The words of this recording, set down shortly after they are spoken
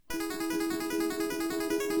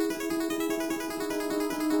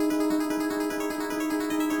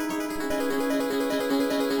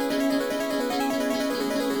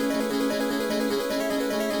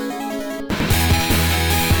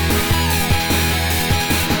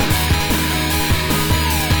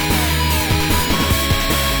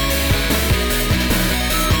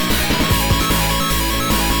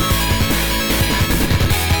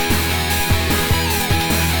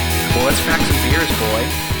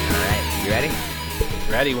ready?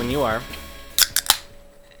 Ready when you are.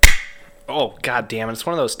 Oh, god damn it. It's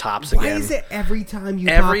one of those tops Why again. is it every time you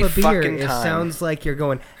Every pop a beer, fucking it time. sounds like you're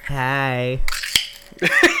going, hi.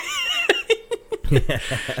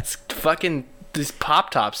 It's fucking these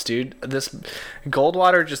pop tops, dude. This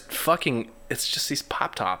Goldwater just fucking... It's just these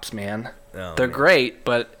pop tops, man. Oh, They're man. great,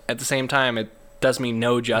 but at the same time, it does me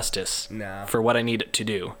no justice No. for what I need it to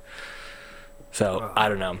do. So, I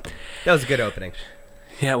don't know. That was a good opening.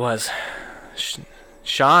 Yeah, it was.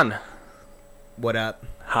 Sean, What up?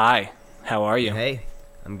 hi. How are you? Hey,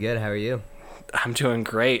 I'm good. How are you? I'm doing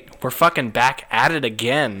great. We're fucking back at it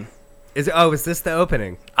again. Is this the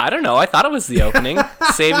opening? I don't know. I thought it was the opening.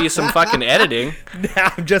 Save you some fucking editing.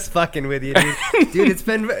 I'm just fucking with you, dude. Dude,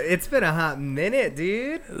 it's been a hot minute,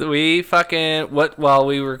 dude. We fucking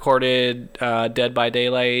we recorded Dead by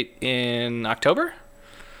Daylight in October.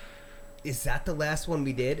 Is that the last one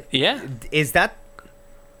we did? Yeah.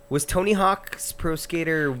 Was Tony Hawk's Pro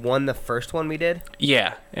Skater 1 the first one we did?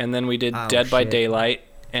 Yeah, and then we did Oh, Dead by shit. Daylight,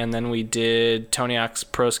 and then we did Tony Hawk's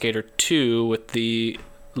Pro Skater 2 with the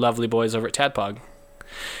lovely boys over at Tadpog.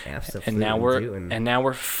 Absolutely. And now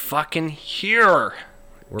we're fucking here.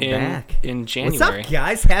 We're back. In January. What's up,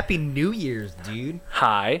 guys? Happy New Year's, dude.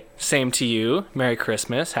 Hi, same to you. Merry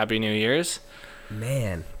Christmas, Happy New Year's.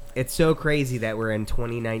 Man, it's so crazy that we're in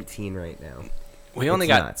 2019 right now. We only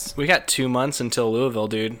It's nuts. got 2 months until Louisville,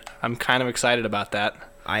 dude. I'm kind of excited about that.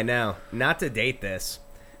 I know. Not to date this.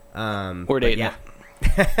 We're but dating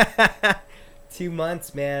yeah. 2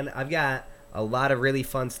 months, man. I've got a lot of really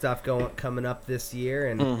fun stuff coming up this year,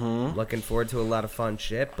 and looking forward to a lot of fun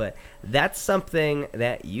shit. But that's something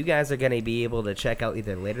that you guys are going to be able to check out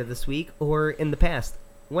either later this week or in the past,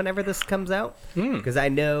 whenever this comes out. Because I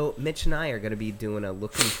know Mitch and I are going to be doing a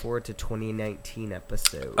looking forward to 2019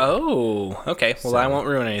 episode. Oh, okay. Well, So- I won't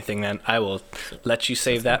ruin anything then. I will let you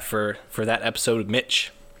save that for that episode with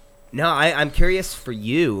Mitch. No, I'm curious for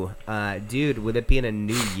you, dude. With it being a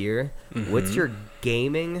new year, what's your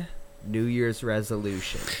gaming New Year's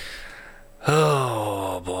resolution?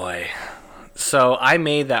 Oh, boy. So I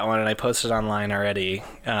made that one and I posted online already.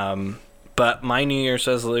 But my New Year's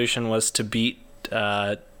resolution was to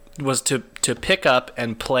to pick up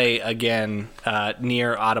and play again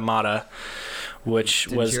Nier Automata, which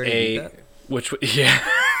Didn't was you already beat that? yeah.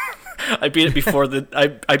 I beat it before I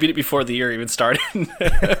beat it before the year even started.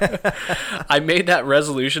 I made that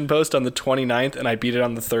resolution post on the 29th and I beat it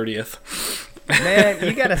on the 30th. Man,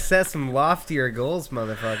 you gotta set some loftier goals,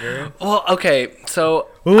 motherfucker. Well, okay, so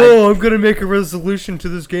I'm gonna make a resolution to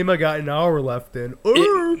this game I got an hour left in.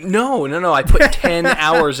 No. I put 10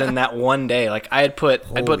 hours in that one day. Like I put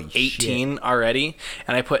Holy 18 already,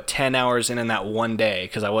 and I put 10 hours in that one day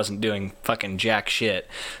because I wasn't doing fucking jack shit.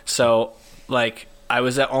 So like I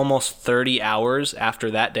was at almost 30 hours after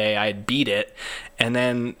that day. I had beat it, and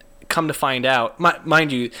then come to find out,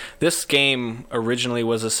 mind you, this game originally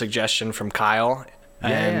was a suggestion from Kyle.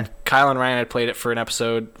 And Yeah. Kyle and Ryan had played it for an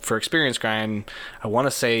episode for Experience Grind, I want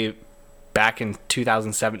to say back in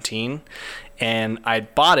 2017, and I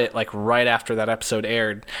bought it like right after that episode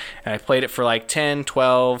aired, and I played it for like 10,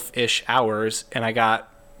 12-ish hours, and I got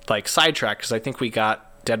like sidetracked because I think we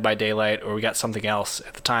got Dead by Daylight or we got something else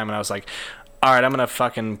at the time, and I was like, all right, I'm going to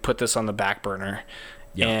fucking put this on the back burner.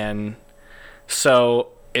 Yeah. And so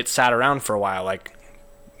it sat around for a while. Like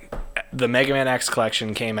the Mega Man X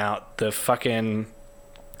collection came out, the fucking...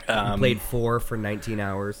 Played 4 for 19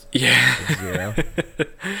 hours. Yeah. With 0.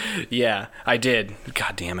 Yeah, I did.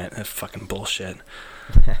 God damn it. That's fucking bullshit.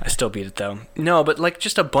 I still beat it, though. No, but, like,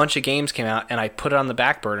 just a bunch of games came out, and I put it on the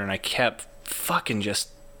back burner, and I kept fucking just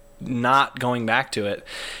not going back to it.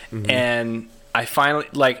 And I finally,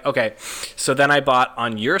 like, okay, so then I bought,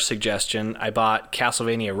 on your suggestion, I bought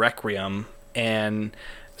Castlevania Requiem, and...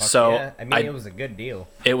 So yeah. I mean, it was a good deal.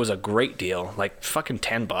 It was a great deal, like fucking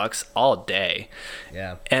 $10 all day.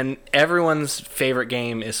 Yeah. And everyone's favorite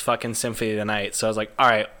game is fucking Symphony of the Night. So I was like, all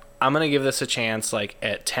right, I'm going to give this a chance. Like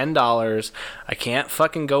at $10, I can't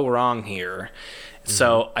fucking go wrong here.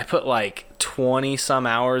 So I put like 20 some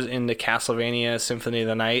hours into Castlevania Symphony of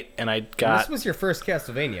the Night, and I got... This was your first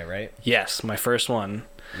Castlevania, right? Yes, my first one.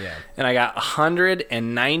 Yeah. And I got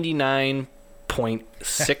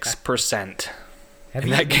 199.6%.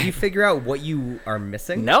 Did you figure out what you are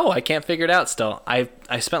missing? No, I can't figure it out still. I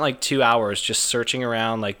spent like 2 hours just searching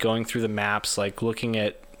around, like going through the maps, like looking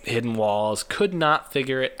at hidden walls. Could not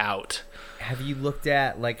figure it out. Have you looked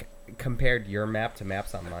at, like, compared your map to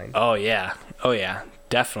maps online? Oh yeah,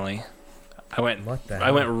 definitely. I went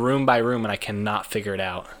room by room and I cannot figure it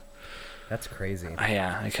out. That's crazy.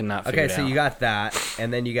 Yeah, I cannot figure it out. Okay, so you got that,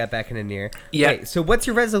 and then you got back into Nier. Yeah. Okay, so what's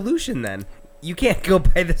your resolution then? You can't go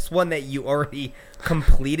by this one that you already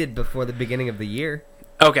completed before the beginning of the year.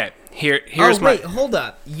 Okay, here's wait, hold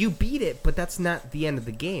up. You beat it, but that's not the end of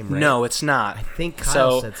the game, right? No, it's not. I think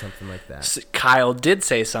Kyle said something like that. Kyle did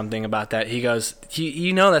say something about that. He goes,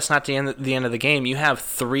 you know that's not the end of the game. You have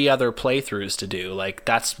 3 other playthroughs to do. Like,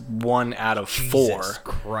 that's 1 out of 4. Jesus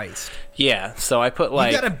Christ. Yeah, so I put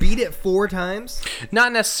like... You gotta beat it 4 times?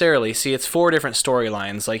 Not necessarily. See, it's 4 different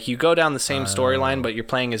storylines. Like, you go down the same storyline, but you're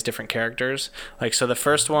playing as different characters. Like, so the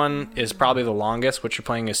first one is probably the longest, which you're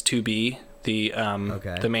playing as 2B.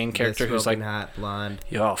 The main character who's like hot blonde.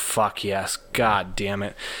 Oh fuck yes, god damn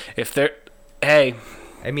it! If they're hey,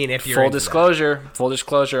 I mean if you're full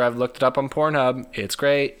disclosure, I've looked it up on Pornhub. It's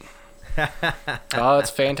great. Oh, it's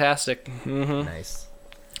fantastic. Mm-hmm. Nice.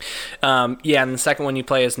 Yeah, and the second one you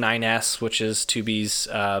play is 9S, which is 2B's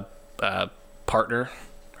partner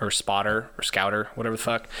or spotter or scouter, whatever the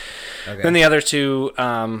fuck. Okay. And the other 2,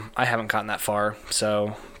 I haven't gotten that far,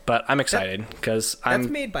 so. But I'm excited because That's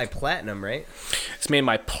made by Platinum, right? It's made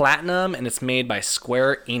by Platinum, and it's made by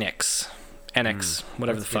Square Enix.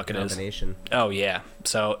 Whatever the fuck it is. Oh, yeah.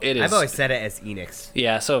 So it is... I've always said it as Enix.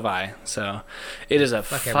 Yeah, so have I. So it is a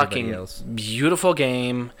fucking beautiful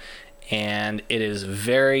game, and it is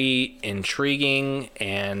very intriguing,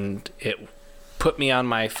 and it put me on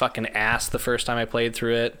my fucking ass the first time I played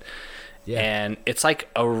through it. Yeah. And it's like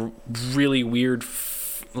a really weird,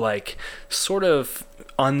 like, sort of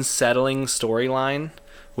unsettling storyline,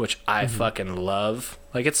 which I fucking love.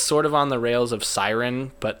 Like, it's sort of on the rails of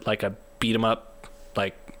Siren, but like a beat 'em up,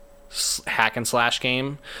 like hack and slash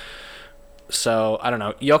game. So I don't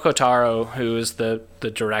know. Yoko Taro, who is the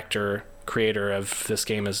director creator of this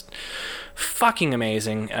game, is fucking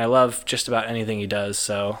amazing. I love just about anything he does.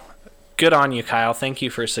 So good on you, Kyle. Thank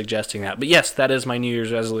you for suggesting that. But yes, that is my New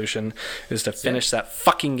Year's resolution, is to finish that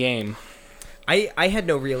fucking game. I had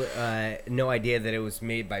no idea that it was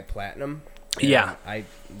made by Platinum. Yeah. I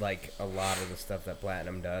like a lot of the stuff that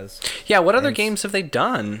Platinum does. Yeah, what other games have they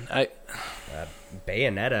done?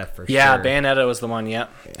 Bayonetta, for sure. Yeah, Bayonetta was the one, yeah.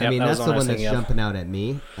 I mean, that's the one that's jumping out at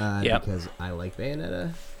me because I like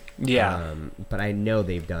Bayonetta. Yeah. But I know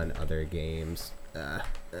they've done other games.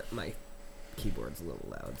 My keyboard's a little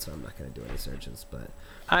loud, so I'm not going to do any searches. But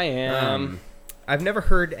I am... I've never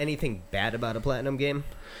heard anything bad about a Platinum game,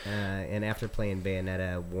 and after playing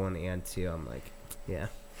Bayonetta 1 and 2, I'm like, yeah,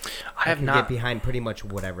 I can get behind pretty much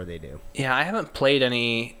whatever they do. Yeah, I haven't played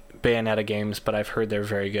any Bayonetta games, but I've heard they're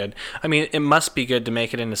very good. I mean, it must be good to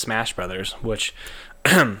make it into Smash Brothers, which,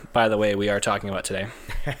 by the way, we are talking about today.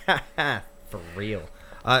 For real.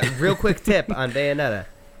 Real quick tip on Bayonetta.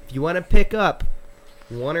 If you want to pick up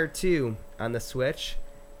 1 or 2 on the Switch,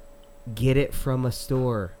 get it from a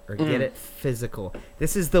store or get it physical.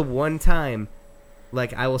 This is the one time,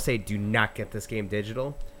 like, I will say, do not get this game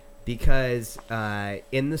digital, because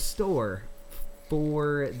in the store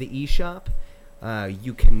for the eShop,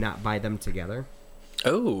 you cannot buy them together.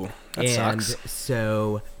 Oh, that sucks. And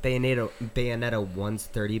so Bayonetta 1's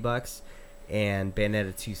 $30 and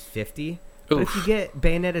Bayonetta 2's $50. But if you get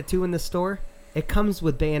Bayonetta 2 in the store, it comes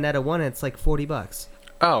with Bayonetta 1 and it's like $40.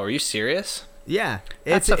 Oh, are you serious? Yeah,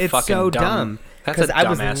 it's so dumb. Because I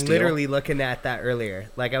was literally looking at that earlier.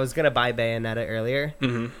 Like, I was gonna buy Bayonetta earlier,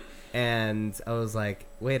 and I was like,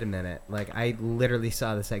 "Wait a minute!" Like, I literally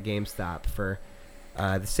saw this at GameStop for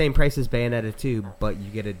the same price as Bayonetta 2, but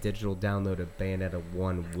you get a digital download of Bayonetta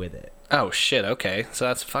 1 with it. Oh shit! Okay, so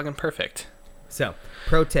that's fucking perfect. So,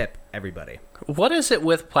 pro tip, everybody. What is it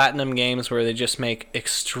with Platinum games where they just make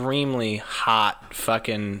extremely hot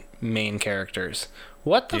fucking main characters?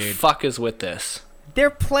 What the fuck is with this? They're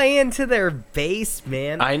playing to their base,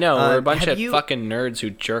 man. I know. We're a bunch of fucking nerds who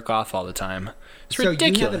jerk off all the time. It's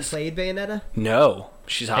ridiculous. So you haven't played Bayonetta? No.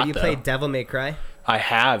 She's hot, Have you played Devil May Cry? I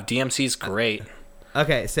have. DMC's great.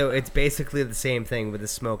 Okay, so it's basically the same thing with the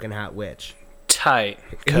smoking hot witch. Tight.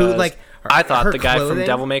 Who, like, I thought the guy from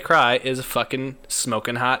Devil May Cry is a fucking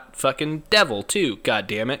smoking hot fucking devil, too. God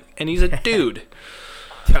damn it. And he's a dude.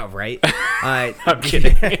 Oh, right. I'm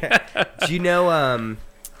kidding. Do you know,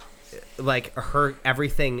 like,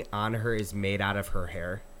 everything on her is made out of her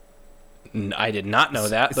hair? I did not know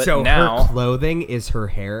that, but so now... her clothing is her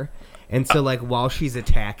hair. And so, like, while she's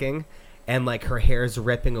attacking, and, like, her hair's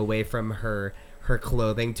ripping away from her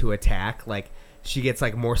clothing to attack, like, she gets,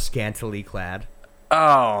 like, more scantily clad.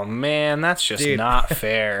 Oh, man, that's just not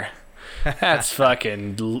fair. That's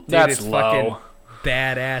fucking... That's low. Fucking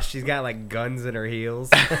badass. She's got, like, guns in her heels.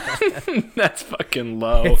 That's fucking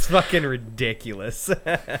low. It's fucking ridiculous.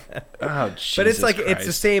 Oh, Jesus But it's like Christ. it's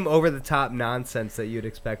the same over the top nonsense that you'd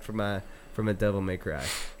expect from a Devil May Cry.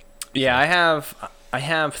 Yeah, I have I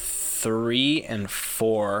have 3 and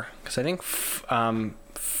 4 because I think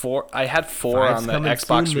 4. I had 4 on the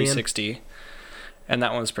Xbox 360, and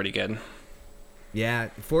that one's pretty good. Yeah,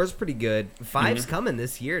 4 is pretty good. 5's coming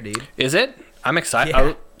this year, dude. Is it? I'm excited.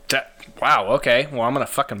 Yeah. Wow. Okay. Well, I'm gonna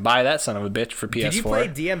fucking buy that son of a bitch for PS4. Did you play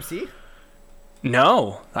DMC?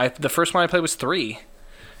 No. The first one I played was 3,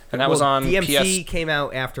 and that was on DMC came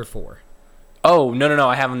out after 4. Oh no!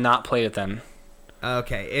 I have not played it then.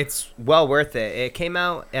 Okay, it's well worth it. It came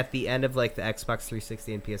out at the end of like the Xbox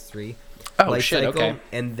 360 and PS3. Oh shit! Cycle, okay.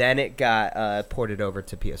 And then it got ported over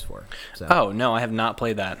to PS4. So oh no, I have not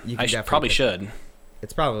played that. I probably should.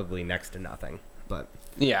 It's probably next to nothing, but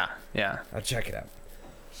yeah. I'll check it out.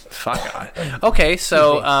 Fuck God. Okay,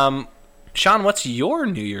 so Sean, what's your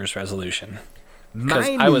New Year's resolution? My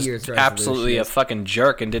New I was Year's absolutely a fucking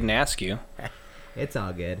jerk and didn't ask you. It's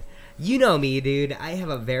all good. You know me, dude. I have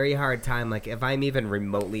a very hard time. Like, if I'm even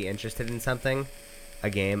remotely interested in something, a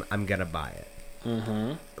game, I'm gonna buy it.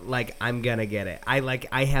 Mm-hmm. Like, I'm gonna get it.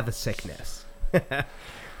 I have a sickness,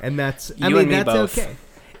 and that's. You and me that's both. Okay.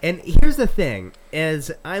 And here's the thing: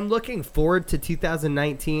 is I'm looking forward to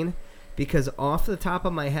 2019 because off the top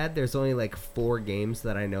of my head, there's only like 4 games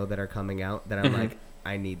that I know that are coming out that I'm like,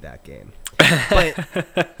 I need that game.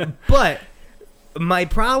 But my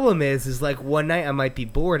problem is like one night I might be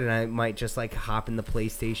bored and I might just like hop in the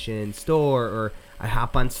PlayStation store or I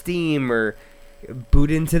hop on Steam or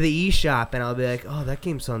boot into the eShop and I'll be like, oh, that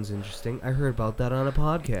game sounds interesting. I heard about that on a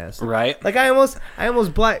podcast. Right. Like I almost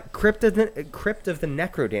bought Crypt of the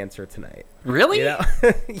Necrodancer tonight. Really? You know?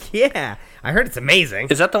 Yeah. I heard it's amazing.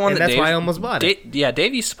 Is that the one and that that's Dave, why I almost bought it. Yeah,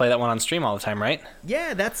 Dave used to play that one on stream all the time, right?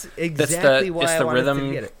 Yeah, that's exactly why I wanted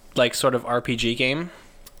to get it. Like sort of RPG game.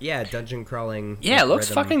 Yeah, dungeon crawling. Yeah, it looks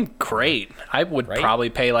fucking great. I would probably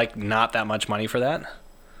pay like not that much money for that.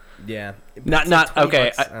 Yeah. Not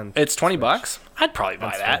okay. It's $20. I'd probably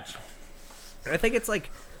buy that. I think it's like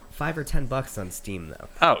 $5 or $10 on Steam though.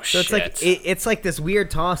 Oh so shit! It's like it's like this weird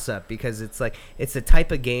toss up because it's like it's the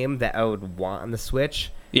type of game that I would want on the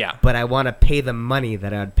Switch. Yeah. But I want to pay the money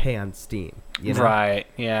that I'd pay on Steam. You know? Right.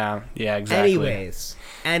 Yeah. Yeah. Exactly.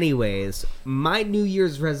 Anyways, my New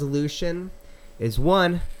Year's resolution is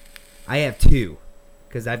 1. I have 2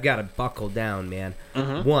 because I've got to buckle down, man.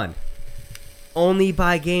 1. Only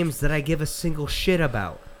buy games that I give a single shit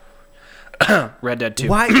about. Red Dead 2.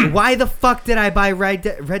 Why the fuck did I buy Red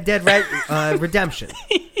Dead Redemption?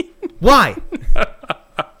 Why?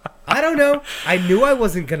 I don't know. I knew I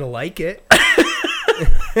wasn't gonna like it.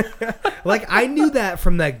 Like I knew that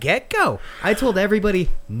from the get-go. I told everybody,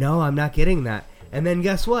 no, I'm not getting that. And then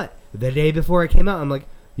guess what? The day before it came out, I'm like,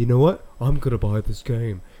 you know what? I'm gonna buy this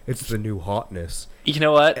game. It's the new hotness. You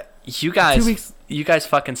know what? You guys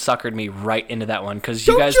fucking suckered me right into that one because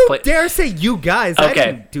you guys Don't dare say you guys. Okay, I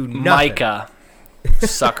didn't do nothing. Micah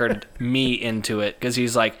suckered me into it because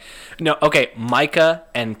he's like, no, okay, Micah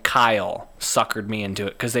and Kyle suckered me into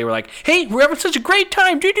it because they were like, hey, we're having such a great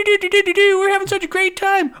time. We're having such a great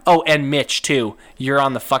time. Oh, and Mitch too. You're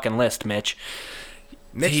on the fucking list, Mitch.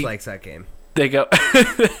 Mitch likes that game. They go,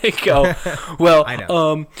 well, I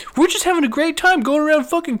know. We're just having a great time going around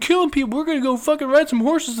fucking killing people. We're going to go fucking ride some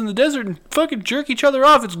horses in the desert and fucking jerk each other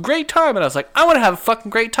off. It's a great time. And I was like, I want to have a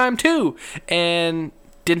fucking great time too. And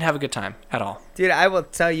didn't have a good time at all. Dude, I will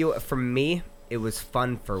tell you, for me, it was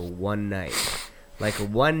fun for one night. Like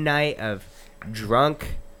one night of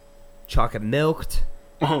drunk, chocolate milked,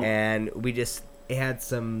 and we just had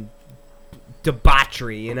some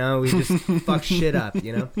debauchery, you know? We just fuck shit up,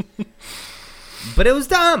 you know? But it was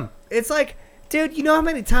dumb. It's like, dude, you know how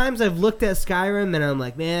many times I've looked at Skyrim and I'm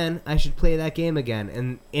like, man, I should play that game again.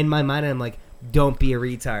 And in my mind, I'm like, don't be a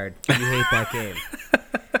retard. You hate that game.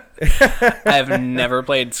 I have never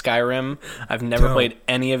played Skyrim. I've never played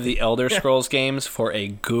any of the Elder Scrolls games for a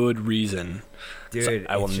good reason. Dude, so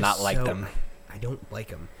I will not like them. I don't like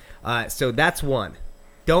them. So that's 1.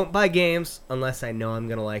 Don't buy games unless I know I'm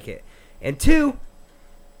going to like it. And 2,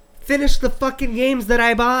 finish the fucking games that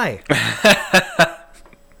I buy.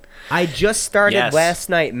 I just started last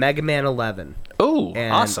night Mega Man 11. Oh,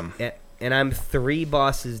 awesome. And I'm 3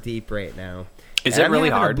 bosses deep right now. Is it really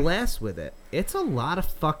hard? I'm having a blast with it. It's a lot of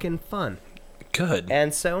fucking fun. Good.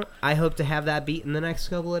 And so I hope to have that beat in the next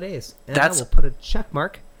couple of days. And I will put a check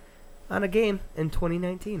mark on a game in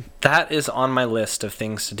 2019. That is on my list of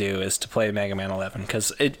things to do, is to play Mega Man 11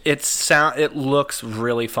 because it looks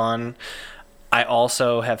really fun. I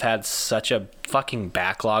also have had such a fucking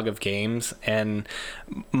backlog of games, and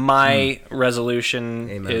my resolution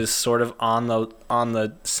is sort of on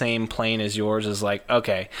the same plane as yours. Is like,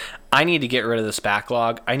 okay, I need to get rid of this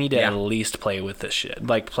backlog. I need to at least play this shit.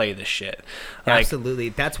 Like, absolutely.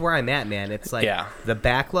 That's where I'm at, man. It's like the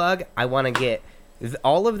backlog. I want to get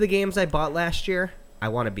all of the games I bought last year. I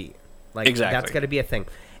want to beat. Like, exactly. That's got to be a thing.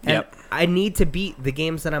 And I need to beat the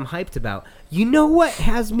games that I'm hyped about. You know what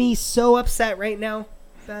has me so upset right now,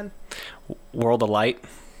 Ben? World of Light.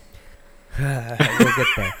 We'll get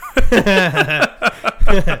there.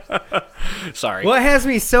 Sorry. What has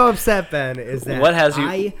me so upset, Ben, is that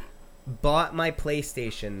I bought my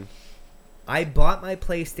PlayStation. I bought my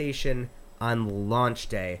PlayStation on launch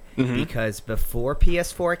day because before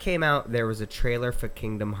PS4 came out, there was a trailer for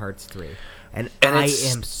Kingdom Hearts 3. And I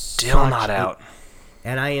am still not out.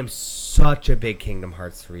 And I am such a big Kingdom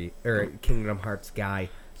Hearts guy,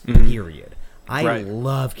 period. I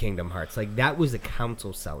love Kingdom Hearts. Like, that was a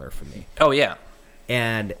console seller for me. Oh, yeah.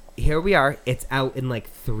 And here we are. It's out in,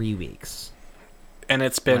 3 weeks. And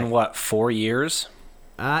it's been, 4 years?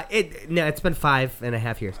 It's been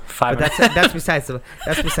 5.5 years. But that's besides the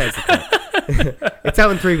point. It's out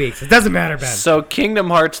in 3 weeks. It doesn't matter, Ben. So Kingdom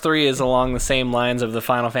Hearts 3 is along the same lines of the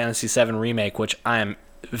Final Fantasy VII Remake, which I am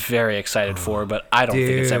very excited for, but I don't think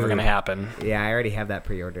it's ever going to happen. Yeah, I already have that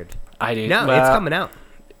pre-ordered. I do. No, it's coming out.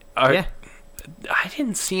 Yeah. I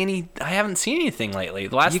haven't seen anything lately.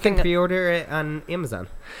 The last you can pre-order it on Amazon.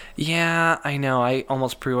 Yeah, I know. I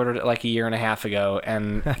almost pre-ordered it like a year and a half ago,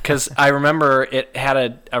 and because I remember it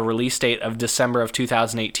had a release date of December of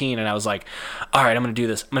 2018, and I was like, all right, I'm going to do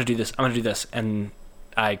this, and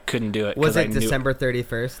I couldn't do it. Was it December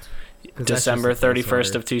 31st? December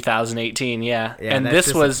 31st of 2018, yeah. And that's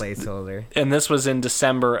this was a placeholder. And this was in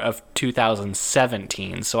December of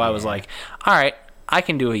 2017. So I was like, all right, I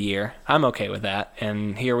can do a year. I'm okay with that.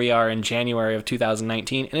 And here we are in January of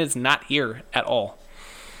 2019, and it's not here at all.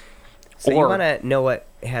 So you want to know what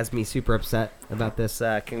has me super upset about this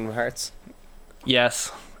Kingdom Hearts?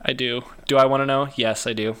 Yes, I do. Do I want to know? Yes,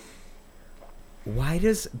 I do.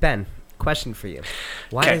 Ben, question for you.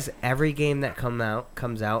 Why does every game that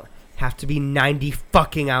comes out have to be 90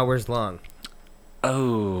 fucking hours long?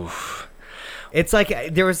 Oh. It's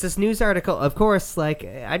like there was this news article. Of course,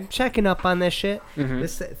 I'm checking up on this shit. Mm-hmm.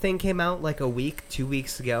 This thing came out 2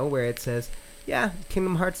 weeks ago where it says,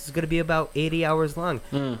 Kingdom Hearts is going to be about 80 hours long.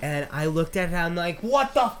 And I looked at it and I'm like,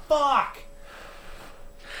 what the fuck?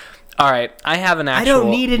 All right, I have an actual... I don't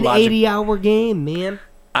need an 80-hour game, man.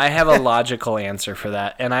 I have a logical answer for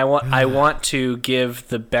that, and I want to give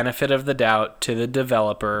the benefit of the doubt to the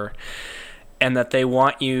developer, and that they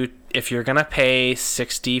want you, if you're gonna pay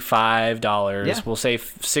 $65, we'll say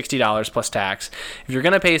 $60 plus tax. If you're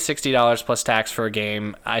gonna pay $60 plus tax for a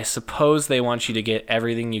game, I suppose they want you to get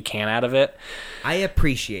everything you can out of it. I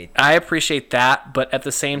appreciate that, but at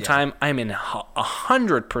the same time, I'm in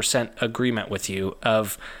 100% agreement with you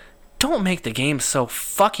of... Don't make the game so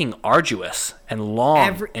fucking arduous and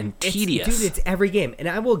long and tedious. It's every game. And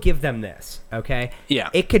I will give them this, okay? Yeah.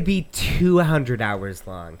 It could be 200 hours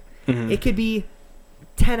long. Mm-hmm. It could be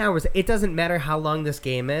 10 hours. It doesn't matter how long this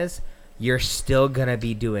game is. You're still going to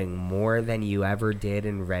be doing more than you ever did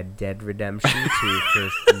in Red Dead Redemption 2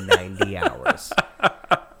 for 90 hours.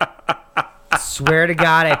 Swear to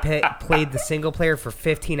God, I played the single player for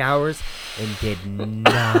 15 hours and did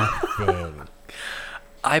nothing.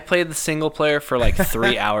 I played the single player for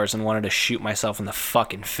 3 hours and wanted to shoot myself in the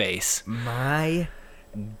fucking face. My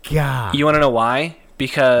God. You want to know why?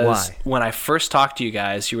 Because when I first talked to you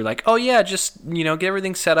guys, you were like, oh yeah, just, get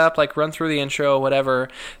everything set up, run through the intro, whatever.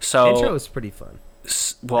 So intro was pretty fun.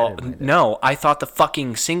 Well, no, I thought the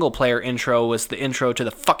fucking single player intro was the intro to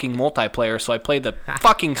the fucking multiplayer, so I played the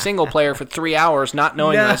fucking single player for 3 hours, not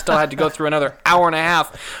knowing that I still had to go through another hour and a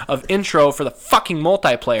half of intro for the fucking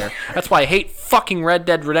multiplayer. That's why I hate fucking Red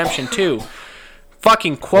Dead Redemption 2.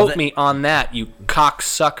 Fucking quote me on that, you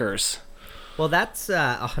cocksuckers. Well, that's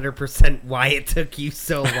 100% why it took you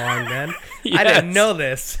so long, then. Yes. I didn't know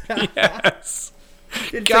this. Yes.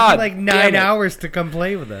 It took you 9 hours to come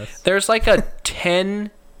play with us. There's a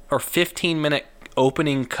 10 or 15 minute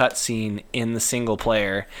opening cutscene in the single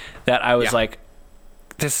player that I was like,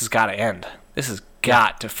 this has got to end. This has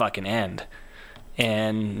got to fucking end.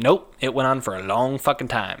 And nope, it went on for a long fucking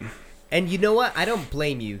time. And you know what? I don't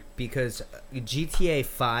blame you, because GTA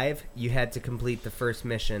 5, you had to complete the first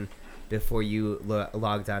mission before you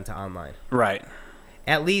logged on to online. Right.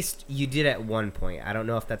 At least you did at one point. I don't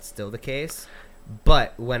know if that's still the case.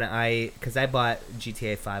 But because I bought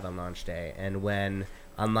GTA 5 on launch day, and when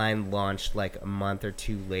online launched a month or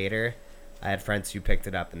two later, I had friends who picked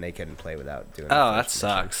it up and they couldn't play without doing. Oh, that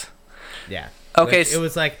sucks. Yeah. Okay. It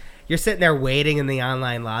was like you're sitting there waiting in the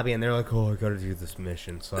online lobby, and they're like, "Oh, I gotta do this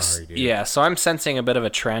mission. Sorry, dude." Yeah. So I'm sensing a bit of a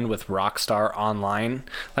trend with Rockstar Online.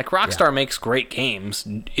 Like Rockstar makes great games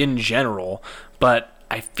in general, but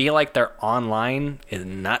I feel like their online is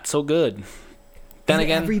not so good. Then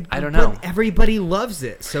again, I don't know. Everybody loves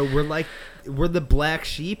it, so we're the black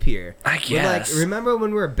sheep here. I guess. Remember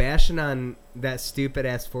when we were bashing on that stupid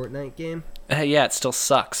ass Fortnite game? Yeah, it still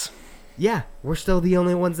sucks. Yeah, we're still the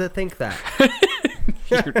only ones that think that.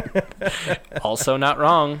 You're also not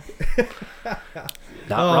wrong.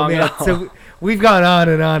 Not wrong at all. So we've gone on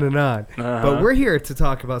and on and on. But we're here to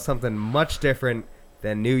talk about something much different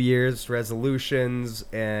than New Year's resolutions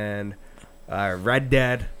and Red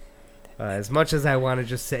Dead. As much as I want to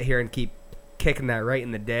just sit here and keep kicking that right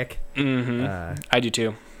in the dick. I do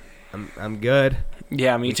too. I'm good.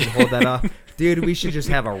 Yeah, me too. We can hold that off. Dude, we should just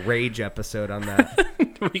have a rage episode on that.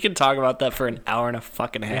 We can talk about that for an hour and a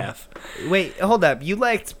fucking half. Wait, hold up. You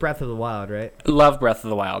liked Breath of the Wild, right? Love Breath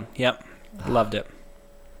of the Wild. Yep. Loved it.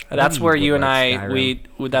 That's where you and I,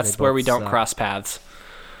 that's where we don't cross paths.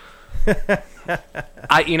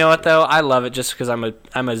 You know what though? I love it just because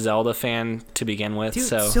I'm a Zelda fan to begin with. Dude,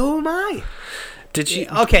 so am I. Did you?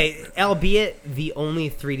 Okay, albeit the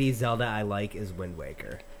only 3D Zelda I like is Wind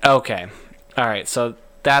Waker. Okay, all right. So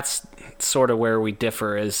that's sort of where we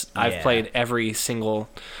differ. Is I've played every single.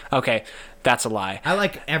 Okay, that's a lie. I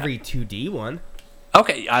like every 2D one.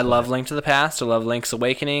 Okay, I love Link to the Past. I love Link's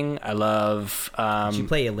Awakening. I love. Did you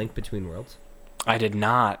play A Link Between Worlds? I did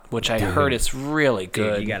not, which I heard it's really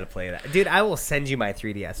good. Dude, you gotta play that. Dude, I will send you my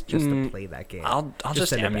 3DS just to play that game. I'll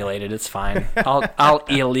just emulate it. It's fine. I'll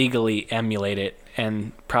illegally emulate it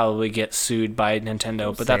and probably get sued by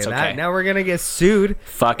Nintendo, but that's okay. Now we're gonna get sued.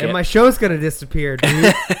 Fuck it. And my show's gonna disappear,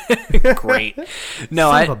 dude. Great. No,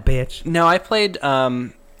 Son of a bitch. No, I played. I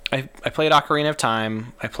played Ocarina of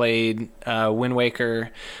Time. I played Wind Waker.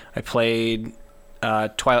 I played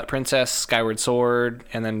Twilight Princess, Skyward Sword,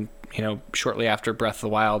 and then shortly after Breath of the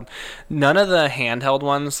Wild. None of the handheld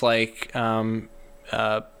ones like Phantom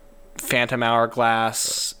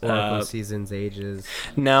Hourglass, Oracle Seasons, Ages.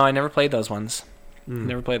 No, I never played those ones.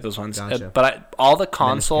 Never played those ones. Gotcha. But all the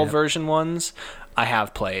console version ones I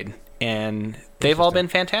have played, and they've all been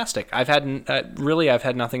fantastic. I've had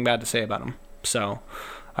nothing bad to say about them. So,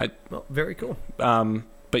 very cool.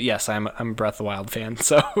 But yes, I'm a Breath of the Wild fan.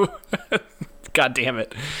 So, God damn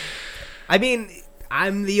it. I mean,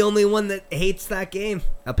 I'm the only one that hates that game.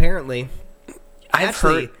 Apparently, I've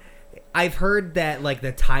heard that like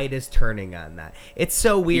the tide is turning on that. It's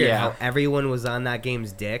so weird how everyone was on that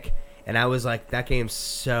game's dick, and I was like, that game's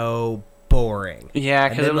so boring. Yeah,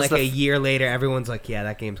 because it was like a year later, everyone's like, yeah,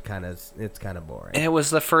 that game's kind of boring. It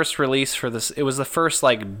was the first release for this. It was the first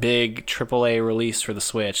like big AAA release for the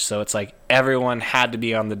Switch, so it's like everyone had to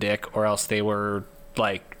be on the dick, or else they were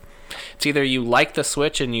like. It's either you liked the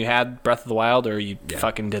Switch and you had Breath of the Wild, or you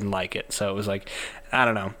fucking didn't like it. So it was like, I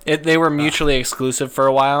don't know. They were mutually exclusive for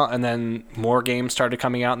a while, and then more games started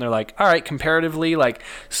coming out, and they're like, all right, comparatively, like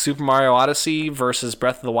Super Mario Odyssey versus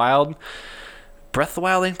Breath of the Wild. Breath of the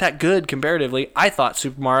Wild ain't that good comparatively. I thought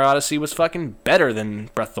Super Mario Odyssey was fucking better than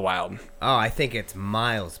Breath of the Wild. Oh, I think it's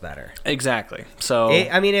miles better. Exactly. So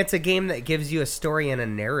it's a game that gives you a story and a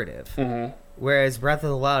narrative. Mm-hmm. Whereas Breath of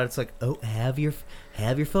the Wild, it's like, oh, have your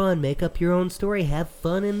fun, make up your own story, have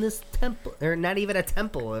fun in this temple, or not even a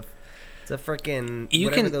temple, if it's a freaking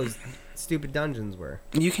those stupid dungeons were.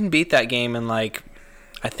 You can beat that game in like,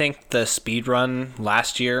 I think the speed run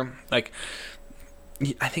last year, like,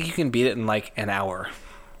 I think you can beat it in like an hour.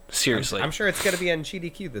 Seriously, I'm sure it's gonna be on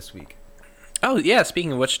GDQ this week. Oh yeah,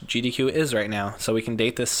 speaking of which, GDQ is right now, so we can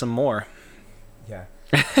date this some more. Yeah.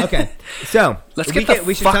 Okay, so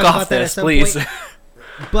we should talk off this, please. Point,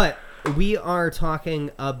 but we are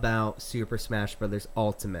talking about Super Smash Bros.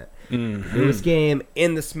 Ultimate, newest game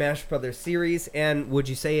in the Smash Bros. Series, and would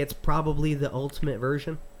you say it's probably the Ultimate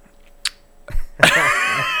version?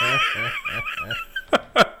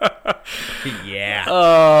 Yeah.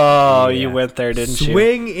 Oh, you went there, didn't you?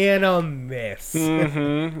 Swing and a miss.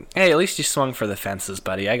 Mm-hmm. Hey, at least you swung for the fences,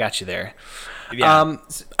 buddy. I got you there. Yeah.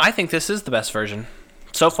 I think this is the best version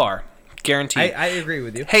so far, guaranteed. I agree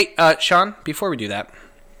with you. Hey, Sean, before we do that.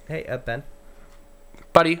 Hey, Ben.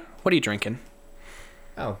 Buddy, what are you drinking?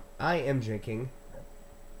 Oh, I am drinking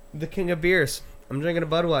the king of beers. I'm drinking a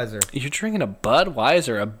Budweiser. You're drinking a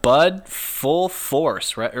Budweiser, a Bud full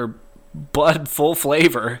force, right? Or Bud full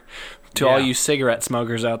flavor to all you cigarette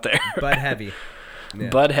smokers out there. Bud heavy. Yeah.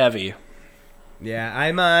 Bud heavy. Yeah,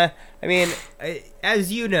 I mean,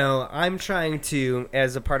 as you know, I'm trying to,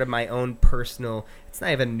 as a part of my own personal, it's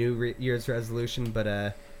not even a New Year's resolution, but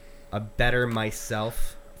a better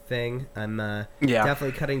myself thing. I'm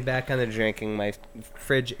definitely cutting back on the drinking. My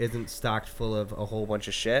fridge isn't stocked full of a whole bunch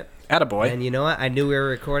of shit. Attaboy. And you know what? I knew we were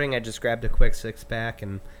recording. I just grabbed a quick 6-pack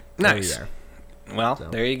and nice. There you are. Well,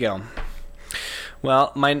 there you go.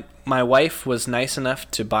 Well, my wife was nice enough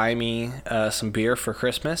to buy me some beer for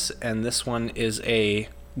Christmas, and this one is a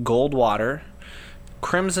Goldwater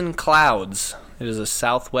Crimson Clouds. It is a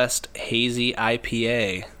Southwest Hazy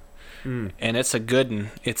IPA, and it's a good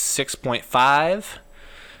one. It's 6.5,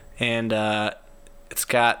 and it's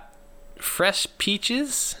got fresh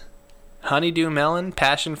peaches, honeydew melon,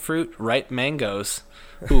 passion fruit, ripe mangoes.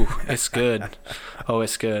 Ooh, it's good. Oh,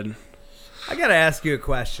 it's good. I gotta ask you a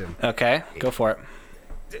question. Okay, go for it.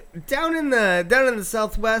 Down in the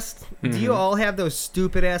Southwest, do you all have those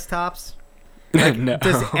stupid ass tops? Like, no.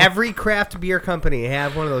 Does every craft beer company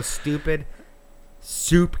have one of those stupid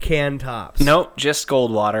soup can tops? Nope, just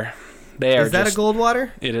Goldwater. Is that a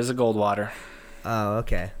Goldwater? It is a Goldwater. Oh,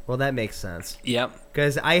 okay. Well, that makes sense. Yep.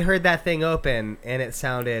 Because I heard that thing open and it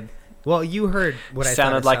sounded. Well, you heard what I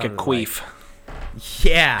sounded thought it like a queef. Like.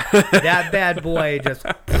 Yeah, that bad boy just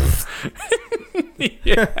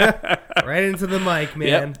right into the mic,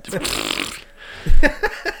 man. Yep.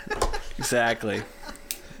 Exactly.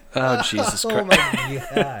 Oh, Jesus Christ. Oh, my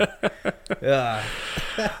God.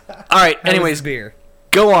 All right, anyways, beer.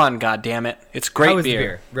 Go on, goddammit. It's great How was beer. The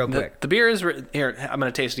beer. Real quick. The beer is... Here, I'm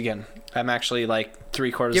going to taste it again. I'm actually like 3/4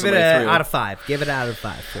 of the way through. Give it out of 5. Give it out of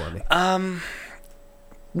 5 for me.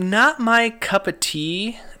 Not my cup of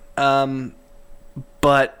tea,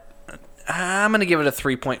 but I'm going to give it a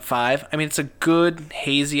 3.5. I mean, it's a good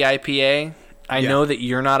hazy IPA. I know that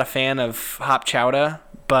you're not a fan of hop chowder,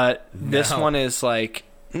 but this one is like...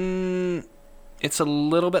 it's a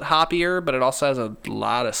little bit hoppier, but it also has a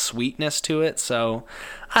lot of sweetness to it, so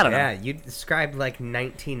I don't know. Yeah, you described like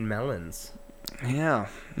 19 melons. Yeah.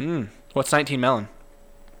 What's 19 melon?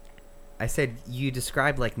 I said you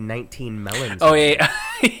described like 19 melons. Oh, yeah.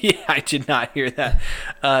 Yeah, I did not hear that.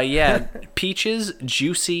 Yeah, peaches,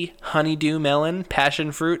 juicy honeydew melon,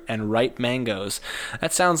 passion fruit, and ripe mangoes.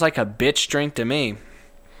 That sounds like a bitch drink to me.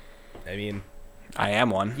 I mean... I am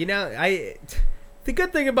one. You know, the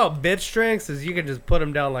good thing about bitch drinks is you can just put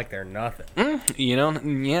them down like they're nothing. You know,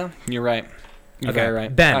 yeah, you're right. You're very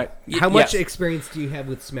right. Ben, how much experience do you have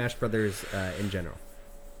with Smash Brothers in general?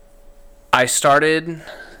 I started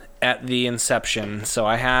at the inception, so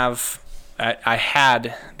I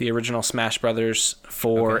had the original Smash Brothers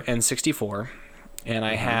for N64, and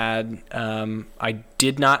I had I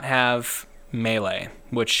did not have Melee,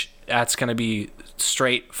 which that's going to be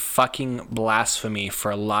straight fucking blasphemy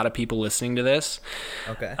for a lot of people listening to this.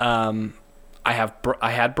 Okay. I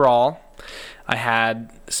had Brawl, I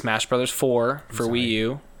had Smash Brothers 4 for Wii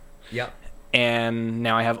U. Yep. And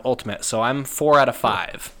now I have Ultimate, so I'm 4 out of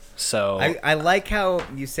 5. So I like how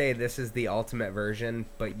you say this is the Ultimate version,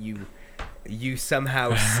 but you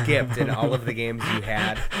somehow skipped in all of the games you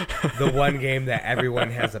had the one game that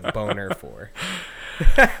everyone has a boner for.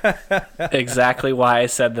 Exactly why I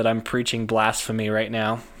said that I'm preaching blasphemy right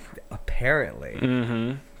now. Apparently.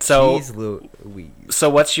 Mm-hmm. So, Jeez Louise. So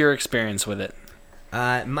what's your experience with it?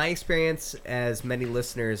 My experience, as many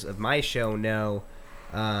listeners of my show know,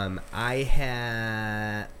 I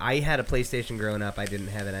had a PlayStation growing up. I didn't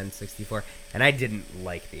have an N64, and I didn't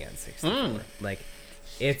like the N64. Like,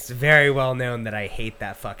 it's very well known that I hate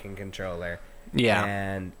that fucking controller. Yeah.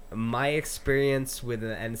 And my experience with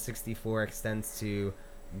the N64 extends to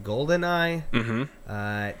GoldenEye,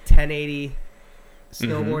 1080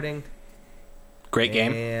 snowboarding. Great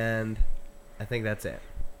game. And I think that's it.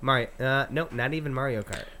 Mario. No, not even Mario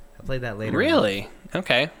Kart. I played that later. Really?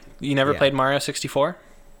 Okay. You never played Mario 64?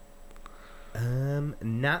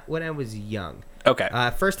 Not when I was young. Okay.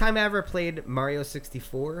 First time I ever played Mario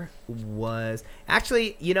 64 was...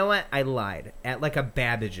 Actually, you know what? I lied. At like a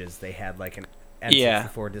Babbage's, they had like an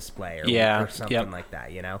N64 display or something like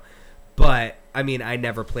that, you know? But, I mean, I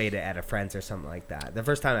never played it at a friend's or something like that. The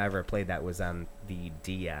first time I ever played that was on the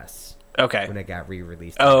DS. Okay. When it got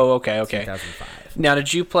re-released. Oh, okay. 2005. Now,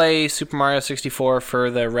 did you play Super Mario 64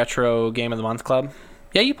 for the Retro Game of the Month Club?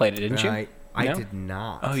 Yeah, you played it, didn't you? I did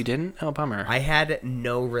not. Oh, you didn't? Oh, bummer. I had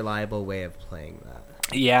no reliable way of playing that.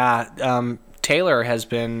 Yeah, Taylor has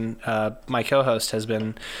been, my co-host has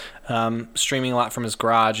been streaming a lot from his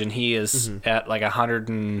garage, and he is at like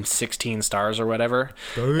 116 stars or whatever.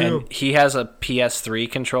 Damn. And he has a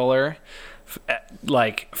PS3 controller,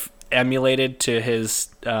 emulated to his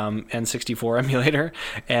N64 emulator,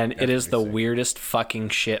 and it is the weirdest fucking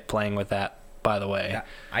shit playing with that. by the way. Yeah,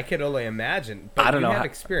 I could only imagine. But I don't know have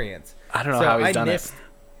experience. I don't know how he's done it.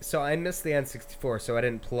 So I missed the N64, so I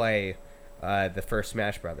didn't play the first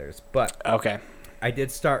Smash Brothers. But okay, I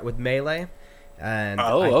did start with Melee, and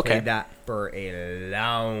I played that for a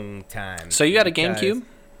long time. So you got a GameCube?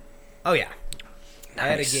 Oh yeah, nice. I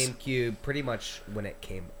had a GameCube pretty much when it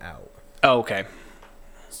came out. Oh, okay.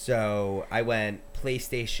 So I went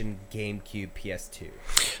PlayStation, GameCube, PS2.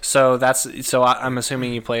 So I'm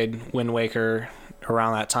assuming you played Wind Waker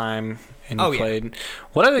around that time, and you played. Yeah.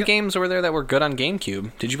 What other games were there that were good on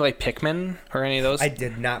GameCube? Did you play Pikmin or any of those? I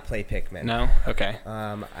did not play Pikmin. No. Okay.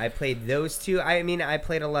 I played those two. I mean, I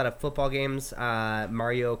played a lot of football games.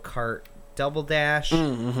 Mario Kart Double Dash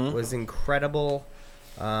was incredible.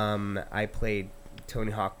 I played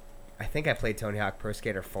Tony Hawk. I think I played Tony Hawk Pro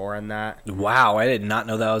Skater 4 on that. Wow, I did not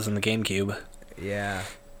know that was in the GameCube. Yeah.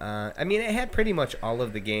 I mean, it had pretty much all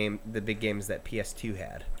of the big games that PS2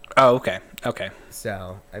 had. Oh, okay. Okay.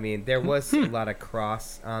 So, I mean, there was a lot of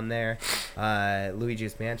cross on there.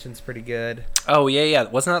 Luigi's Mansion's pretty good. Oh, yeah.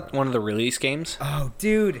 Wasn't that one of the release games? Oh,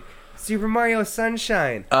 dude. Super Mario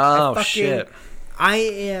Sunshine. Oh, shit. I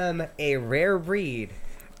am a rare breed.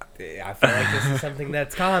 I feel like this is something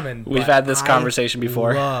that's common. We've had this conversation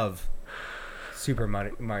before. I love Super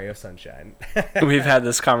Mario Sunshine. We've had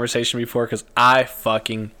this conversation before because I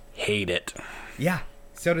fucking hate it. Yeah,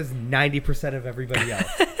 so does 90% of everybody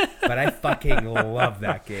else. But I fucking love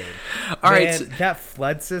that game. All right, so that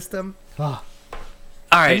flood system. Oh.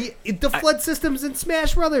 All right. The flood system's in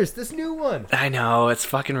Smash Brothers, this new one. I know, it's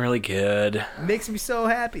fucking really good. It makes me so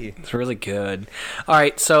happy. It's really good. All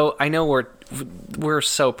right, so I know we're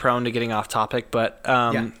so prone to getting off topic, but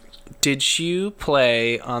did you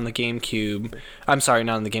play on the GameCube? I'm sorry,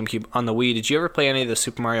 not on the GameCube, on the Wii. Did you ever play any of the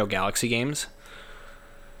Super Mario Galaxy games?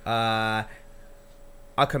 I'll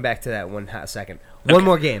come back to that one hot second. Okay. One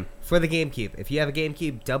more game for the GameCube. If you have a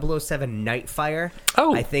GameCube, 007 Nightfire,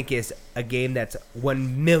 I think is a game that's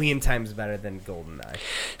 1,000,000 times better than GoldenEye.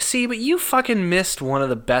 See, but you fucking missed one of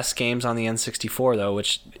the best games on the N64, though,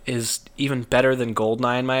 which is even better than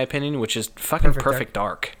GoldenEye, in my opinion, which is fucking Perfect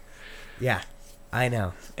Dark. Yeah, I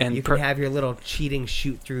know. And you can have your little cheating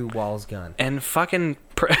shoot-through walls gun. And fucking...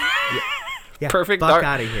 Yeah, Perfect Dark Dark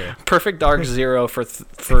out of here. Perfect Dark Zero for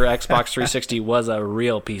Xbox 360 was a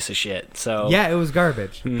real piece of shit. So yeah, it was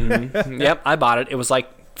garbage. Yep, I bought it. It was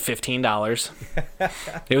like $15.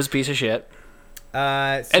 It was a piece of shit.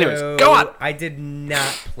 Anyways, go on. I did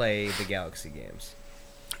not play the Galaxy games.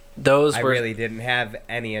 I really didn't have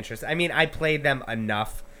any interest. I mean, I played them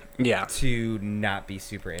enough to not be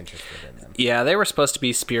super interested in them. Yeah, they were supposed to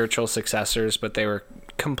be spiritual successors, but they were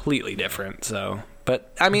completely different. So,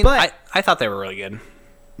 but I mean, I thought they were really good.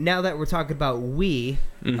 Now that we're talking about Wii,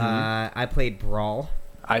 I played Brawl.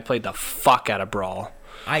 I played the fuck out of Brawl.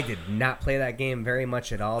 I did not play that game very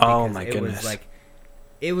much at all. Because my goodness.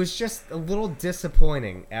 It was just a little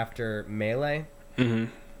disappointing after Melee.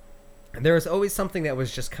 Mm-hmm. There was always something that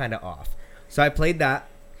was just kind of off. So I played that,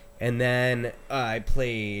 and then I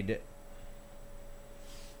played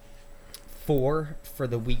 4 for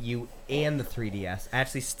the Wii U and the 3DS. I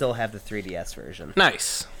actually still have the 3DS version.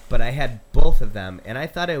 Nice. But I had both of them, and I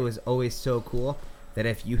thought it was always so cool that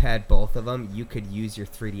if you had both of them, you could use your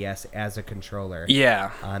 3DS as a controller.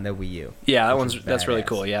 Yeah. On the Wii U. Yeah, that's really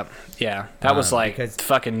cool. Yep. Yeah. That was like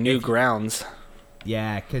fucking new grounds.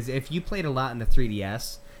 Yeah, because if you played a lot in the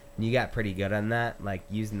 3DS and you got pretty good on that, like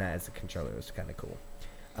using that as a controller was kind of cool.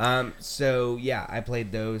 So yeah, I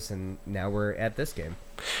played those, and now we're at this game.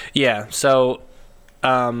 Yeah. So,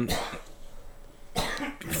 from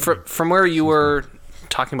where you were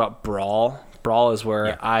talking about Brawl is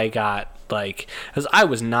where I got because I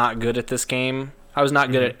was not good at this game. I was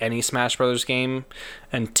not good at any Smash Brothers game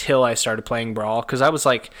until I started playing Brawl, because I was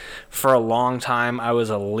for a long time I was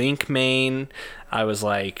a Link main. I was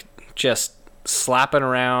just slapping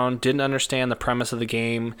around, didn't understand the premise of the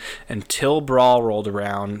game until Brawl rolled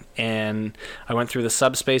around, and I went through the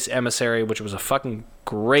Subspace Emissary, which was a fucking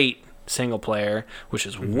great single player, which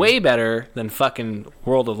is way better than fucking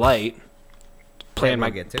World of Light. Playing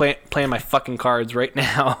my fucking cards right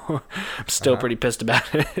now. I'm still pretty pissed about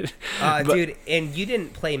it. Dude, and you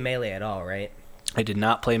didn't play Melee at all, right? I did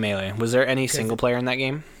not play Melee. Was there any single player in that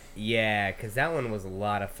game? Yeah, because that one was a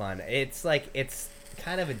lot of fun. It's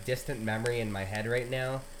kind of a distant memory in my head right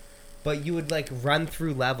now, but you would run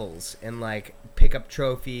through levels and pick up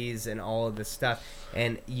trophies and all of this stuff,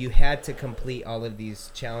 and you had to complete all of these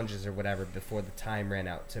challenges or whatever before the time ran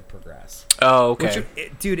out to progress. Oh, okay.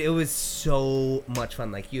 Dude, it was so much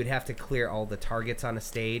fun. You would have to clear all the targets on a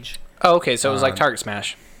stage. Oh, okay, so it was like Target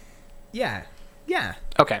Smash. Yeah.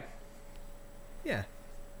 Okay. Yeah.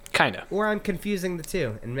 Kinda. Or I'm confusing the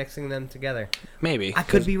two and mixing them together. Maybe. I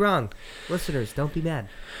could be wrong. Listeners, don't be mad.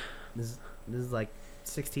 This is like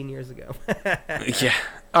 16 years ago. Yeah.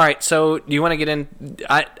 All right, so do you want to get in?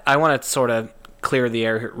 I want to sort of clear the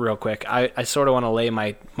air real quick. I sort of want to lay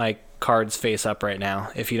my cards face up right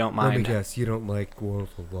now, if you don't mind. Let me guess, you don't like World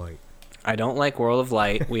of Light. I don't like World of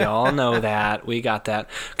Light. We all know that. We got that.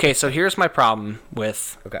 Okay, so here's my problem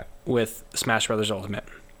with Smash Brothers Ultimate.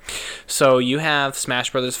 So you have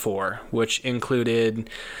Smash Brothers 4, which included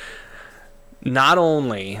not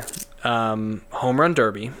only Home Run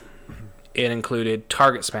Derby, it included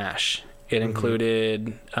Target Smash, it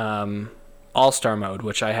included All-Star Mode,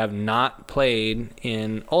 which I have not played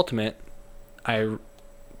in Ultimate. I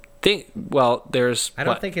think, well, there's... I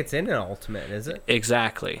don't think it's in an Ultimate, is it?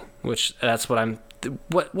 Exactly, which that's what I'm...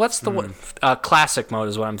 What's the one? Classic Mode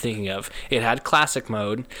is what I'm thinking of. It had Classic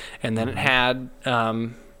Mode, and then it had,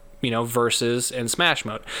 Versus and Smash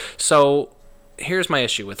Mode. So here's my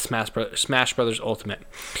issue with Smash Brothers Ultimate.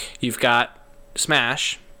 You've got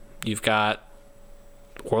Smash, you've got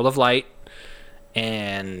World of Light,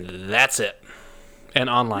 and that's it. And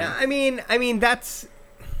online. No, I mean that's...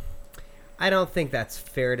 I don't think that's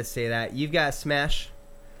fair to say that. You've got Smash,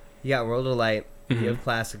 you got World of Light, you have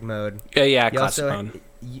Classic Mode. Yeah, Classic Mode.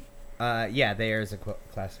 There is a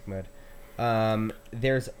Classic Mode.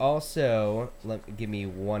 There's also... give me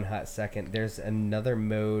one hot second. There's another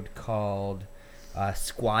mode called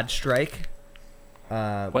Squad Strike.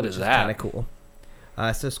 What is that? Kind of cool.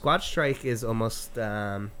 So Squad Strike is almost...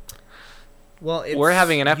 we're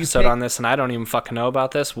having an episode on this, and I don't even fucking know about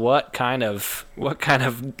this. What kind of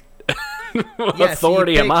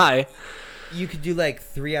authority am I? You could do like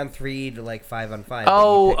 3-on-3 to like 5-on-5.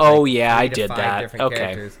 I did that.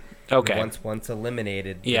 Okay. Once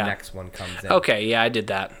eliminated, the next one comes in. Okay, yeah, I did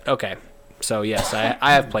that. Okay, so yes,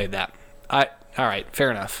 I have played that. All right,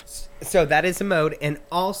 fair enough. So that is a mode, and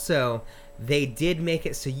also they did make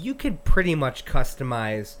it so you could pretty much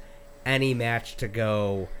customize any match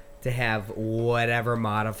to have whatever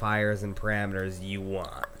modifiers and parameters you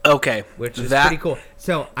want. Okay. Which is pretty cool.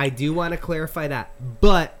 So I do want to clarify that.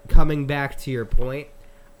 But coming back to your point,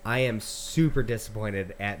 I am super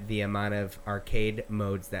disappointed at the amount of arcade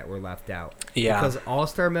modes that were left out. Yeah. Because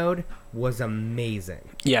All-Star Mode was amazing.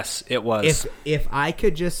 Yes, it was. If I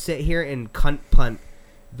could just sit here and cunt punt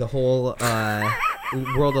the whole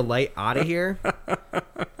World of Light out of here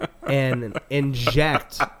and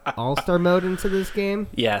inject All-Star Mode into this game,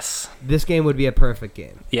 yes, this game would be a perfect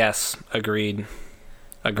game. Yes, agreed.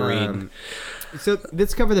 So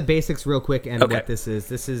let's cover the basics real quick and what this is.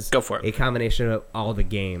 This is Go for it. A combination of all the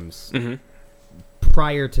games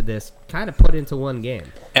prior to this kind of put into one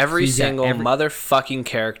game. Every single motherfucking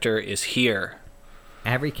character is here.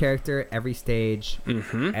 Every character, every stage,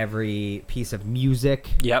 every piece of music.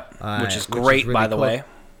 Yep, which is great, really by the way.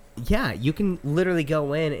 Yeah, you can literally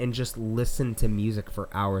go in and just listen to music for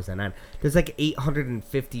hours and on. There's like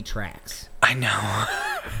 850 tracks. I know.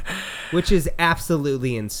 Which is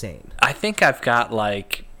absolutely insane. I think I've got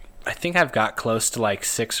close to like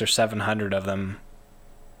 600 or 700 of them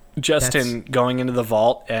just in going into the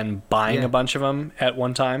vault and buying a bunch of them at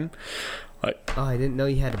one time. I didn't know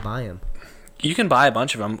you had to buy them. You can buy a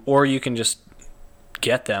bunch of them, or you can just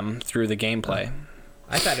get them through the gameplay.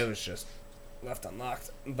 I thought it was just left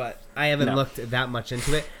unlocked, but I haven't looked that much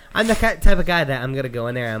into it. I'm the type of guy that I'm going to go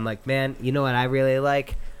in there and I'm like, man, you know what I really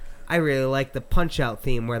like? I really like the Punch-Out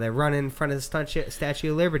theme where they run in front of the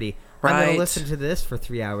Statue of Liberty. Right. I'm going to listen to this for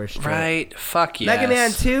 3 hours straight. Right. Fuck yes. Mega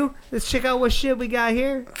Man 2, let's check out what shit we got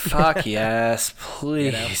here. Fuck yes,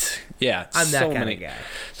 please. Yeah, I'm that kind of guy.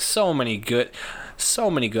 So many good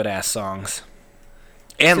ass songs.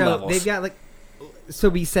 And levels. They've got so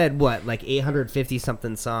we said what, like 850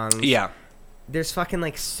 something songs? Yeah. There's fucking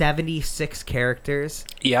like 76 characters.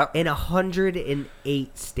 Yep. And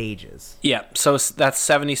 108 stages. Yeah, so that's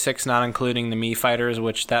 76, not including the Mii Fighters,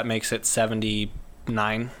 which that makes it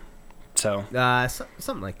 79. So.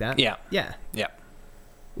 Something like that. Yeah. Yeah. Yeah.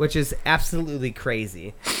 Which is absolutely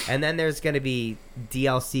crazy. And then there's going to be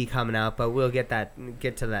DLC coming out, but we'll get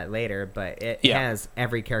to that later. But it has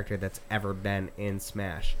every character that's ever been in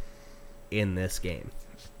Smash in this game.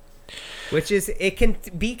 Which is, it can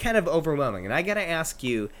be kind of overwhelming. And I got to ask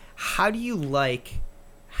you, how do you like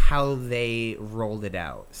how they rolled it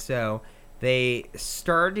out? So they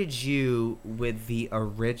started you with the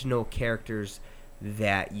original characters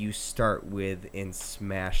that you start with in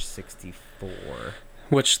Smash 64.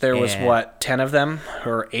 Which there was, 10 of them?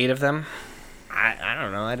 Or 8 of them? I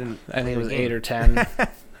don't know. I think it was 8 or 10.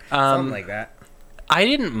 Something like that. I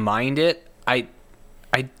didn't mind it. I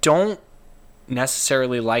don't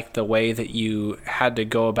necessarily like the way that you had to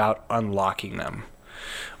go about unlocking them.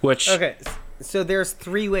 Which okay, so there's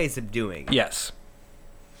 3 ways of doing it. Yes.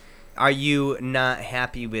 Are you not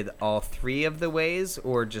happy with all 3 of the ways,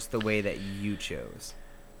 or just the way that you chose?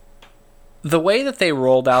 The way that they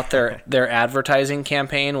rolled out their advertising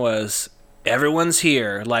campaign was, everyone's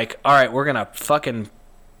here. Like, all right, we're gonna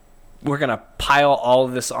pile all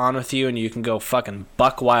of this on with you, and you can go fucking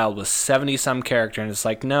buck wild with 70-some character. And it's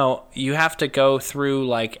like, no, you have to go through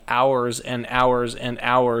like hours and hours and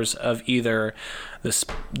hours of either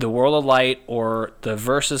the World of Light or the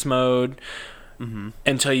versus mode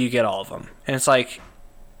until you get all of them. And it's like,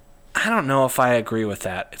 I don't know if I agree with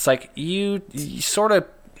that. It's like you sort of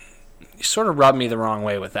rubbed me the wrong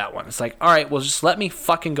way with that one. It's like, all right, well, just let me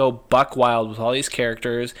fucking go buck wild with all these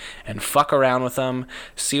characters and fuck around with them,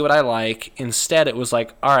 see what I like. Instead, it was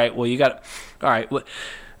like, all right, well,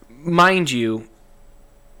 mind you,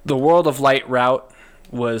 the World of Light route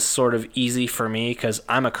was sort of easy for me because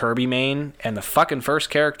I'm a Kirby main, and the fucking first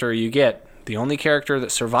character you get, the only character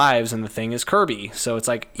that survives in the thing is Kirby. So it's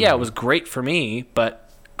like, yeah, it was great for me, but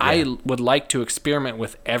I would like to experiment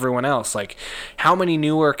with everyone else. Like, how many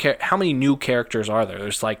new characters are there?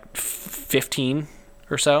 There's like 15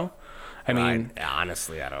 or so. I mean,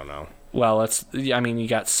 honestly, I don't know. Well, you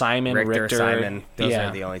got Simon, Richter, Simon. Those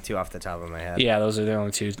are the only 2 off the top of my head. Yeah, those are the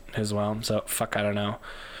only 2 as well. So fuck, I don't know.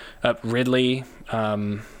 Ridley.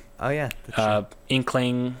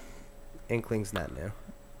 Inkling. Inkling's not new.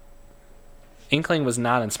 Inkling was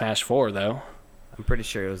not in Smash 4 though. I'm pretty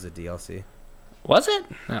sure it was a DLC. Was it?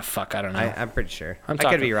 Oh, fuck, I don't know. I'm pretty sure. I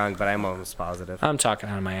could be wrong, but I'm almost positive. I'm talking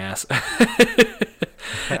out of my ass.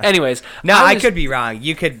 Anyways. No, I could be wrong.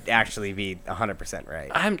 You could actually be 100%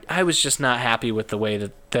 right. I was just not happy with the way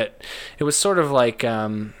that it was sort of like,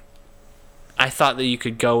 I thought that you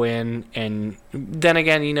could go in, and then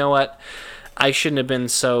again, you know what? I shouldn't have been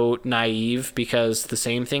so naive, because the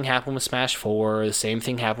same thing happened with Smash 4, the same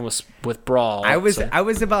thing happened with Brawl. I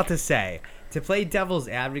was about to say, to play devil's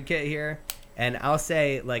advocate here, and I'll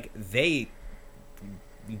say, like, they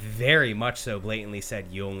very much so blatantly said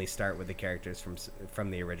you only start with the characters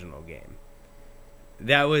from the original game.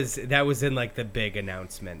 That was in, like, the big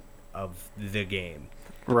announcement of the game.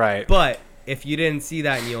 Right. But if you didn't see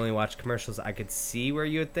that and you only watch commercials, I could see where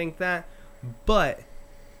you would think that. But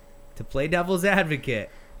to play devil's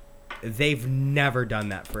advocate, they've never done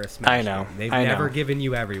that for a Smash game. They've never given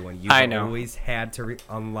you everyone. You've always had to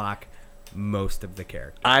unlock most of the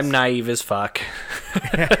characters. I'm naive as fuck.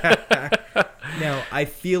 Now, I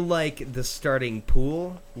feel like the starting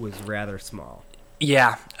pool was rather small.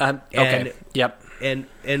 Yeah. Okay. Yep.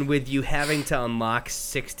 And with you having to unlock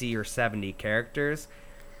 60 or 70 characters,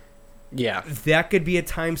 yeah, that could be a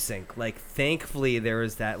time sink. Like, thankfully, there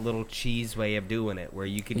was that little cheese way of doing it where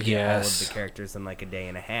you could get all of the characters in like a day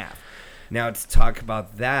and a half. Now, to talk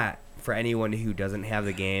about that, for anyone who doesn't have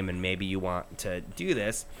the game and maybe you want to do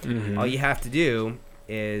this, all you have to do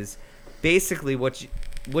is basically what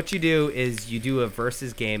you do is you do a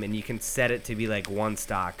versus game, and you can set it to be like one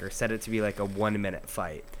stock or set it to be like a 1-minute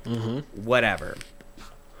fight. Whatever.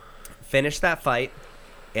 Finish that fight.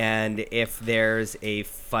 And if there's a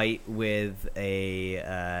fight with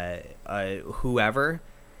a whoever,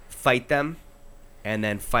 fight them, and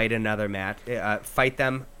then fight another match. Fight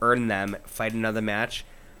them, earn them, fight another match,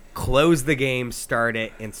 close the game, start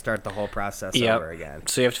it, and start the whole process over again.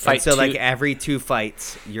 So you have to fight. So like every 2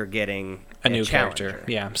 fights, you're getting a new character.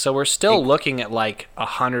 Yeah. So we're still looking at like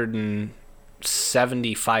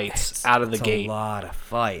 170 fights out of the gate. A lot of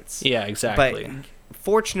fights. Yeah, exactly. But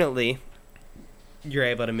fortunately, you're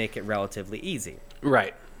able to make it relatively easy.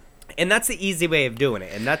 Right. And that's the easy way of doing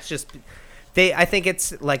it. And that's just I think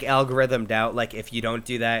it's like algorithmed out. Like if you don't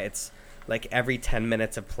do that, it's like every 10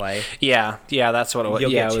 minutes of play. Yeah, that's what it was.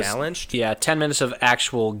 You'll get challenged. 10 minutes of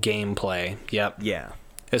actual gameplay. Yep. Yeah.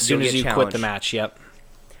 As soon as you quit the match. Yep.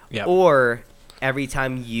 Or every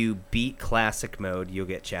time you beat classic mode, you'll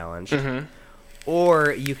get challenged.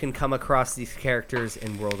 Or you can come across these characters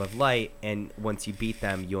in World of Light, and once you beat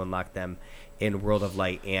them, you unlock them in World of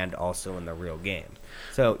Light and also in the real game.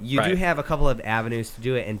 So you do have a couple of avenues to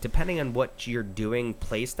do it, and depending on what you're doing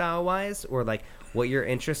playstyle wise, or like what your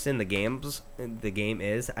interest in the game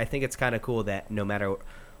is, I think it's kind of cool that no matter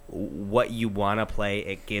what you want to play,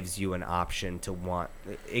 it gives you an option to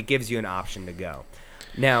go.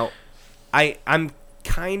 Now, I'm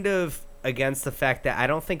kind of against the fact that I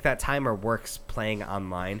don't think that timer works playing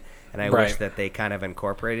online. And I wish that they kind of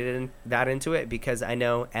incorporated that into it, because I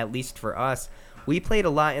know, at least for us, we played a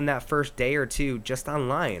lot in that first day or two just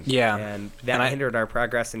online. Yeah. And that hindered our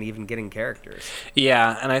progress in even getting characters.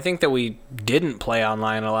 Yeah, and I think that we didn't play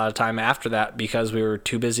online a lot of time after that because we were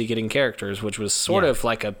too busy getting characters, which was sort of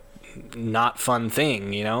like a not fun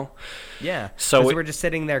thing, you know? Yeah. So we're just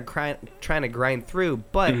sitting there trying to grind through,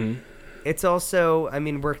 but it's also, I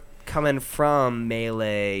mean, we're coming from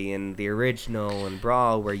Melee and the original and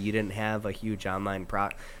Brawl where you didn't have a huge online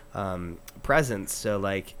presence, so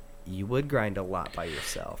like you would grind a lot by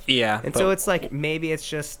yourself. Yeah. And so it's like maybe it's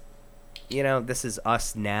just, you know, this is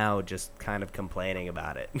us now just kind of complaining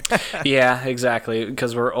about it. Yeah, exactly,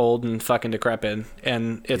 because we're old and fucking decrepit,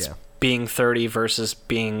 and it's being 30 versus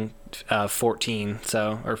being 14,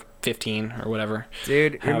 or 15 or whatever.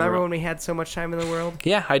 Dude, remember when we had so much time in the world?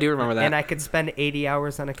 Yeah, I do remember that. And I could spend 80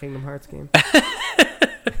 hours on a Kingdom Hearts game.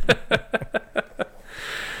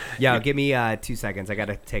 Yo, give me 2 seconds. I got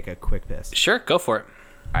to take a quick piss. Sure, go for it.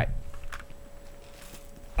 All right.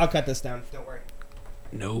 I'll cut this down. Don't worry.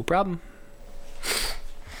 No problem.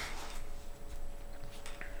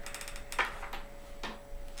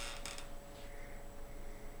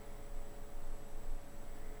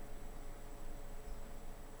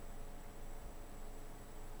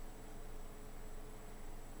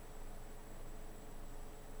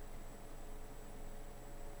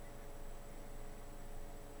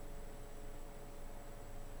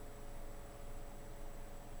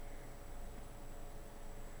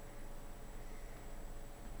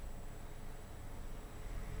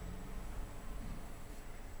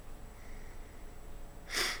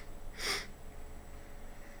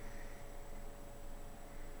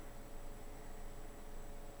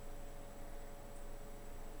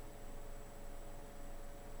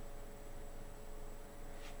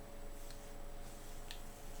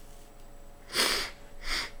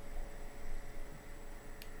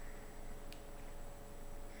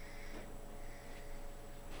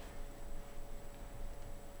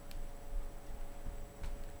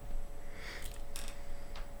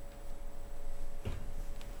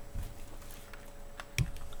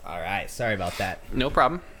 All right, sorry about that. No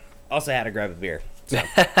problem. Also had to grab a beer, so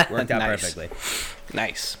worked out perfectly.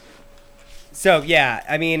 Nice. So yeah,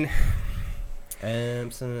 I mean,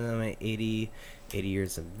 something like 80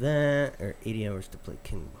 years of that, or 80 hours to play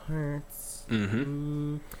Kingdom Hearts.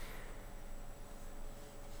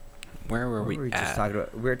 Where were we at? Just talking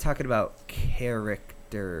about? We were talking about characters.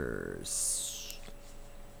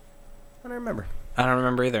 I don't remember. I don't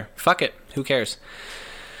remember either. Fuck it. Who cares?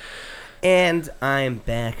 And I'm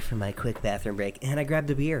back from my quick bathroom break, and I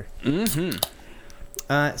grabbed a beer.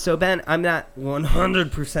 So, Ben, I'm not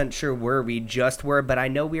 100% sure where we just were, but I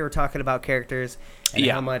know we were talking about characters and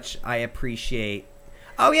how much I appreciate...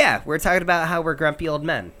 Oh, yeah, we're talking about how we're grumpy old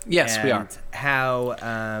men. Yes, we are.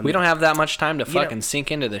 How... we don't have that much time to fucking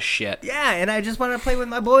sink into this shit. Yeah, and I just want to play with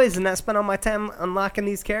my boys and not spend all my time unlocking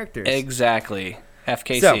these characters. Exactly.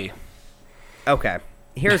 FKC. So, okay,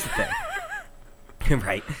 here's the thing.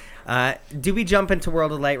 Right. Do we jump into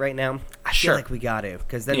World of Light right now? I feel like we got to,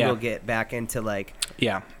 because then we'll get back into, like,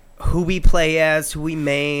 who we play as, who we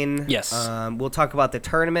main. Yes. We'll talk about the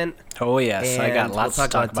tournament. Oh, yes. I got lots to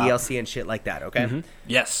talk about. DLC and shit like that, okay?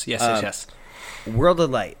 Yes. World of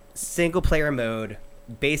Light, single-player mode.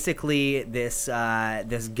 Basically, this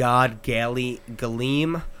god,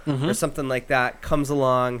 Galeem, or something like that, comes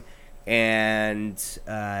along and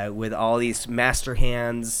with all these master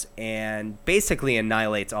hands and basically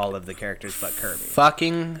annihilates all of the characters but Kirby.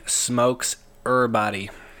 Fucking smokes everybody.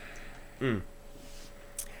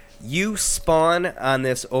 You spawn on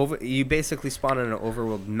this you basically spawn on an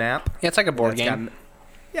overworld map. Yeah, it's like a board game.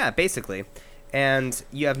 Yeah, basically. And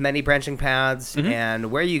you have many branching paths, and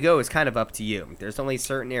where you go is kind of up to you. There's only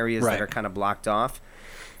certain areas that are kind of blocked off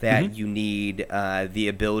that you need the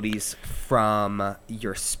abilities from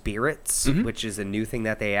your spirits, which is a new thing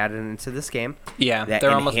that they added into this game. Yeah, that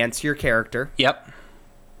enhance your character. Yep.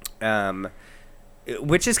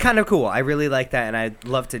 Which is kind of cool. I really like that, and I'd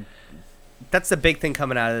love to. That's the big thing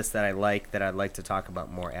coming out of this that I like, that I'd like to talk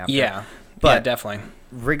about more after. Yeah, but definitely.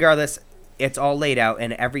 Regardless, it's all laid out,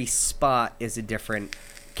 and every spot is a different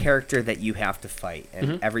character that you have to fight,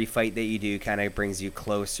 and every fight that you do kind of brings you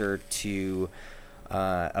closer to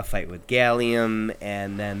a fight with Gallium,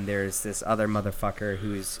 and then there's this other motherfucker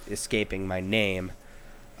who's escaping my name,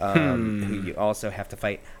 who you also have to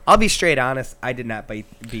fight. I'll be straight honest, I did not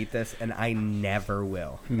beat this, and I never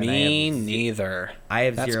will. Me neither. I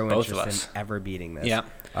have zero interest in ever beating this.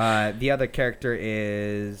 Yeah. The other character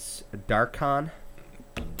is Darkon.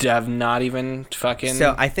 I've not even fucking.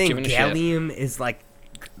 So I think Gallium is like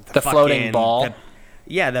the floating ball.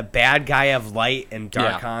 the bad guy of light and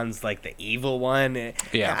Darkon's like the evil one.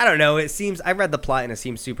 Yeah. I don't know. I read the plot and it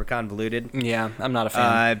seems super convoluted. Yeah, I'm not a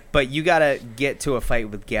fan. But you gotta get to a fight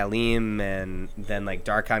with Galim, and then like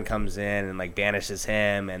Darkon comes in and like banishes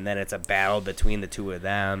him, and then it's a battle between the two of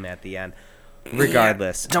them at the end.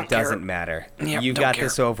 Regardless, it doesn't matter. Yeah, you got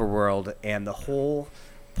this overworld, and the whole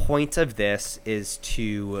point of this is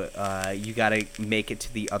to you gotta make it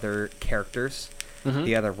to the other characters,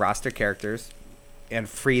 the other roster characters, and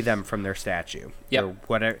free them from their statue. Yep. Or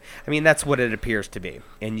whatever. I mean, that's what it appears to be,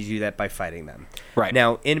 and you do that by fighting them. Right.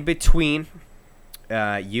 Now, in between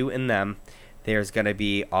you and them, there's going to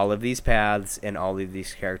be all of these paths and all of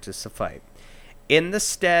these characters to fight. In the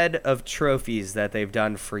stead of trophies that they've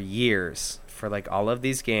done for years, for like all of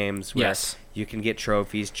these games, where you can get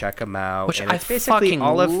trophies, check them out. Which and I fucking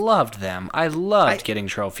loved them. I loved getting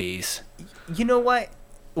trophies. You know what?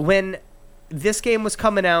 When this game was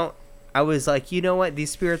coming out, I was like, you know what?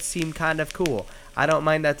 These spirits seem kind of cool. I don't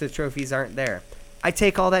mind that the trophies aren't there. I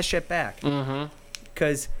take all that shit back.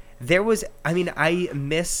 Because I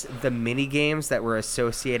miss the mini games that were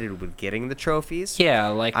associated with getting the trophies. Yeah,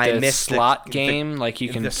 like the slot game. Like you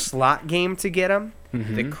can... The slot game to get them.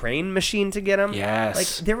 The crane machine to get them. Yes.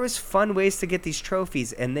 Like, there was fun ways to get these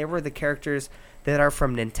trophies, and they were the characters that are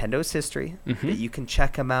from Nintendo's history, that you can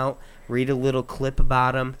check them out, read a little clip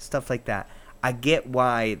about them, stuff like that. I get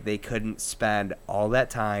why they couldn't spend all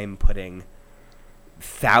that time putting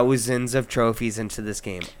thousands of trophies into this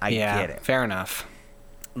game. I get it. Fair enough.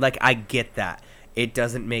 Like, I get that. It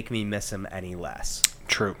doesn't make me miss them any less.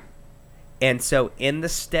 True. And so, in the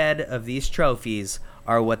stead of these trophies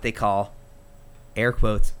are what they call, air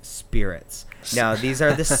quotes, spirits. Now, these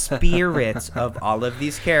are the spirits of all of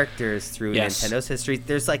these characters through Nintendo's history.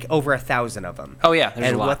 There's like over 1,000 of them. Oh, yeah.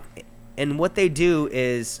 There's a lot. And what they do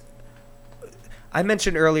is... I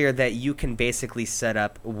mentioned earlier that you can basically set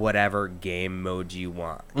up whatever game mode you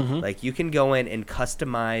want. Like, you can go in and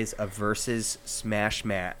customize a versus smash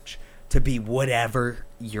match to be whatever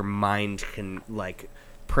your mind can, like,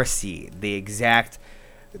 proceed. The exact,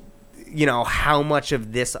 how much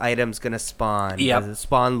of this item's going to spawn. Yep. Does it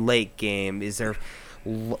spawn late game? Is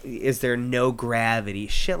there no gravity?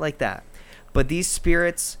 Shit like that. But these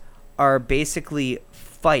spirits are basically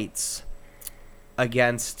fights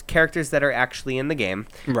against characters that are actually in the game,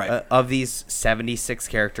 right? Of these 76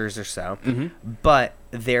 characters or so, but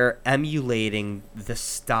they're emulating the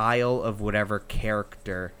style of whatever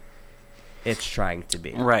character it's trying to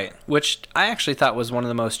be. Right, which I actually thought was one of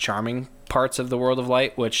the most charming parts of the World of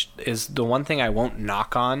Light, which is the one thing I won't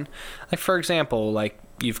knock on. Like, for example, like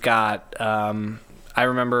you've got, I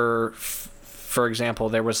remember, for example,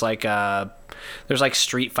 there's like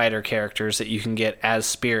Street Fighter characters that you can get as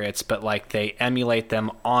spirits, but like they emulate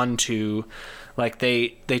them onto, like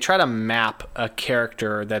they try to map a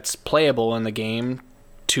character that's playable in the game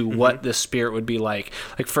to what the spirit would be like.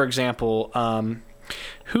 Like, for example,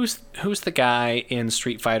 who's the guy in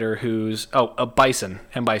Street Fighter who's Bison.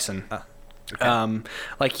 Okay.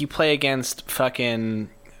 Like you play against fucking,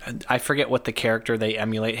 I forget what the character they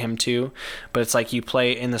emulate him to, but it's like you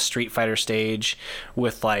play in the Street Fighter stage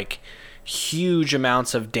with like huge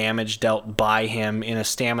amounts of damage dealt by him in a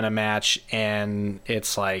stamina match, and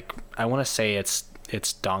it's like, I want to say it's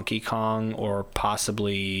Donkey Kong or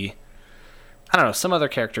possibly, I don't know, some other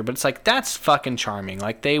character, but it's like, that's fucking charming.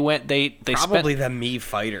 Like they probably the Mii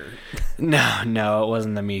Fighter. No, it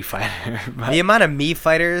wasn't the Mii Fighter. But... The amount of Mii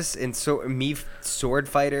fighters and Mii sword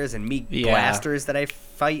fighters and Mii blasters that I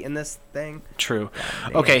fight in this thing. True.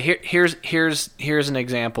 Okay, here's an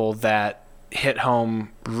example that hit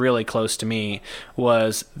home really close to me.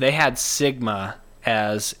 Was they had Sigma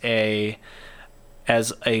as a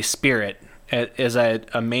spirit, as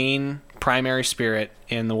a main primary spirit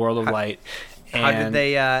in the World of Light. How did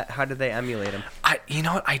they emulate him? You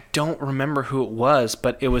know what? I don't remember who it was,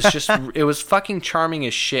 but it was just it was fucking charming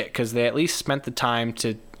as shit, because they at least spent the time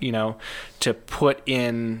to put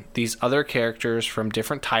in these other characters from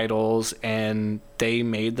different titles, and they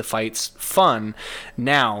made the fights fun.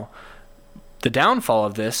 Now, the downfall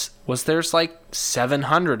of this was there's like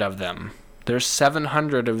 700 of them. There's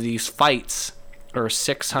 700 of these fights, or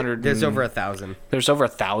 600. There's over 1,000. There's over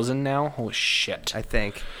 1,000 now? Holy shit. I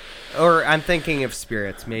think. Or I'm thinking of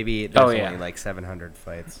spirits. Maybe there's only like 700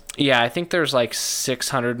 fights. Yeah, I think there's like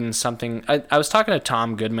 600 and something. I was talking to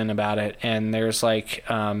Tom Goodman about it, and there's like,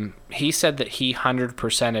 he said that he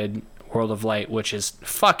 100%ed World of Light, which is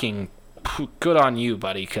fucking good on you,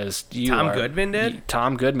 buddy, because you Tom Goodman did?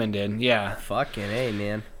 Tom Goodman did, yeah. Fucking A,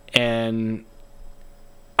 man. And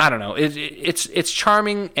I don't know. It's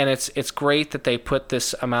charming, and it's great that they put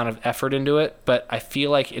this amount of effort into it, but I feel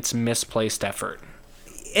like it's misplaced effort.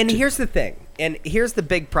 and here's the thing, and here's the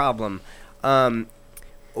big problem. I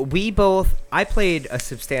played a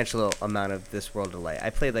substantial amount of This World of Light. I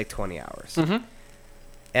played like 20 hours. Mm-hmm.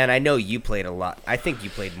 And I know you played a lot. I think you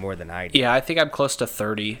played more than I did. Yeah, I think I'm close to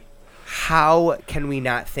 30. How can we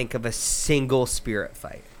not think of a single spirit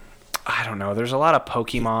fight? I don't know. There's a lot of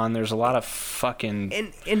Pokemon. There's a lot of fucking...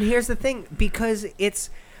 And here's the thing. Because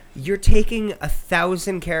you're taking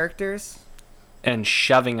 1,000 characters... and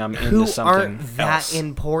shoving them into who something aren't that else.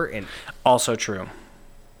 important. Also true.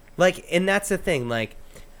 Like, and that's the thing. Like,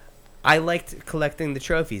 I liked collecting the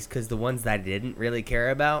trophies because the ones that I didn't really care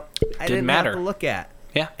about, I didn't matter. have to look at.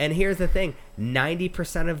 Yeah. And here's the thing.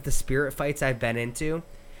 90% of the spirit fights I've been into,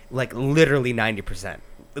 like, literally 90%.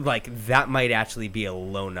 Like, that might actually be a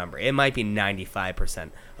low number. It might be 95%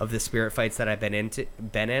 of the spirit fights that I've been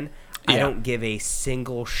in. I don't give a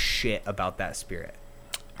single shit about that spirit.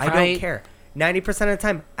 I don't care. 90% of the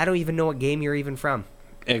time, I don't even know what game you're even from.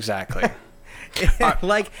 Exactly.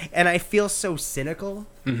 Like, and I feel so cynical,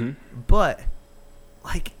 but,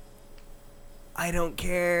 like, I don't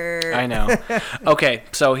care. I know. Okay,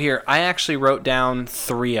 so here, I actually wrote down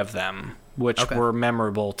 3 of them, which were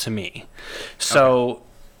memorable to me. So,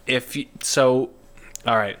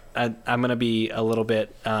 all right, I'm going to be a little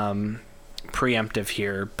bit preemptive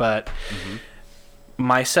here, but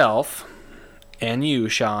myself and you,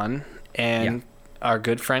 Sean, and our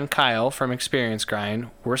good friend Kyle from Experience Grind,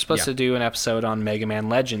 we're supposed to do an episode on Mega Man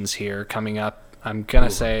Legends here coming up, I'm going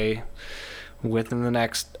to say, within the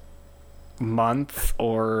next month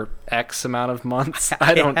or X amount of months.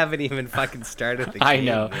 I haven't even fucking started the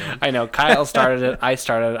game. I know. Kyle started it. I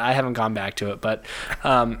started it. I haven't gone back to it, but...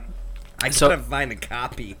 I gotta find a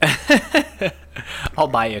copy. I'll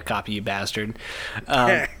buy you a copy, you bastard.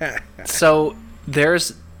 So there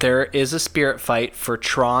is a spirit fight for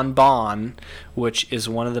Tron Bonne, which is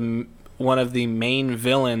one of the main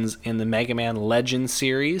villains in the Mega Man Legends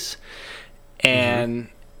series, and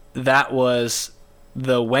that was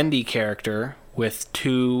the Wendy character with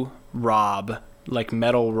 2 Rob, like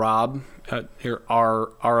Metal Rob,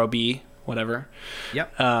 or ROB, whatever.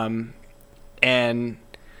 Yep. And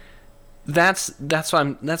that's what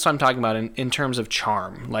I'm talking about in terms of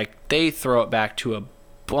charm. Like, they throw it back to a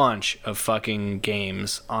bunch of fucking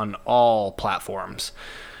games on all platforms.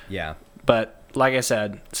 Yeah. But like I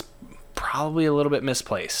said, it's probably a little bit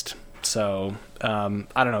misplaced. So I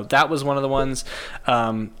don't know. That was one of the ones.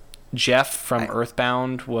 Jeff from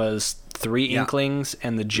Earthbound was 3 Inklings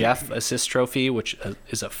and the Jeff Assist Trophy, which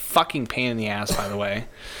is a fucking pain in the ass, by the way.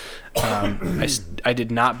 I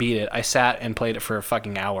did not beat it. I sat and played it for a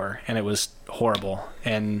fucking hour, and it was horrible.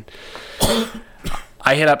 And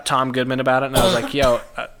I hit up Tom Goodman about it, and I was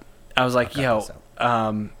like, yo,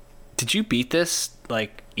 did you beat this,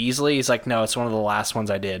 like, easily? He's like, no, it's one of the last ones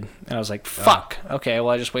I did. And I was like, fuck. Okay,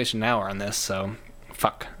 well, I just wasted an hour on this, so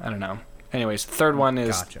fuck. I don't know. Anyways, the third one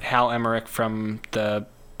is Hal Emmerich from the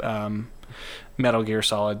Metal Gear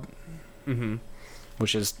Solid,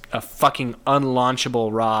 which is a fucking unlaunchable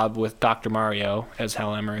Rob with Dr. Mario as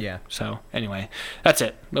Hal Emmerich. Yeah. So, anyway, that's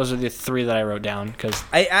it. Those are the 3 that I wrote down. Cause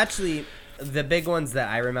the big ones that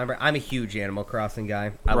I remember, I'm a huge Animal Crossing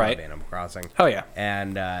guy. I love Animal Crossing. Oh, yeah.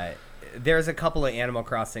 And there's a couple of Animal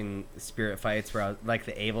Crossing spirit fights where, like,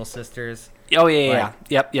 the Able Sisters. Oh, yeah.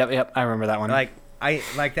 Yep. I remember that one.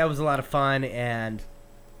 Like, that was a lot of fun, and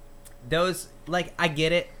those, like, I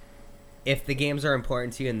get it. If the games are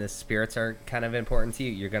important to you and the spirits are kind of important to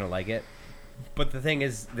you, you're going to like it. But the thing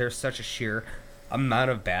is, there's such a sheer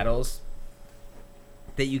amount of battles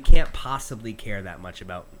that you can't possibly care that much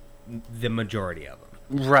about the majority of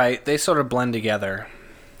them. Right. They sort of blend together.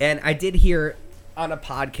 And I did hear on a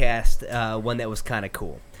podcast one that was kind of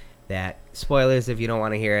cool. That, spoilers if you don't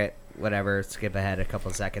want to hear it, whatever, skip ahead a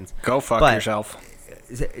couple of seconds. Go fuck yourself.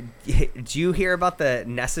 Did you hear about the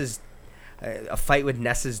a fight with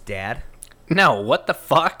Ness's dad? No, what the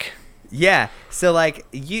fuck? Yeah, so, like,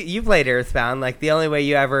 you played Earthbound. Like, the only way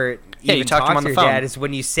you ever even talk to your dad is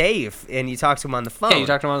when you save and you talk to him on the phone. Yeah, you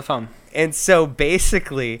talk to him on the phone. And so,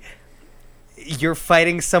 basically, you're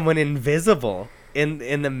fighting someone invisible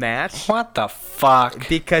in the match. What the fuck?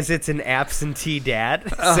 Because it's an absentee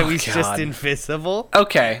dad, so he's just invisible.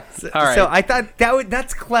 Okay, all right. So I thought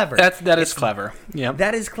that's clever. That is clever. Yeah,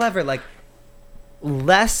 that is clever. Like,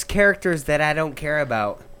 less characters that I don't care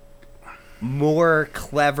about, more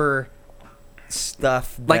clever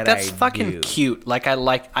stuff. That's fucking cute. Like, I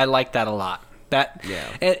like that a lot.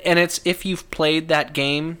 And it's, if you've played that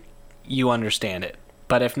game, you understand it.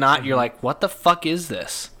 But if not, you're like, what the fuck is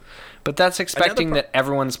this? But that's expecting that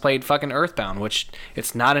everyone's played fucking Earthbound, which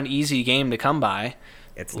it's not an easy game to come by.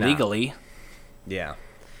 It's legally. Yeah.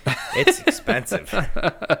 It's expensive.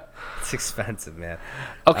 It's expensive, man.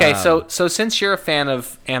 Okay, so since you're a fan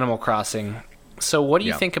of Animal Crossing, so what do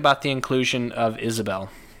you think about the inclusion of Isabelle?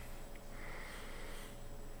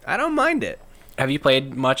 I don't mind it. Have you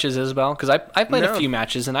played much as Isabelle? Because I played a few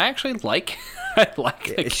matches, and I actually like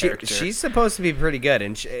the character. She's supposed to be pretty good,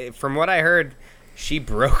 and from what I heard, she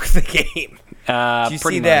broke the game. Did you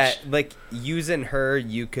see that? Like, using her,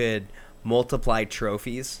 you could multiply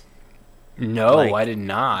trophies. No, I did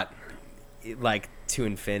not. Like, to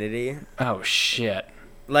infinity. Oh, shit.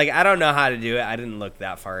 Like, I don't know how to do it. I didn't look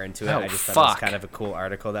that far into it. Oh, I just thought it was kind of a cool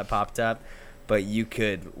article that popped up. But you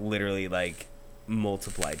could literally, like,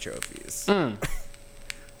 multiply trophies.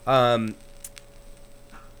 I'll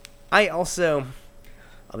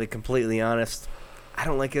be completely honest, I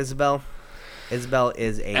don't like Isabelle. Isabelle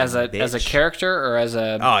is as a character or as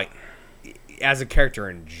a character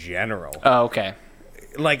in general. Oh, okay.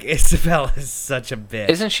 Like, Isabelle is such a bitch.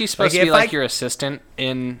 Isn't she supposed to be like your assistant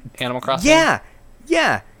in Animal Crossing?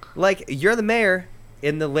 Yeah. Like, you're the mayor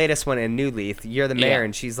in the latest one in New Leaf. You're the mayor,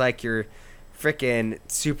 and she's like your freaking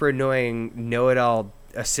super annoying know-it-all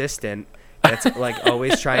assistant that's like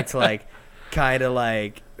always trying to like kind of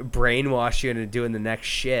like brainwash you into doing the next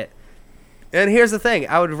shit. And here's the thing,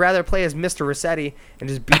 I would rather play as Mr. Rossetti and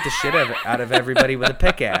just beat the shit out of everybody with a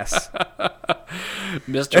pickaxe.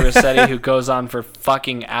 Mr. Rossetti, who goes on for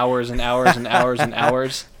fucking hours and hours and hours and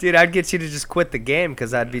hours. Dude, I'd get you to just quit the game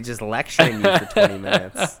because I'd be just lecturing you for 20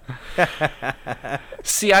 minutes.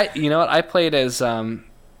 See, you know what? I played as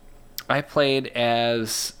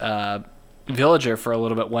Villager for a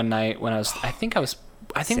little bit one night when I think we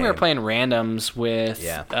were playing randoms with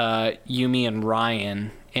Yumi and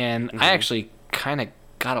Ryan, and I actually kind of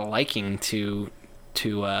got a liking to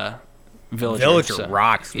Villager. Villager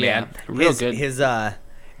rocks, man. Yeah, real good. His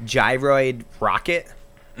gyroid rocket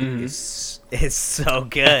is so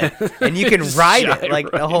good, and you can ride it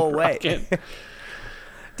like the whole way.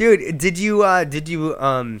 Dude, did you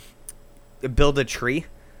build a tree,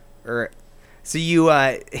 or? So you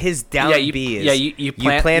his down B is you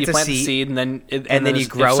plant the seed and then you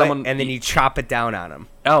grow it and then you chop it down on him.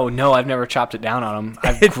 Oh no, I've never chopped it down on him.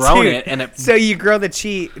 I've grown it and it. So you grow the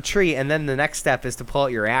tree and then the next step is to pull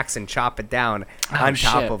out your axe and chop it down on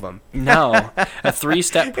top of him. No, a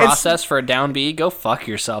 3-step process for a down B. Go fuck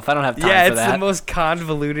yourself. I don't have time for that. Yeah, it's the most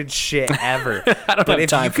convoluted shit ever. I don't have time for that. But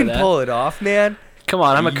if you can pull it off, man. Come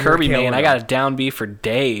on, I'm a Kirby man. I got a down B for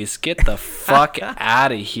days. Get the fuck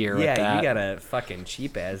out of here with that. Yeah, you got a fucking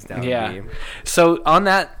cheap ass down B. So on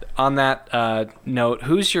that note,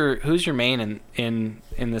 who's your main in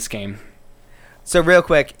this game? So real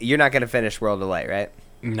quick, you're not gonna finish World of Light, right?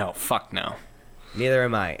 No, fuck no. Neither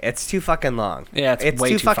am I. It's too fucking long. Yeah, it's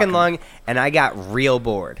way too fucking long, and I got real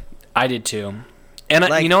bored. I did too. And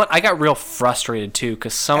you know what? I got real frustrated too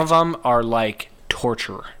because some of them are like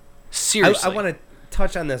torture. Seriously. I want to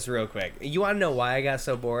touch on this real quick. You want to know why I got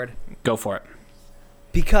so bored? Go for it.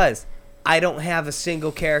 Because I don't have a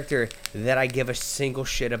single character that I give a single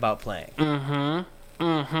shit about playing.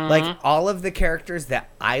 Like, all of the characters that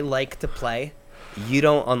I like to play, you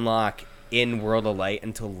don't unlock in World of Light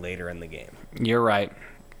until later in the game. You're right.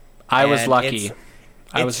 I was lucky.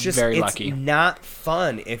 I was very lucky. It's not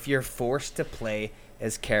fun if you're forced to play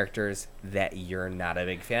as characters that you're not a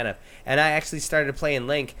big fan of. And I actually started playing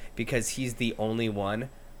Link because he's the only one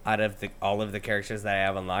out of all of the characters that I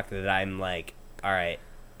have unlocked that I'm like, all right,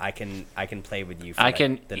 I can play with you for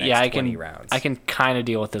the next 20 rounds. I can kind of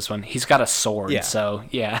deal with this one. He's got a sword, so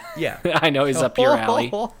yeah. Yeah. I know he's up your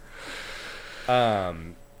alley.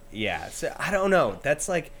 Yeah, so I don't know. That's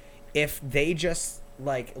like, if they just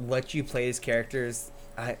like let you play as characters,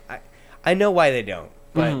 I know why they don't.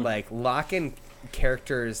 But like, lock in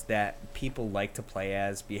characters that people like to play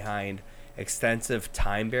as behind extensive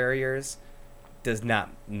time barriers does not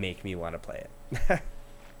make me want to play it.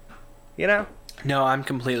 You know? No, I'm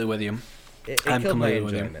completely with you. I'm completely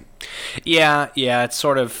with you. Yeah, it's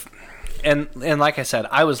sort of, and like I said,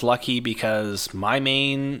 I was lucky because my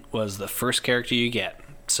main was the first character you get.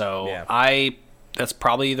 So that's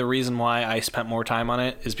probably the reason why I spent more time on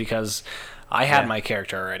it, is because I had my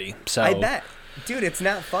character already. So I bet. Dude, it's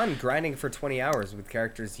not fun grinding for 20 hours with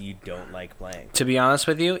characters you don't like playing. To be honest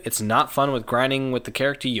with you, it's not fun with grinding with the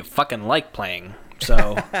character you fucking like playing.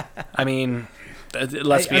 So, I mean,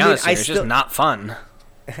 let's be honest here, it's just not fun.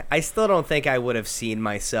 I still don't think I would have seen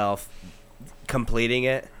myself completing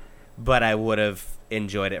it, but I would have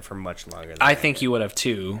enjoyed it for much longer than I think you would have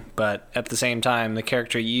too, but at the same time, the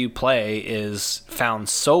character you play is found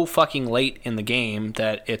so fucking late in the game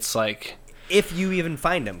that it's like... if you even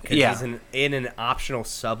find him, because he's in an optional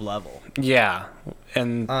sub-level. Yeah,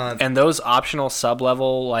 and those optional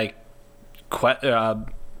sub-level, like,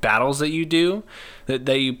 battles that you do,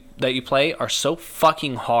 that you play, are so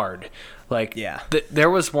fucking hard. Like, there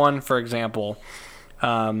was one, for example,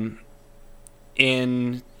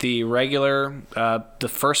 in the regular, the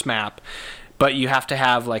first map, but you have to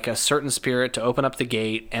have like a certain spirit to open up the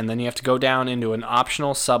gate, and then you have to go down into an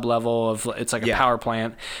optional sub-level of, it's like a power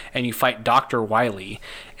plant, and you fight Dr. Wily.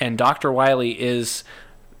 And Dr. Wily is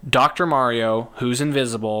Dr. Mario, who's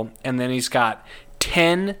invisible, and then he's got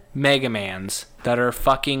 10 Mega Mans that are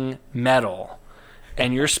fucking metal.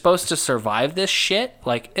 And you're supposed to survive this shit?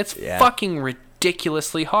 Like, it's fucking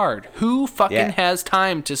ridiculously hard. Who fucking has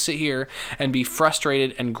time to sit here and be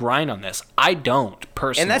frustrated and grind on this? I don't,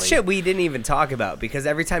 personally. And that shit we didn't even talk about, because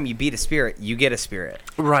every time you beat a spirit, you get a spirit.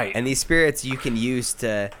 Right. And these spirits you can use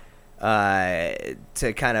to kind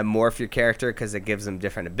of morph your character, because it gives them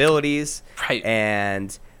different abilities. Right.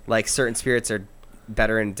 And like certain spirits are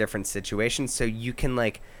better in different situations, so you can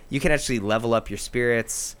actually level up your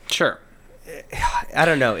spirits. Sure. I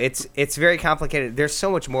don't know. It's very complicated. There's so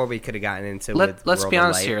much more we could have gotten into. Let's be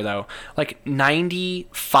honest here, though. Like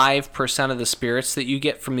 95% of the spirits that you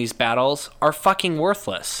get from these battles are fucking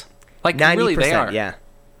worthless. Like 90%, really, they are. Yeah.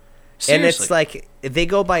 Seriously. And it's like they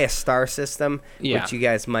go by a star system, which you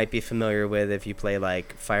guys might be familiar with if you play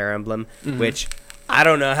like Fire Emblem, which I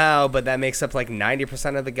don't know how, but that makes up like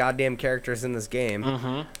 90% of the goddamn characters in this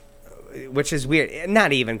game, which is weird.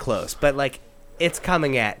 Not even close, but like it's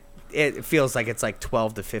coming at. It feels like it's like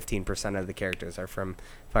 12 to 15% of the characters are from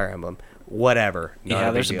Fire Emblem. Whatever.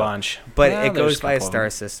 There's a bunch. But it goes by a star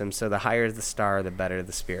system, so the higher the star, the better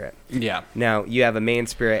the spirit. Yeah. Now, you have a main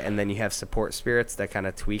spirit, and then you have support spirits that kind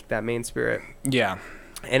of tweak that main spirit. Yeah.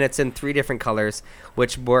 And it's in 3 different colors,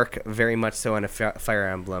 which work very much so in a Fire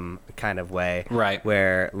Emblem kind of way. Right.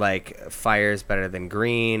 Where, like, fire's better than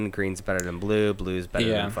green, green's better than blue, blue's better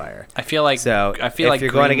than fire. I feel like if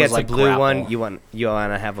you're going to get the blue one, you want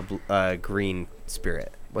to have a green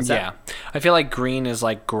spirit. What's that? I feel like green is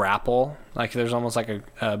like grapple. Like there's almost like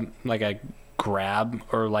a grab,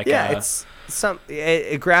 or like it's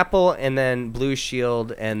a grapple, and then blue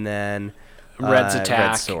shield, and then red's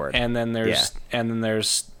attack, red sword. and then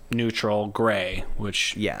there's neutral gray,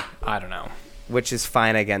 which I don't know, which is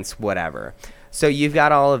fine against whatever. So you've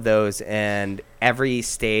got all of those, and every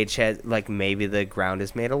stage has, like, maybe the ground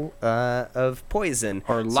is made of poison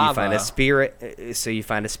or lava. So you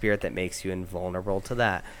find a spirit that makes you invulnerable to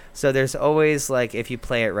that. So there's always, like, if you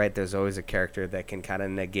play it right, there's always a character that can kind of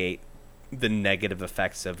negate the negative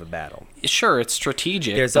effects of a battle. Sure, it's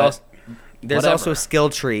strategic. There's also a skill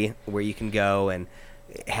tree where you can go and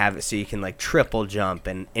have it so you can, like, triple jump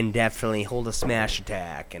and indefinitely hold a smash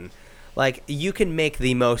attack, and like, you can make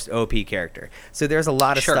the most OP character. So there's a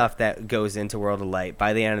lot of stuff that goes into World of Light.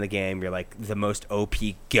 By the end of the game, you're like the most OP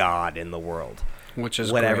god in the world. Which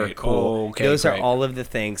is whatever. Great. Cool. Okay, those are all of the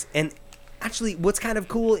things. And actually, what's kind of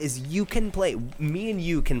cool is me and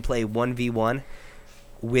you can play 1v1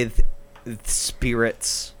 with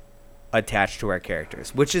spirits attached to our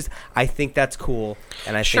characters, which is, I think that's cool,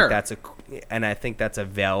 and I think that's a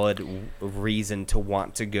valid reason to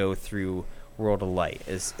want to go through World of Light,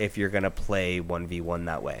 is if you're gonna play 1v1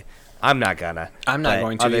 that way. I'm not going to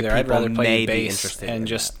either. I'd rather play base and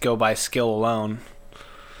just go by skill alone.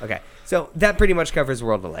 Okay, so that pretty much covers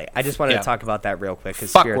World of Light. I just wanted to talk about that real quick,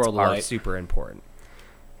 because spirits are super important.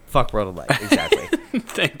 Fuck World of Light, exactly.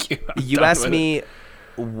 Thank you. You asked me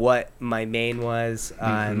what my main was.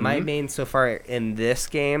 My main so far in this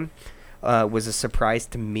game was a surprise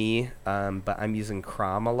to me, but I'm using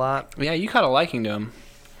Chrom a lot. Yeah, you caught a liking to him.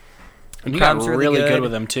 And you got really good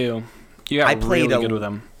with him, too. You got really good with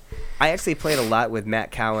him. I actually played a lot with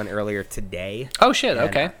Matt Cowan earlier today. Oh, shit,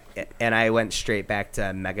 okay. And I went straight back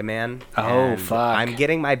to Mega Man. Oh, fuck. I'm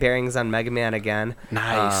getting my bearings on Mega Man again.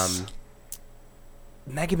 Nice.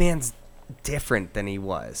 Mega Man's different than he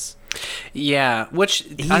was. Yeah, which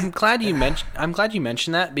I'm glad you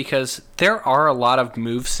mentioned that, because there are a lot of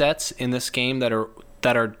movesets in this game that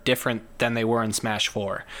are different than they were in Smash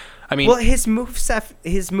 4. I mean, well, his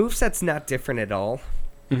moveset's not different at all,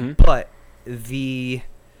 but it's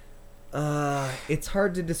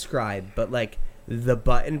hard to describe, but like the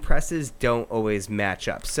button presses don't always match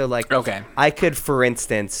up. So like, I could, for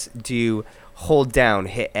instance, hold down,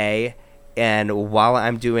 hit A, and while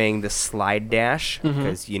I'm doing the slide dash,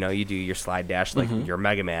 because you do your slide dash like your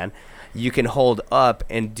Mega Man, you can hold up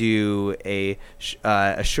and do a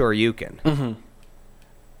Shoryuken,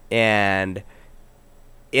 and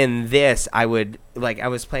in this, I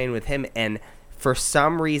was playing with him, and for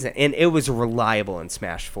some reason, and it was reliable in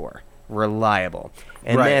Smash 4. reliable.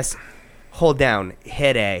 And Right. this, hold down,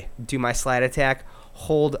 hit A, do my slide attack,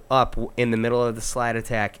 hold up in the middle of the slide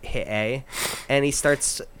attack, hit A, and he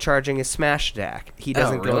starts charging his smash attack. He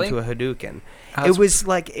doesn't really? go into a Hadouken. Oh, It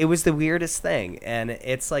was the weirdest thing, and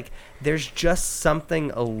it's like there's just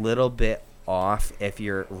something a little bit off if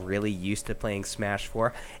you're really used to playing Smash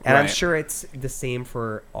 4, and I'm Right. sure it's the same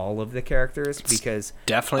for all of the characters, because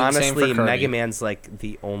definitely the same for honestly Kirby. Mega Man's like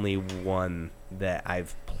the only one that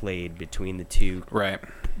I've played between the two Right.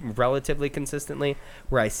 relatively consistently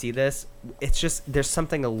where I see this. It's just there's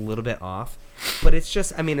something a little bit off, but it's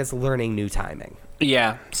just, I mean, it's learning new timing.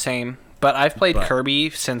 Yeah, same. But I've played But- Kirby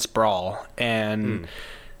since Brawl, and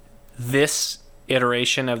this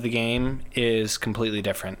iteration of the game is completely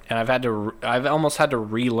different. And I've almost had to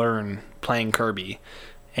relearn playing Kirby.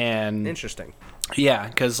 And Interesting. yeah,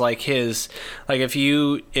 because if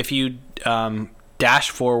you dash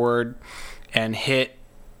forward and hit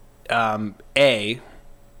A,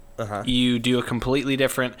 you do a completely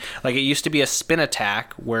different, like it used to be a spin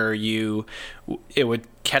attack where it would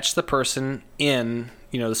catch the person in,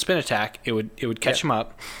 the spin attack, it would catch him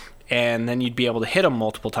up, and then you'd be able to hit him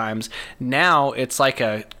multiple times. Now it's like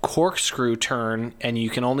a corkscrew turn, and you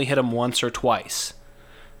can only hit him once or twice.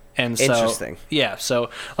 And so, Interesting. Yeah, so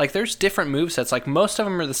like there's different movesets. Like most of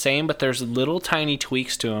them are the same, but there's little tiny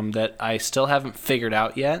tweaks to them that I still haven't figured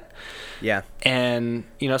out yet. Yeah. And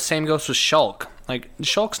same goes with Shulk. Like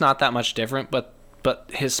Shulk's not that much different, but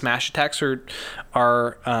his smash attacks are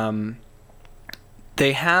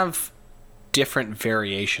they have different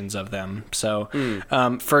variations of them. So,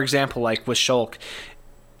 for example, like with Shulk,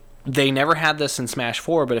 they never had this in Smash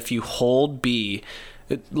 4, but if you hold B,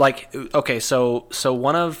 like, okay, so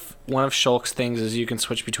one of Shulk's things is you can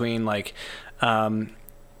switch between like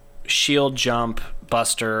shield, jump,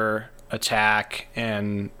 buster, attack,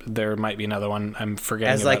 and there might be another one I'm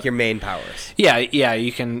forgetting. As like your main powers. Yeah,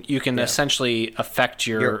 you can essentially affect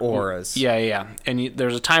your auras. Yeah, and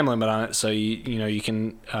there's a time limit on it, so you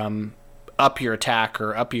can up your attack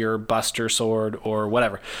or up your buster sword or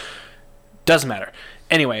whatever. Doesn't matter.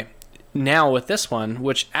 Anyway, now with this one,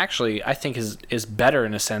 which actually I think is better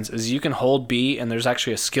in a sense, is you can hold B, and there's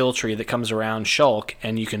actually a skill tree that comes around Shulk,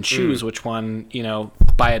 and you can choose which one,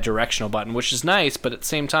 by a directional button, which is nice, but at the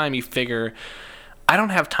same time you figure, I don't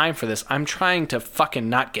have time for this. I'm trying to fucking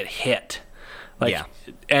not get hit. Yeah.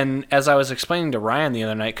 And as I was explaining to Ryan the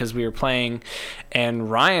other night, because we were playing, and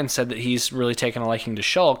Ryan said that he's really taken a liking to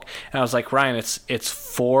Shulk, and I was like, Ryan, it's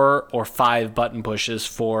 4 or 5 button pushes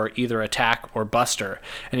for either attack or buster.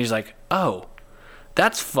 And he's like, oh,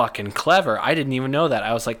 that's fucking clever. I didn't even know that.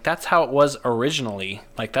 I was like, that's how it was originally.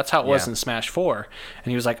 Like, that's how it was in Smash 4. And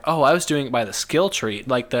he was like, oh, I was doing it by the skill tree,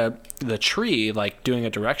 like the tree, like doing a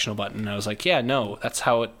directional button. And I was like, yeah, no, that's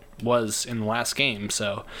how it was in the last game.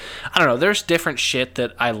 So I don't know, there's different shit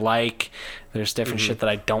that I like, there's different shit that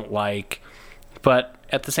I don't like, but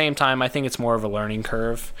at the same time I think it's more of a learning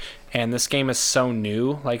curve, and this game is so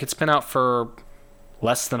new. Like, it's been out for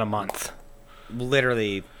less than a month.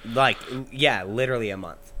 Literally a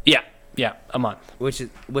month. Yeah, a month.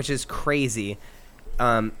 Which is crazy.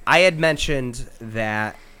 I had mentioned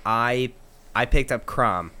that I picked up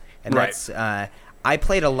Chrom, and Right. that's I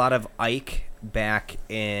played a lot of Ike back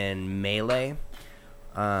in Melee.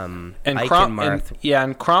 And Ike Chrom, and Marth.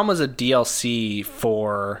 and Chrom was a DLC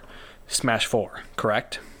for Smash 4,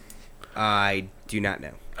 correct? I do not know.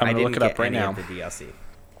 I'm I gonna didn't look it up get right any now. of the DLC.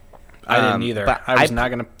 I didn't either. but I was I- not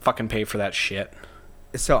gonna fucking pay for that shit.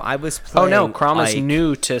 So I was Oh playing no, Chrom is Ike.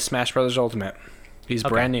 new to Smash Bros. Ultimate. He's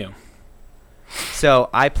brand new. So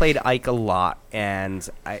I played Ike a lot, and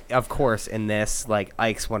of course in this, like,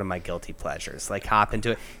 Ike's one of my guilty pleasures. Like, hop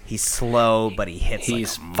into it. He's slow, but he hits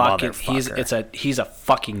He's like a fucking. motherfucker. He's a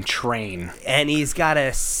fucking train. And he's got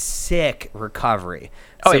a sick recovery.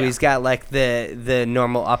 Oh, So yeah. he's got like the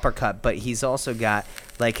normal uppercut, but he's also got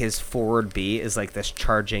like his forward B is like this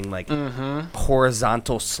charging like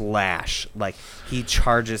horizontal slash. Like, he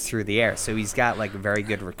charges through the air. So he's got like very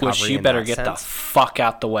good recovery. Which you in better that get the sense. fuck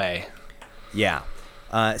out the way. Yeah.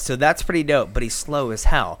 So that's pretty dope, but he's slow as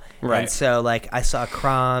hell. Right. And so, like, I saw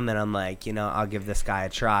Chrom, and I'm like, I'll give this guy a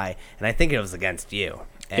try. And I think it was against you.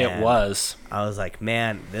 It And was. I was like,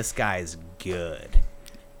 man, this guy's good.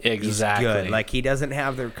 Exactly. He's good. Like, he doesn't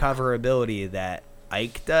have the recoverability that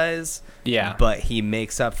Ike does. Yeah. But he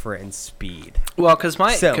makes up for it in speed. Well, because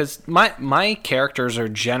So- my characters are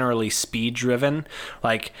generally speed driven.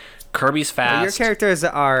 Like, Kirby's fast. Your characters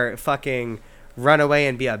are fucking run away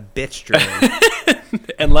and be a bitch druid.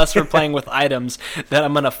 Unless we're playing with items, then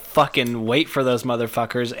I'm gonna fucking wait for those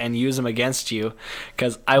motherfuckers and use them against you,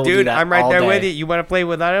 because I will do that. I'm right all there day. with you. You want to play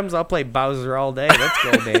with items? I'll play Bowser all day. Let's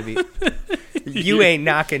go, baby. You ain't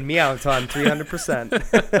knocking me out until I'm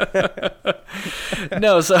 300%.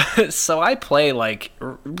 No, so I play like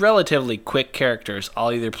relatively quick characters.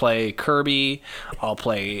 I'll either play Kirby, I'll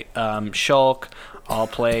play Shulk, I'll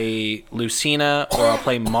play Lucina, or I'll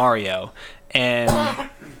play Mario, and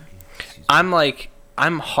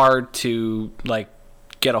I'm hard to like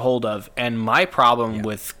get a hold of. And my problem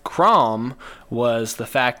with Chrom was the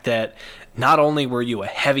fact that not only were you a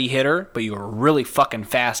heavy hitter, but you were really fucking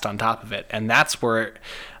fast on top of it. And that's where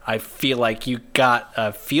I feel like you got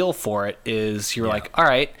a feel for it, is you're like, all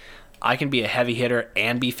right, I can be a heavy hitter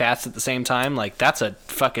and be fast at the same time. Like, that's a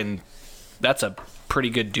pretty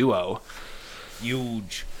good duo.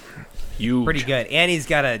 Huge. Pretty good. And he's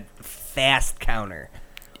got a fast counter,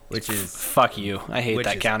 which is... Fuck you. I hate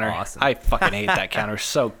that counter. Awesome. I fucking hate that counter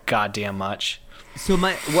so goddamn much. So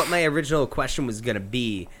what my original question was going to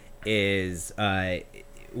be is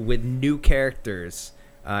with new characters,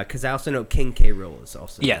 because I also know King K. Rool is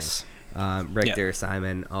also yes, Richter,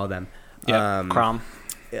 Simon, all them. Yeah, Chrom.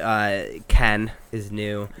 Ken is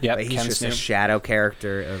new. Yeah, but he's Ken's just new. a shadow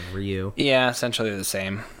character of Ryu. Yeah, essentially the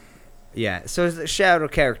same. Yeah, so the shadow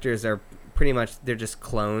characters are pretty much, they're just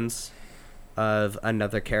clones of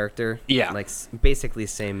another character. Yeah, like basically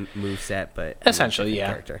same moveset, but essentially, yeah.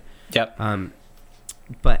 Character. Yep.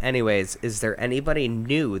 But anyways, is there anybody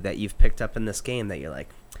new that you've picked up in this game that you're like,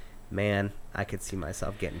 man, I could see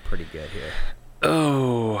myself getting pretty good here?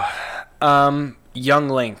 Oh, Young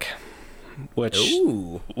Link,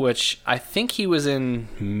 which I think he was in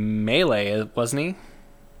Melee, wasn't he?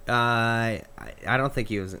 I don't think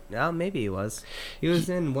he was. Oh, maybe he was. He was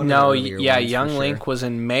in one. No, of the yeah, ones Young Link was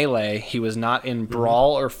in Melee. He was not in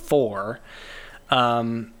Brawl or 4.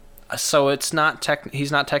 So it's not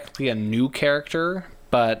he's not technically a new character,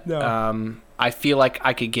 but No. I feel like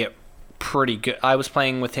I could get pretty good. I was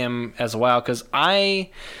playing with him as well because I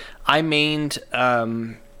mained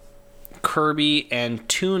Kirby and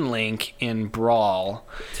Toon Link in Brawl.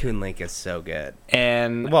 Toon Link is so good.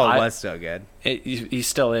 And was so good. He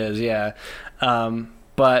still is, yeah.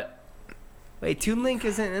 But wait, Toon Link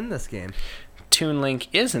isn't in this game. Toon Link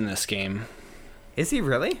is in this game. Is he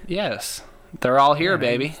really? Yes, they're all here,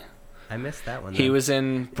 baby. I missed that one. He was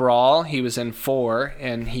in Brawl, he was in 4,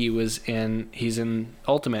 and he's in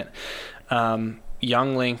Ultimate.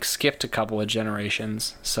 Young Link skipped a couple of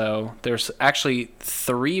generations, so there's actually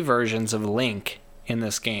 3 versions of Link in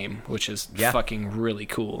this game, which is fucking really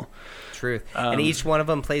cool. Truth. And each one of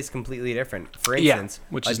them plays completely different. For instance,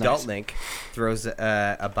 which is Adult nice. Link throws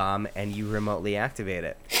a bomb and you remotely activate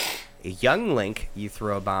it. Young Link, you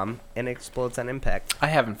throw a bomb and it explodes on impact. I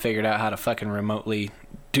haven't figured out how to fucking remotely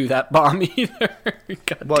do that bomb either.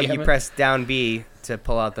 Well, you press down B to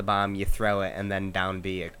pull out the bomb, you throw it, and then down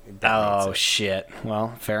B. Oh, shit.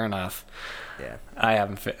 Well, fair enough. Yeah. I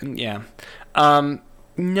haven't... Yeah.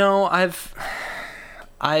 No, I've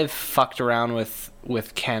fucked around with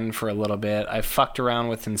Ken for a little bit. I've fucked around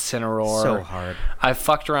with Incineroar. So hard. I've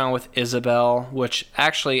fucked around with Isabelle, which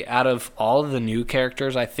actually, out of all of the new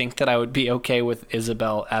characters, I think that I would be okay with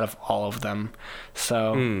Isabelle out of all of them.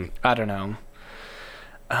 So, I don't know.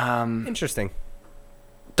 Interesting.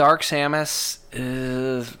 Dark Samus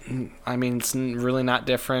is, I mean, it's really not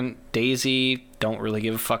different. Daisy, don't really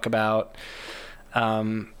give a fuck about.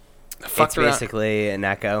 It's basically an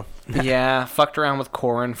echo. Yeah, fucked around with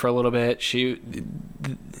Corrin for a little bit.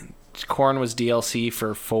 Corrin was DLC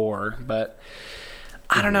for 4, but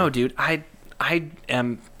I don't know, dude. I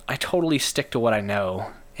totally stick to what I know,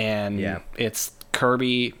 and it's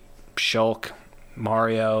Kirby, Shulk,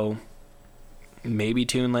 Mario, maybe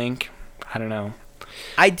Toon Link. I don't know.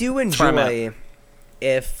 I do enjoy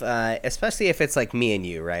if, especially if it's like me and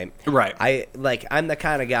you, right? Right. I'm the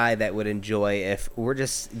kind of guy that would enjoy if we're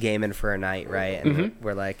just gaming for a night, right? And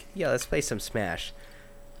we're like, yeah, let's play some Smash.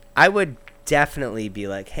 I would definitely be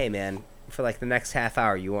like, hey man, for like the next half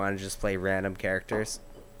hour, you want to just play random characters?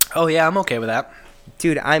 Oh yeah, I'm okay with that.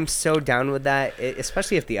 Dude, I'm so down with that,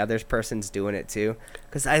 especially if the other person's doing it too,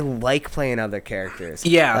 because I like playing other characters.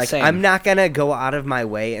 Yeah, like, same. I'm not gonna go out of my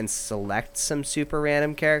way and select some super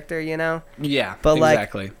random character, you know? Yeah, but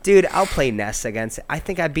exactly. Like, dude, I'll play Ness against it. I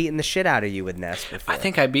think I've beaten the shit out of you with Ness before. I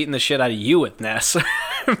think I've beaten the shit out of you with Ness.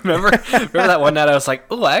 Remember that one night I was like,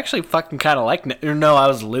 ooh, I actually fucking kind of like Ness. Or no, I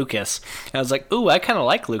was Lucas. And I was like, ooh, I kind of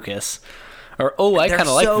like Lucas. Or, oh, I kind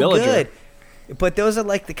of like Villager. Good. But those are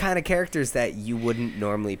like the kind of characters that you wouldn't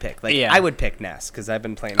normally pick. Like I would pick Ness because I've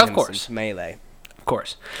been playing him since Melee. Of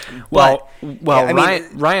course. But,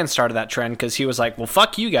 Ryan started that trend because he was like, well,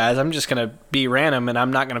 fuck you guys. I'm just going to be random, and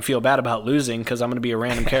I'm not going to feel bad about losing because I'm going to be a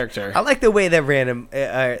random character. I like the way that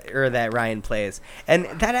that Ryan plays. And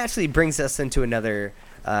that actually brings us into another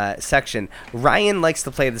section. Ryan likes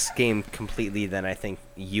to play this game completely than I think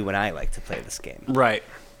you and I like to play this game. Right.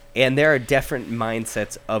 And there are different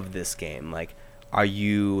mindsets of this game. Like, are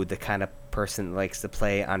you the kind of person that likes to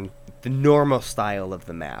play on the normal style of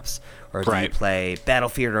the maps? Or do you play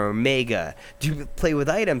Battlefield or Omega? Do you play with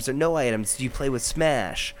items or no items? Do you play with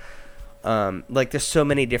Smash? There's so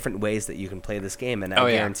many different ways that you can play this game, and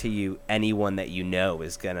I guarantee you anyone that you know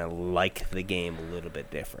is going to like the game a little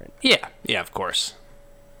bit different. Yeah, of course.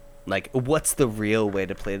 Like, what's the real way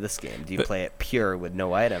to play this game? Do you play it pure with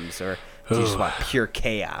no items, or do you just want pure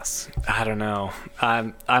chaos? I don't know.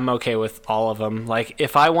 I'm okay with all of them. Like,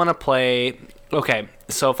 if I want to play... Okay,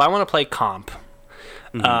 so if I want to play comp...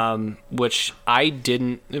 which I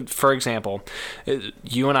didn't. For example,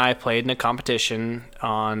 you and I played in a competition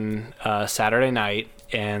on Saturday night,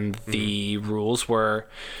 and the rules were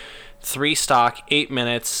 3 stock, 8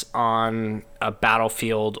 minutes on a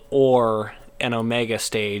Battlefield or an Omega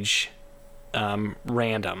stage,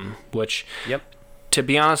 random. Which, to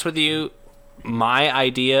be honest with you, my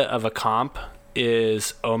idea of a comp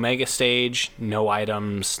is Omega stage, no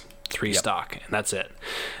items, 3 stock, and that's it.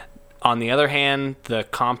 On the other hand, the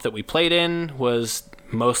comp that we played in was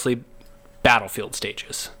mostly Battlefield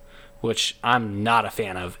stages, which I'm not a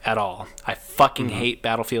fan of at all. I fucking hate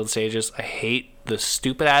Battlefield stages. I hate the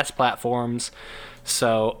stupid-ass platforms.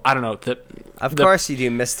 So, I don't know. Of course you do,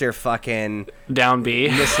 Mr. fucking... Down B.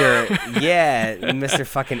 Mr.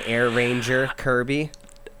 fucking Air Ranger Kirby.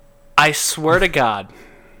 I swear to God...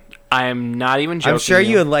 I am not even joking. I'm sure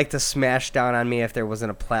you would like to smash down on me if there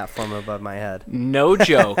wasn't a platform above my head. No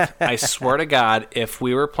joke. I swear to God, if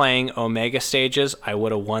we were playing Omega stages, I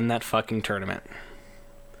would have won that fucking tournament.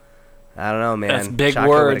 I don't know, man. That's big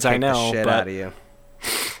words, I know, the shit but out of you.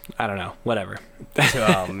 I don't know. Whatever.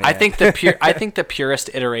 Oh, man. I think the purest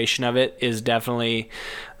iteration of it is definitely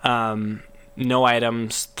no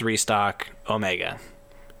items, 3 stock, Omega.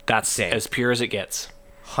 That's as pure as it gets.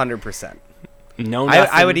 100%. No,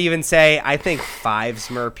 I would even say I think 5's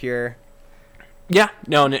more pure. Yeah,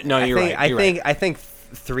 no, you're right. I think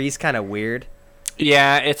 3's kind of weird.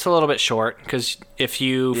 Yeah, it's a little bit short because if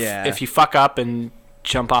you fuck up and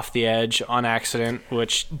jump off the edge on accident,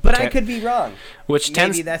 but I could be wrong.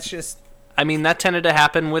 Maybe that's just. I mean, that tended to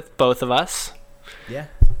happen with both of us. Yeah.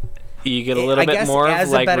 You get a little bit more of leg room.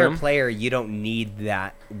 As a better player, you don't need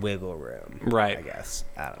that wiggle room. Right. I guess.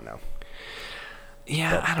 I don't know.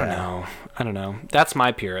 Yeah, I don't know. That's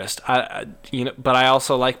my purist. But I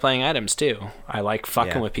also like playing items too. I like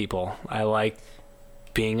fucking with people. I like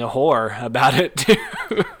being a whore about it too.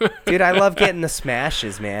 Dude, I love getting the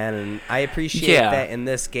smashes, man, and I appreciate that in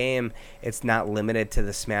this game it's not limited to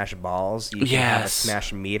the smash balls. You can have a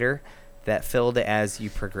smash meter that filled as you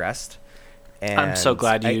progressed. And I'm so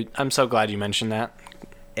glad you mentioned that.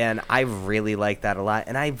 And I really like that a lot.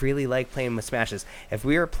 And I really like playing with smashes. If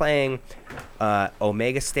we were playing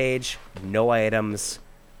Omega stage, no items,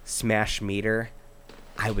 smash meter,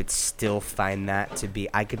 I would still find that to be...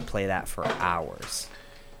 I could play that for hours.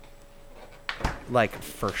 Like,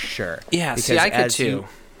 for sure. Yeah, because I could too.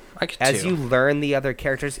 As you learn the other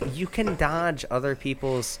characters, you can dodge other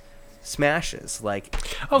people's smashes. Like,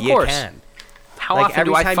 of course. How often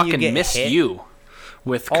do I fucking miss you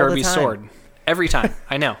with Kirby's sword? Every time.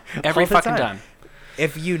 I know. Every fucking time.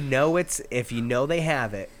 If you know they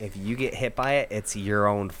have it, if you get hit by it, it's your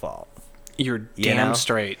own fault. You're damn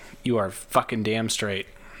straight. You are fucking damn straight.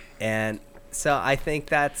 And so I think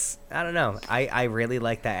that's, I don't know. I really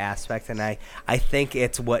like that aspect, and I think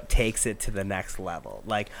it's what takes it to the next level,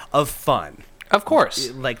 like, of fun. Of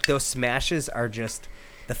course. Like, those smashes are just...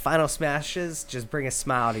 The final smashes just bring a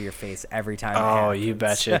smile to your face every time. Oh, you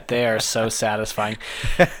betcha. They are so satisfying.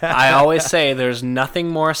 I always say there's nothing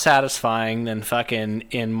more satisfying than fucking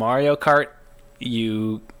in Mario Kart,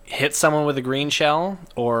 you hit someone with a green shell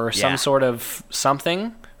or some sort of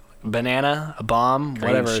something, banana, a bomb,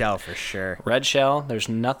 whatever. Green shell for sure. Red shell. There's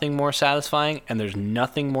nothing more satisfying, and there's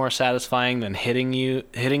nothing more satisfying than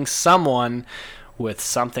hitting someone with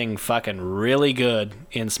something fucking really good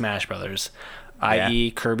in Smash Brothers. I.e.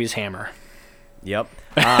 Kirby's hammer. Yep.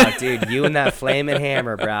 Dude, you and that flaming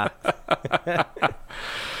hammer, bro.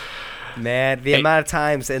 Man, the amount of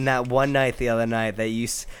times in that one night the other night that you...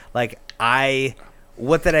 Like,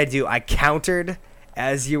 what did I do? I countered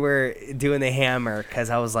as you were doing the hammer because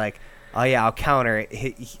I was like, oh, yeah, I'll counter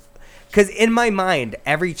it. Because in my mind,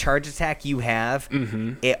 every charge attack you have,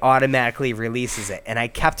 it automatically releases it. And I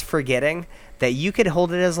kept forgetting that you could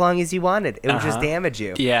hold it as long as you wanted. It would just damage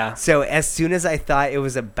you. Yeah. So as soon as I thought it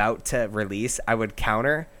was about to release, I would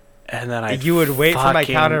counter. And then you would wait for my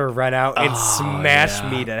counter to run out and smash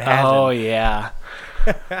me to heaven. Oh, yeah.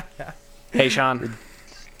 Hey, Sean.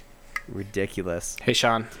 Ridiculous. Hey,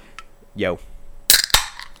 Sean. Yo.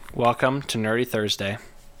 Welcome to Nerdy Thursday.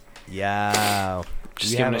 Yeah.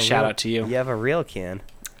 Just giving a shout out to you. You have a real can.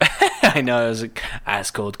 I know, it was an ice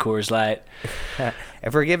cold Coors Light.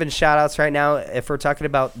 If we're giving shout outs right now, if we're talking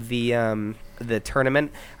about the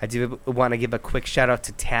tournament, I do want to give a quick shout out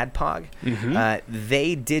to Tadpog.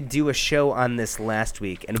 They did do a show on this last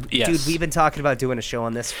week, and dude, we've been talking about doing a show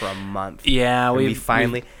on this for a month. Yeah,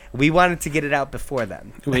 we wanted to get it out before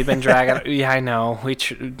then. We've been dragging. Yeah, I know.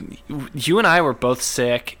 You and I were both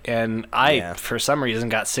sick, and I, for some reason,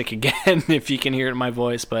 got sick again. If you can hear it in my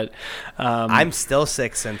voice, but I'm still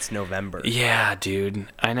sick since November. Yeah, dude.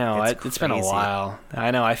 I know. It's been a while.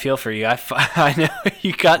 I know. I feel for you. I know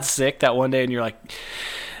you got sick that one day, and you're like,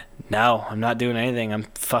 "No, I'm not doing anything. I'm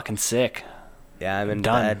fucking sick." Yeah, I'm in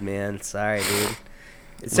bed, man. Sorry, dude.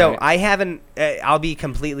 So I haven't. I'll be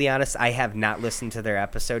completely honest. I have not listened to their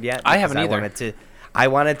episode yet. I haven't either. I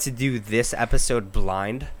wanted to do this episode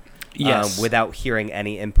blind, without hearing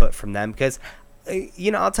any input from them, because,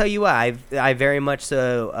 I'll tell you what. I very much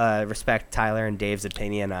so respect Tyler and Dave's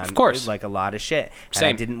opinion on, of course, like a lot of shit. Same.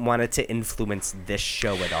 And I didn't want it to influence this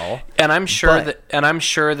show at all. And I'm sure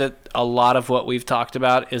that a lot of what we've talked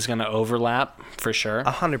about is going to overlap. For sure.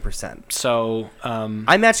 100%. So,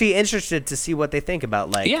 I'm actually interested to see what they think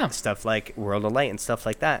about stuff like World of Light and stuff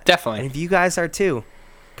like that. Definitely. And if you guys are too,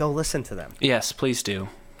 go listen to them. Yes, please do.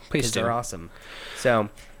 Please do. They're awesome. So,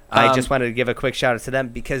 I just wanted to give a quick shout out to them,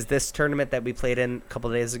 because this tournament that we played in a couple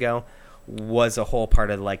of days ago was a whole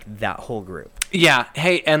part of that whole group. Yeah.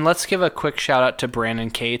 Hey, and let's give a quick shout out to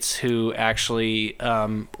Brandon Cates, who actually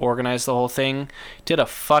organized the whole thing. Did a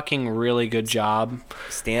fucking really good job.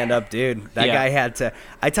 Stand up, dude. That guy had to.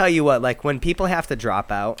 I tell you what, when people have to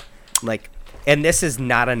drop out, and this is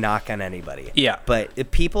not a knock on anybody. Yeah. But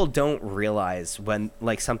if people don't realize when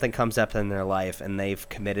something comes up in their life and they've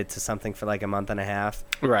committed to something for a month and a half.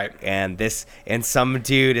 Right. And some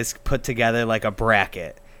dude has put together a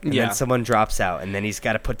bracket. And then someone drops out, and then he's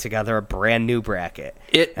got to put together a brand new bracket.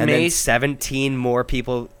 Then 17 more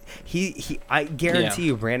people. I guarantee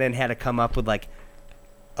you, Brandon had to come up with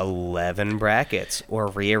 11 brackets or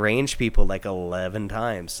rearrange people 11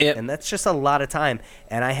 times. And that's just a lot of time.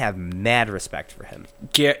 And I have mad respect for him.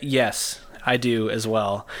 Yes, I do as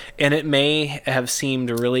well. And it may have seemed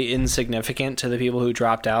really insignificant to the people who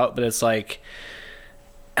dropped out, but it's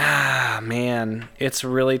man, it's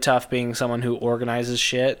really tough being someone who organizes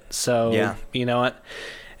shit. So, you know what?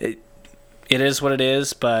 It is what it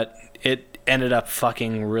is, but it ended up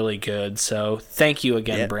fucking really good. So, thank you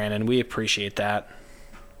again, Brandon. We appreciate that.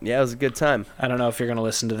 Yeah, it was a good time. I don't know if you're going to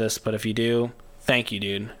listen to this, but if you do, thank you,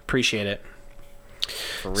 dude. Appreciate it.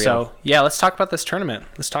 For real. So, let's talk about this tournament.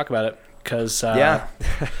 Let's talk about it, because... I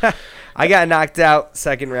got knocked out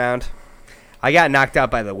second round. I got knocked out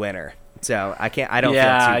by the winner. So I don't feel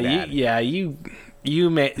too bad. You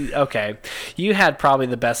may okay. You had probably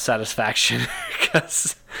the best satisfaction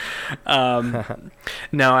because no,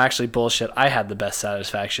 actually bullshit. I had the best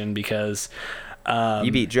satisfaction because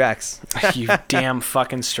you beat Drex. You damn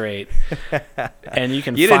fucking straight. And you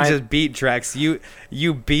didn't just beat Drex.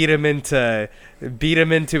 You beat him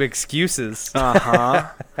into excuses.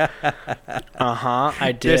 I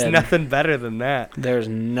did. There's nothing better than that. There's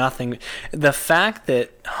nothing. The fact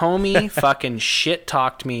that homie fucking shit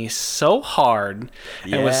talked me so hard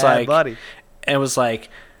and was like, buddy. And was like,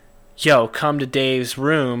 yo, come to Dave's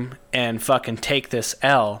room and fucking take this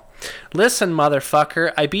L. Listen,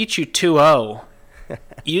 motherfucker, I beat you 2-0.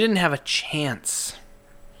 You didn't have a chance.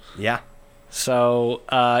 Yeah. So,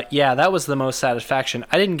 that was the most satisfaction.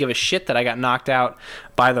 I didn't give a shit that I got knocked out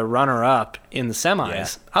by the runner-up in the semis. Yeah.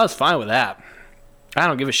 I was fine with that. I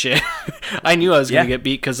don't give a shit. I knew I was going to get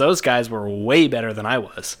beat because those guys were way better than I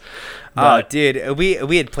was. But, dude, we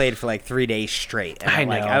had played for 3 days straight. And I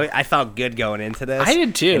know. I felt good going into this. I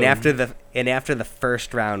did too. And after the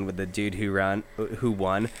first round with the dude who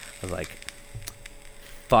won, I was like,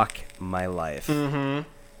 fuck my life. Mm-hmm.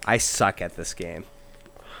 I suck at this game.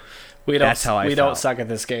 We don't suck at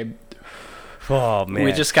this game. Oh, man.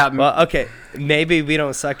 We just got... Well, okay. Maybe we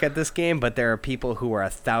don't suck at this game, but there are people who are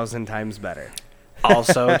 1,000 times better.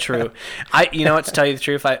 Also true. To tell you the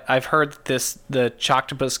truth, I've heard that the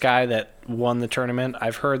Choctopus guy that won the tournament,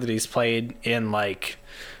 I've heard that he's played in,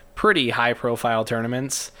 pretty high-profile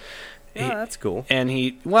tournaments. that's cool. And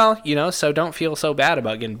so don't feel so bad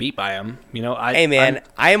about getting beat by him.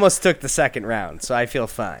 I almost took the second round, so I feel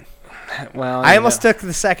fine. Well, I almost took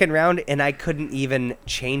the second round, and I couldn't even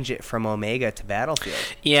change it from Omega to Battlefield.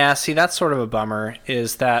 Yeah, see, that's sort of a bummer,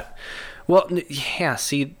 is that... Well, yeah,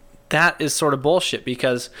 see, that is sort of bullshit,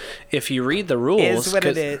 because if you read the rules... Is what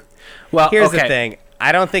it is. Well, here's the thing.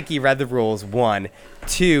 I don't think he read the rules, 1.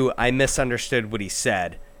 2, I misunderstood what he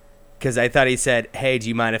said, because I thought he said, hey, do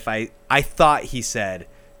you mind if I thought he said,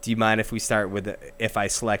 do you mind if we start with... if I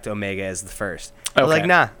select Omega as the first? I was like,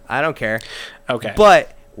 nah, I don't care. Okay.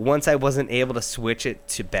 But... once I wasn't able to switch it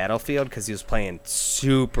to Battlefield because he was playing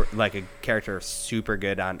a character super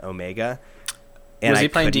good on Omega, and was he I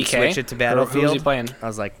playing couldn't DK? switch it to Battlefield. Who was he playing? I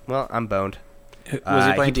was like, well, I'm boned. Was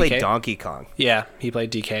he playing DK? He played Donkey Kong. Yeah, he played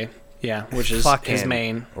DK. Yeah, which is his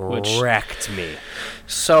main. Which wrecked me.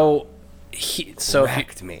 So the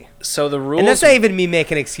rules. And that's not even me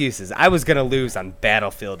making excuses. I was gonna lose on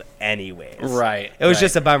Battlefield anyways. Right. It was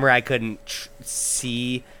just a bummer I couldn't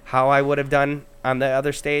see how I would have done on the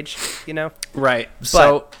other stage, Right. But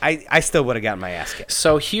so I still would have gotten my ass kicked.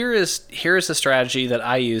 So here's the strategy that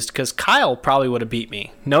I used, because Kyle probably would have beat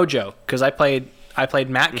me, no joke, because I played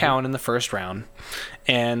Matt Cowan in the first round,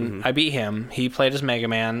 and I beat him. He played as Mega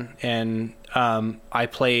Man, and I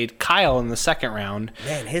played Kyle in the second round.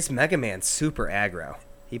 Man, his Mega Man's super aggro.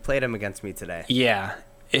 He played him against me today. Yeah.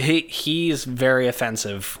 He's very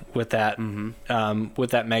offensive with that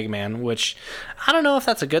Mega Man, which I don't know if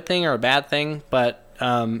that's a good thing or a bad thing, but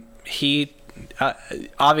he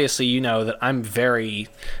obviously that I'm very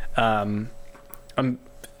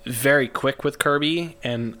quick with Kirby,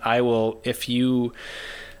 and I will, if you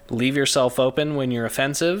leave yourself open when you're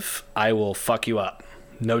offensive, I will fuck you up,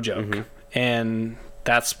 no joke. And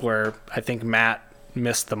that's where I think Matt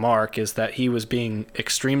missed the mark, is that he was being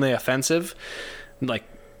extremely offensive,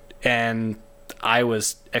 and I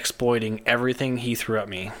was exploiting everything he threw at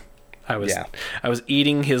me. I was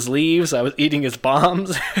eating his leaves, I was eating his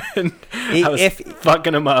bombs, and I was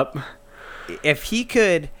fucking him up. If he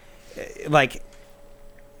could,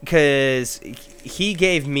 because he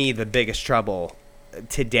gave me the biggest trouble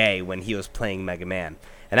today when he was playing Mega Man,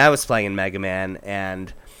 and I was playing Mega Man,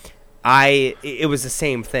 and it was the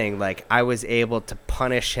same thing. Like, I was able to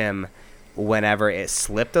punish him whenever it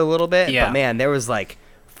slipped a little bit, but man, there was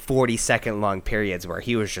 40-second long periods where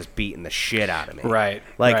he was just beating the shit out of me. Right.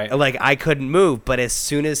 Like I couldn't move, but as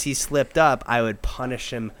soon as he slipped up, I would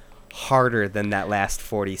punish him harder than that last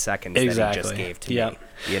 40 seconds that he just gave to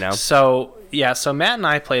me. So Matt and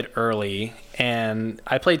I played early, and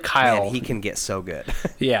I played Kyle. Man, he can get so good.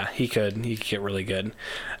 Yeah, he could. He could get really good.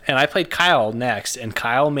 And I played Kyle next, and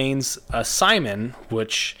Kyle mains Simon,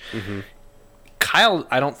 which Kyle,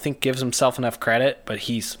 I don't think, gives himself enough credit, but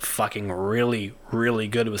he's fucking really, really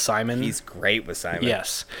good with Simon. He's great with Simon.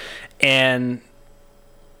 Yes. And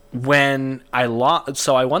when I lost,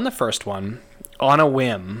 so I won the first one on a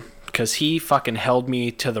whim, because he fucking held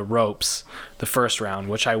me to the ropes the first round,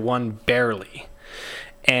 which I won barely.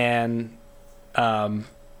 And the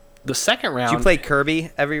second round... Did you play Kirby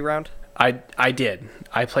every round? I did.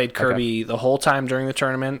 I played Kirby the whole time during the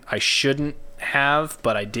tournament. I shouldn't have,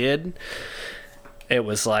 but I did. It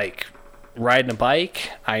was like riding a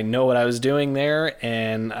bike. I know what I was doing there,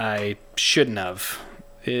 and I shouldn't have.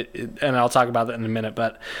 And I'll talk about that in a minute.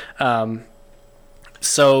 But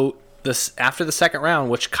so after the second round,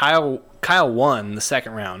 which Kyle won the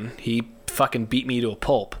second round, he fucking beat me to a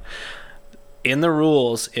pulp. In the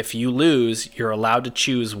rules, if you lose, you're allowed to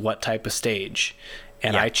choose what type of stage,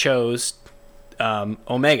 and I chose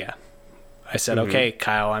Omega. I said, okay,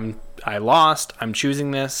 Kyle, I lost. I'm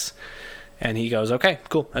choosing this. And he goes, okay,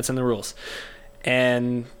 cool. That's in the rules.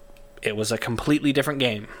 And it was a completely different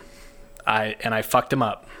game. I fucked him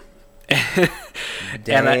up.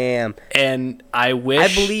 Damn. And I wish...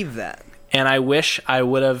 I believe that. And I wish I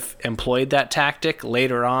would have employed that tactic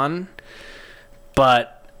later on,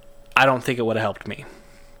 but I don't think it would have helped me.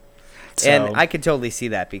 So, and I could totally see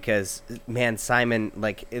that because, man, Simon,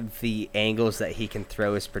 the angles that he can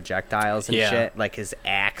throw his projectiles and shit, like his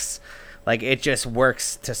axe... it just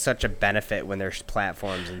works to such a benefit when there's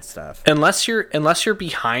platforms and stuff. Unless you're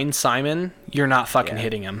behind Simon, you're not fucking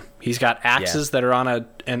hitting him. He's got axes that are on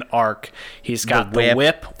an arc. He's got the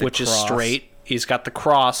whip which is straight. He's got the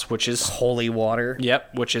cross, which is holy water.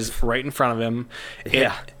 Yep, which is right in front of him.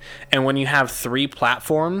 Yeah. And when you have 3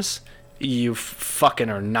 platforms, you fucking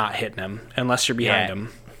are not hitting him unless you're behind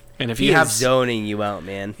him. And if you have zoning you out,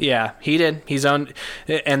 man. Yeah, he did. He zoned,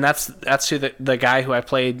 and that's who the guy who I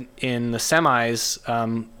played in the semis.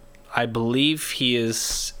 I believe he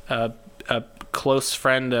is a close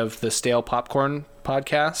friend of the Stale Popcorn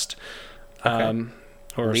podcast. Okay.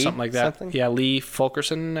 Or Lee something like that. something? Yeah, Lee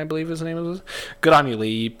Fulkerson, I believe his name was. Good on you, Lee.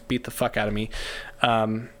 You beat the fuck out of me.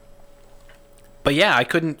 But yeah, I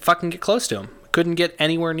couldn't fucking get close to him. Couldn't get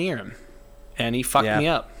anywhere near him. And he fucked me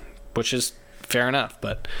up, which is fair enough.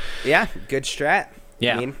 But yeah, good strat.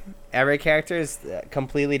 Yeah. I mean, every character is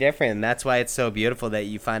completely different, and that's why it's so beautiful that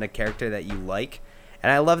you find a character that you like.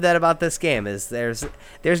 And I love that about this game is there's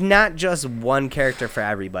not just one character for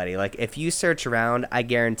everybody. Like if you search around, I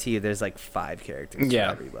guarantee you there's like 5 characters for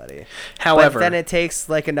everybody. However, but then it takes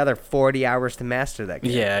like another 40 hours to master that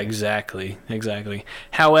character. Yeah, exactly.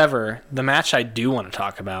 However, the match I do want to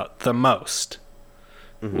talk about the most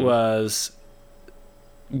was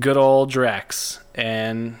good old Drex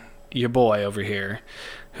and your boy over here,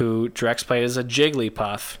 who Drex played as a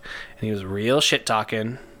Jigglypuff, and he was real shit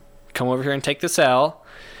talking. Come over here and take this L.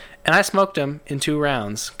 And I smoked him in 2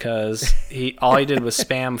 rounds because all he did was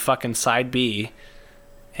spam fucking side B,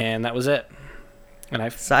 and that was it.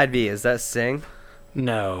 And Side B, is that Sing?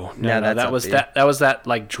 No, that was that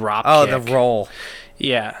like drop kick. The roll.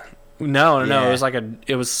 Yeah. No.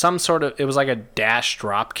 It was some sort of, it was like a dash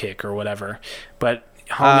drop kick or whatever. But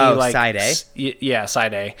homie side A? Yeah,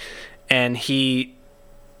 side A. And he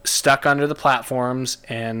stuck under the platforms,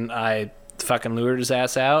 and I fucking lured his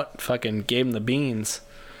ass out, fucking gave him the beans.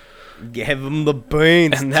 Give him the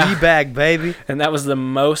beans, teabag, baby. And that was the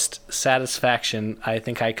most satisfaction I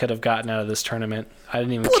think I could have gotten out of this tournament. I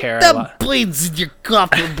didn't even care a lot. Put the beans in your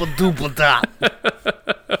coffee, ba-doo-ba-da.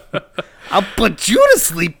 I'll put you to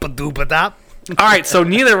sleep, ba-doo-ba-da. All right, so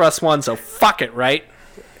neither of us won, so fuck it, right?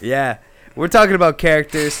 Yeah. We're talking about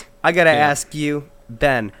characters. I gotta ask you,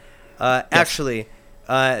 Ben. Actually,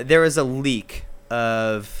 there was a leak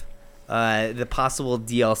of the possible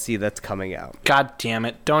DLC that's coming out. God damn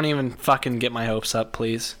it. Don't even fucking get my hopes up,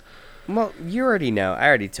 please. Well, you already know. I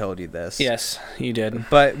already told you this. Yes, you did.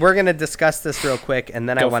 But we're going to discuss this real quick, and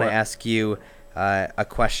then I want to it. ask you a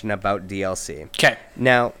question about DLC. Okay.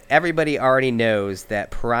 Now, everybody already knows that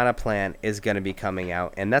Piranha Plant is going to be coming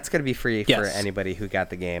out, and that's going to be free for anybody who got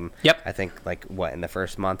the game. Yep. I think, in the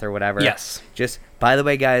first month or whatever. Yes. Just, by the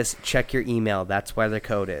way, guys, check your email. That's where the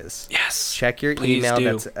code is. Yes. Check your Please email do.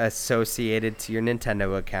 that's associated to your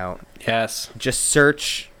Nintendo account. Yes. Just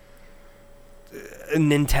search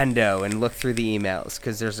Nintendo and look through the emails,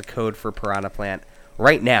 because there's a code for Piranha Plant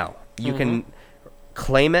right now. You can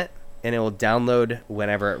claim it, and it will download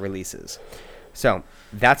whenever it releases. So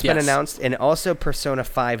that's been announced, and also Persona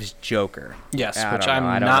 5's Joker. Yes, which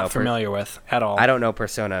I'm not familiar with at all. I don't know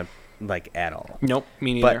Persona at all. Nope,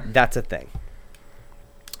 me neither. But that's a thing.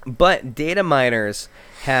 But data miners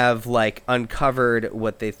have uncovered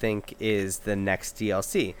what they think is the next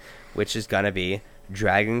DLC, which is gonna be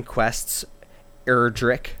Dragon Quest's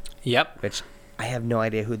Erdrick. Yep. Which I have no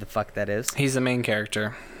idea who the fuck that is. He's the main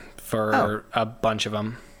character for a bunch of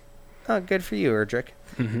them. Oh, good for you, Erdrick.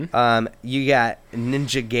 Mm-hmm. You got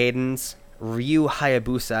Ninja Gaiden's Ryu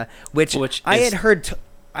Hayabusa, which I had heard.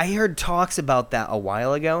 I heard talks about that a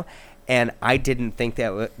while ago, and I didn't think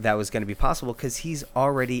that was going to be possible because he's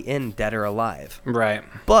already in Dead or Alive. Right.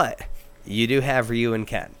 But you do have Ryu and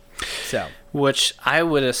Ken, so which I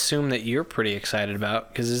would assume that you're pretty excited about,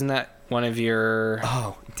 because isn't that one of your...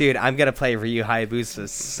 Oh, dude, I'm going to play Ryu Hayabusa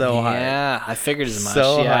so hard. Yeah, I figured as much.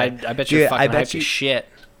 So yeah, hard. I bet you're fucking hyped as shit.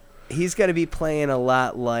 He's going to be playing a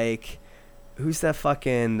lot like... Who's that frog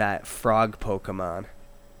Pokemon?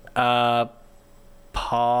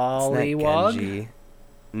 Poliwag?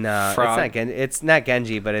 No, it's not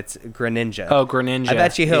Genji, but it's Greninja. Oh, Greninja. I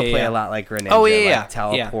bet you he'll play a lot like Greninja. Oh, yeah,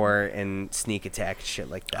 teleport and sneak attack and shit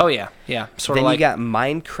like that. Oh, yeah, yeah. Then you got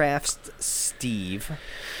Minecraft's Steve.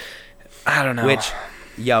 I don't know. Which,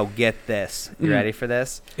 get this. You ready for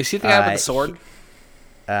this? Is he the guy with the sword?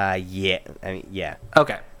 Yeah. I mean, yeah.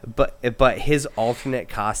 Okay. But his alternate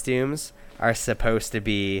costumes are supposed to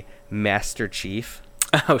be Master Chief.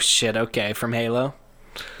 Oh, shit. Okay. From Halo?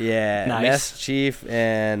 Yeah. Nice. Master Chief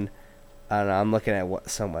and... I don't know. I'm looking at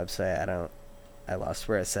some website. I lost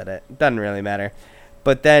where I said it. Doesn't really matter.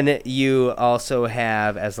 But then you also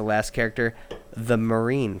have, as the last character, the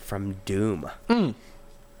Marine from Doom.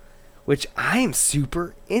 Which I'm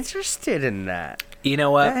super interested in that. You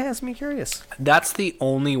know what? That has me curious. That's the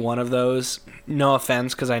only one of those. No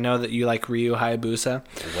offense, because I know that you like Ryu Hayabusa.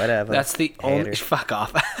 Whatever. That's the only... Fuck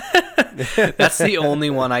off. That's the only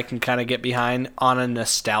one I can kind of get behind on a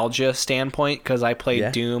nostalgia standpoint, because I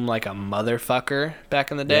played Doom like a motherfucker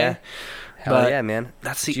back in the day. Yeah. Hell yeah, man.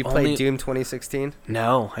 That's the Did you only... play Doom 2016?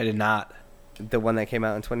 No, I did not. The one that came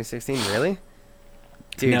out in 2016? Really?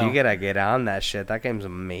 Dude, you gotta get on that shit. That game's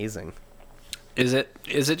amazing. Is it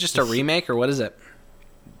just a remake or what is it?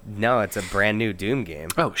 No, it's a brand new Doom game.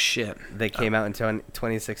 Oh shit! That came out in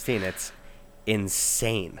 2016. It's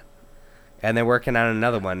insane. And they're working on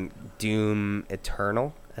another one, Doom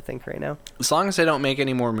Eternal, I think, right now. As long as they don't make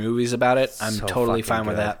any more movies about it, I'm So totally fucking fine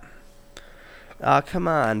with good. that. Oh, come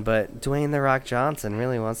on, but Dwayne The Rock Johnson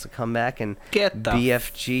really wants to come back and Get the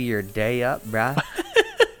BFG your day up, bruh.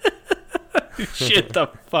 Get the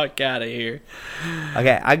fuck out of here.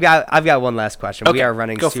 Okay, I've got one last question. Okay, We are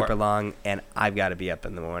running go for super it. long, and I've got to be up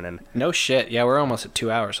in the morning. No shit. Yeah, we're almost at 2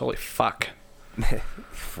 hours. Holy fuck.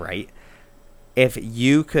 Right? If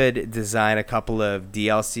you could design a couple of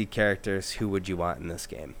DLC characters, who would you want in this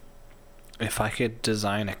game? If I could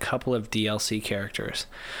design a couple of DLC characters.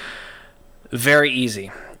 Very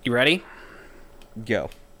easy. You ready? Go.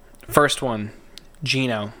 First one,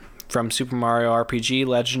 Geno from Super Mario RPG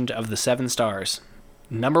Legend of the Seven Stars.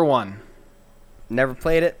 Number 1. Never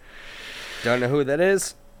played it. Don't know who that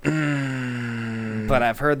is. But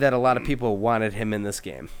I've heard that a lot of people wanted him in this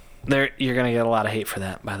game. You're going to get a lot of hate for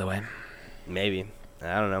that, by the way. Maybe.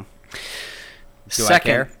 I don't know. Do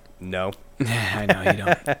Second, I care? No. I know you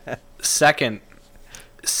don't. Second,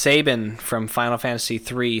 Sabin from Final Fantasy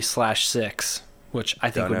 3/6, which I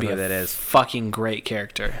think Don't would know be who a that is. fucking great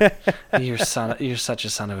character. You're such a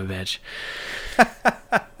son of a bitch.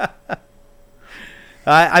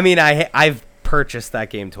 I mean, I've purchased that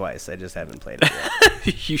game twice. I just haven't played it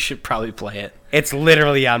yet. You should probably play it. It's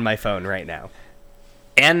literally on my phone right now.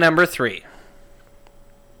 And number 3,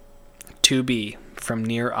 2B from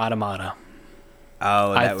Nier Automata.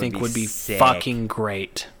 Oh, that I think would be sick. fucking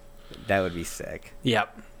great. That would be sick.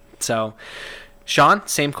 Yep. So, Sean,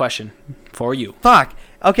 same question for you. Fuck.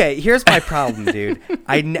 Okay, here's my problem, dude.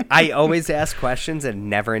 I always ask questions and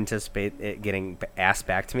never anticipate it getting asked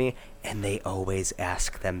back to me, and they always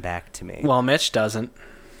ask them back to me. Well, Mitch doesn't.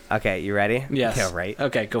 Okay, you ready? Yes. Yeah, right.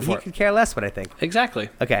 Okay, go He for it. could care less what I think. Exactly.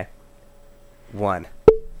 Okay. 1.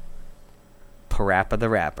 Parappa the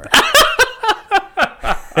Rapper.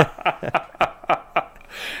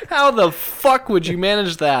 How the fuck would you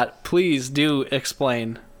manage that? Please do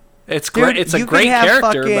explain. It's great. It's a you great could have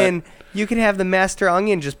character, fucking, you could have the Master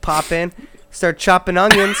Onion just pop in, start chopping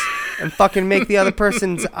onions, and fucking make the other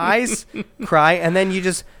person's eyes cry, and then you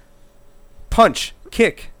just punch,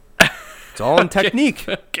 kick. It's all in technique.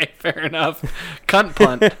 Okay, fair enough. Cunt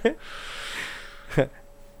punt.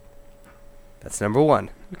 That's number 1.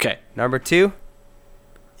 Okay. Number 2,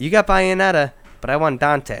 you got Bayonetta, but I want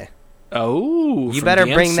Dante. Oh, You from better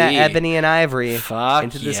bring that DMC. Ebony and Ivory Fuck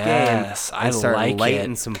into this yes. game I and start like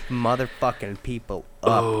lighting it. some motherfucking people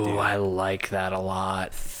up, Oh, dude. I like that a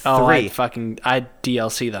lot. Oh, I 3.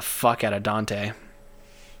 DLC the fuck out of Dante.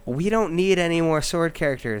 We don't need any more sword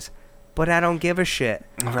characters, but I don't give a shit.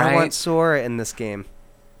 I Right. want Sora in this game.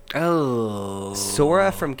 Oh,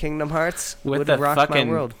 Sora from Kingdom Hearts with would the rock my fucking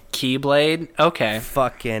world. Keyblade. Okay.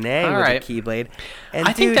 Fucking A All with right. the Keyblade. And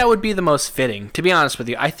I think dude, that would be the most fitting. To be honest with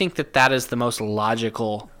you, I think that is the most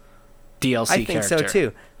logical DLC I think character. so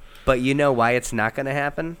too. But you know why it's not going to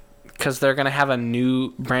happen? Because they're gonna have a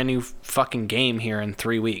brand new fucking game here in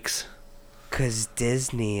 3 weeks. Because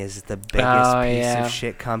Disney is the biggest piece of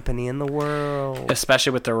shit company in the world.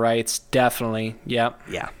 Especially with the rights, definitely. Yep.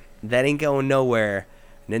 Yeah. That ain't going nowhere.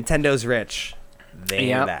 Nintendo's rich. They ain't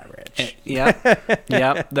Yep. that rich. Yep.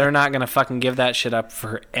 Yep. They're not gonna fucking give that shit up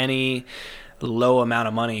for any low amount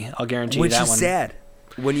of money. I'll guarantee Which you that is one. sad.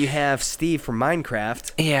 When you have Steve from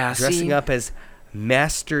Minecraft Yeah. dressing up as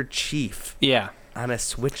Master Chief Yeah. on a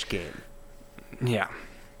Switch game. Yeah.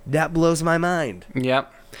 That blows my mind.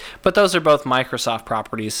 Yep. But those are both Microsoft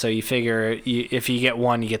properties, so you figure if you get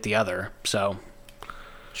one, you get the other. So.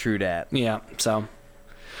 True that. Yeah. So.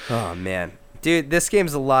 Oh, man. Dude, this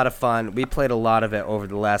game's a lot of fun. We played a lot of it over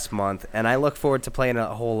the last month, and I look forward to playing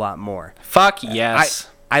a whole lot more. Fuck yes.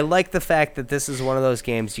 I like the fact that this is one of those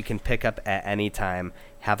games you can pick up at any time,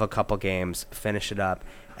 have a couple games, finish it up,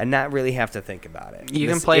 and not really have to think about it. You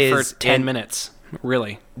can This play for is 10 minutes.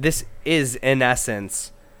 Really. This is, in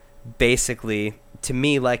essence, basically, to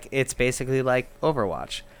me, it's basically like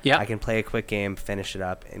Overwatch. Yeah. I can play a quick game, finish it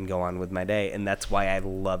up, and go on with my day, and that's why I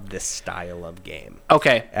love this style of game.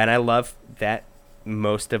 Okay. And I love that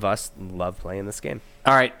most of us love playing this game.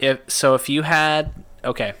 All right. If you had,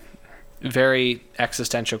 okay, very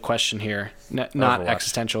existential question here. Not Overwatch.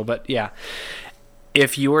 existential, but yeah.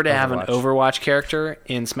 If you were to have an Overwatch character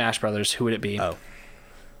in Smash Brothers, who would it be? Oh.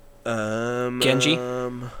 Genji?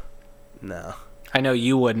 No. I know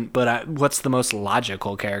you wouldn't, but what's the most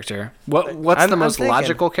logical character? What's I'm the most thinking.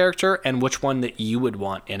 logical character, and which one that you would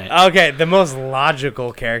want in it? Okay, the most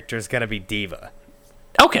logical character is going to be Diva.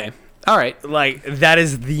 Okay. All right. Like, that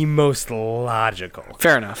is the most logical.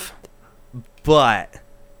 Fair enough. But,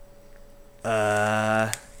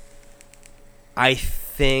 I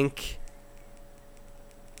think...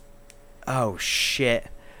 Oh, shit.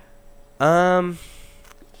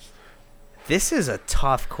 This is a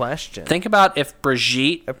tough question. Think about if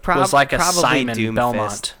Brigitte was like a Simon Doomfist.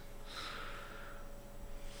 Belmont.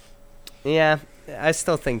 Yeah, I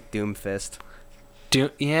still think Doomfist.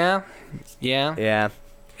 Yeah. Yeah.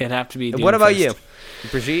 It'd have to be Doomfist. What about you?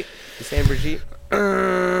 Brigitte? You saying Brigitte?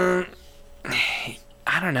 I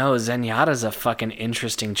don't know. Zenyatta's a fucking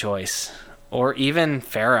interesting choice. Or even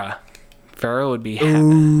Pharah. Pharah would be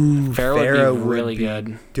Pharah would be really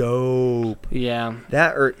good. Dope. Yeah.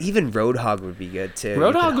 That, or even Roadhog would be good too.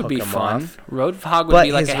 Roadhog would be fun. Roadhog would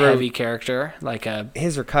be like a heavy character,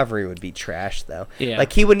 his recovery would be trash though. Yeah.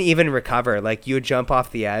 Like he wouldn't even recover. Like you would jump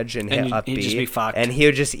off the edge and hit up B, he'd just be fucked. And he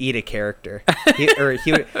would just eat a character. he would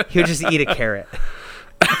just eat a carrot.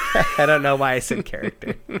 I don't know why I said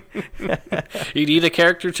character. You'd eat a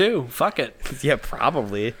character too. Fuck it. Yeah,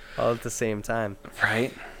 probably all at the same time.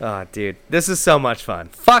 Right? Oh, dude, this is so much fun.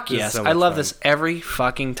 Fuck yes, I love this every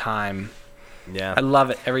fucking time. Yeah, I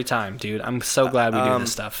love it every time, dude. I'm so glad we do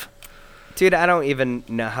this stuff. Dude, I don't even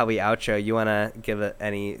know how we outro. You want to give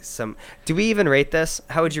it some... Do we even rate this?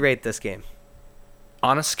 How would you rate this game?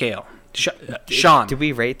 On a scale. Sean. Do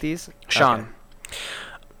we rate these? Sean. Okay.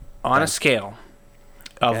 On a scale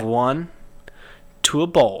of 1 to a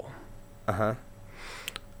bowl. Uh-huh.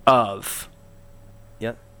 Of...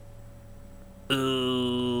 Yep.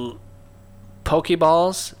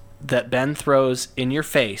 Pokeballs that Ben throws in your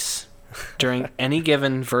face during any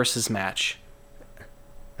given versus match.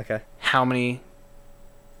 Okay. How many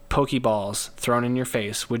Pokeballs thrown in your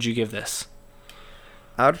face would you give this?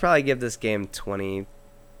 I would probably give this game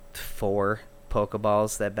 24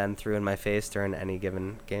 Pokeballs that Ben threw in my face during any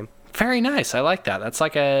given game. Very nice. I like that. That's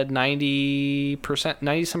like a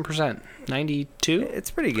 90-some percent. 92?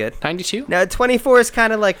 It's pretty good. 92? No, 24 is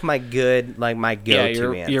kind of like my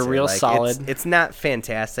go-to answer. You're real like, solid. It's not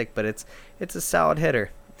fantastic, but it's a solid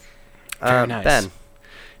hitter. Very nice. Ben.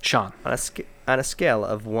 Sean. On a scale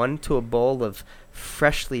of 1 to a bowl of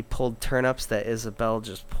freshly pulled turnips that Isabel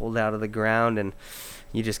just pulled out of the ground and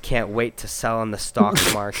you just can't wait to sell on the stock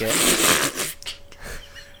market.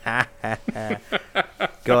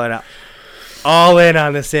 Going all in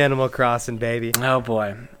on this Animal Crossing, baby. Oh,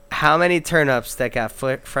 boy. How many turnips that got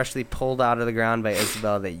freshly pulled out of the ground by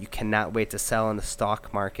Isabel that you cannot wait to sell on the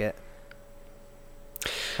stock market?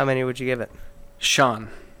 How many would you give it? Sean,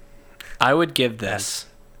 I would give this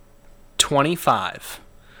 25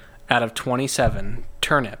 out of 27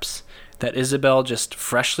 turnips that Isabel just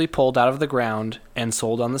freshly pulled out of the ground and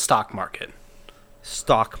sold on the stock market.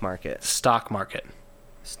 Stock market. Stock market.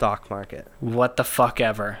 Stock market. What the fuck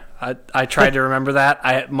ever. I tried to remember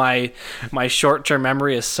that. My short-term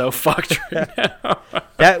memory is so fucked right now.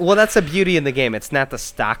 That's the beauty in the game. It's not the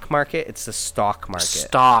stock market, it's the stock market.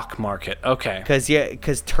 Stock market. Okay.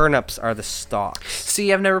 Because turnips are the stocks.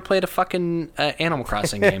 See, I've never played a fucking Animal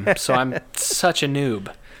Crossing game, so I'm such a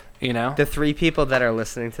noob, you know? The 3 people that are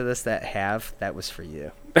listening to this that was for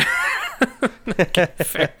you.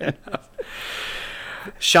 Fair enough.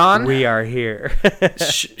 Sean, we are here.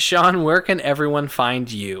 Sean, where can everyone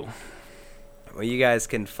find you? Well, you guys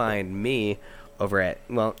can find me over at,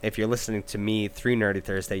 well, if you're listening to me through Nerdy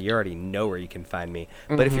Thursday, you already know where you can find me.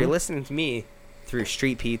 Mm-hmm. But if you're listening to me through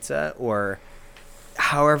Street Pizza or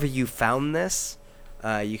however you found this,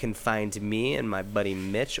 you can find me and my buddy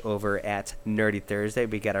Mitch over at Nerdy Thursday.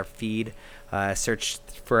 We got our feed. Search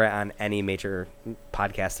for it on any major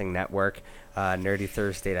podcasting network.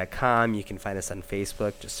 NerdyThursday.com. You can find us on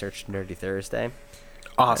Facebook. Just search Nerdy Thursday.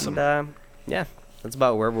 Awesome. And, yeah, that's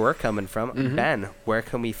about where we're coming from. Mm-hmm. Ben, where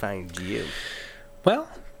can we find you? Well,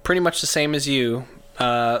 pretty much the same as you.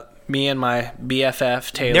 Me and my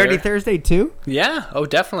BFF, Taylor. Nerdy Thursday, too? Yeah. Oh,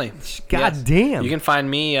 definitely. God damn. You can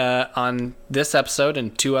find me on this episode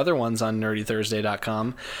and 2 other ones on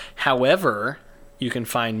NerdyThursday.com. However, you can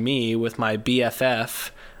find me with my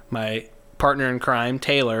BFF, my partner in crime,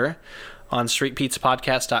 Taylor, on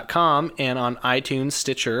StreetPizzaPodcast.com and on iTunes,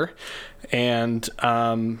 Stitcher, and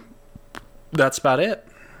that's about it.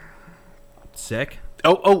 Sick.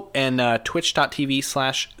 And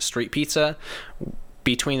Twitch.tv/StreetPizza.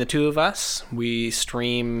 Between the 2 of us, we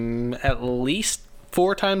stream at least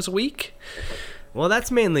 4 times a week. Well, that's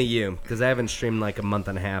mainly you, because I haven't streamed like a month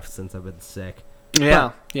and a half since I've been sick.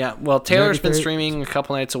 Yeah. Well, Taylor's been streaming a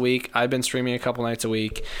couple nights a week. I've been streaming a couple nights a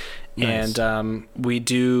week. Nice. And we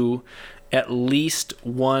do at least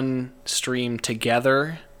 1 stream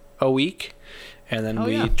together a week. and then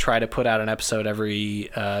we try to put out an episode every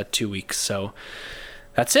 2 weeks. So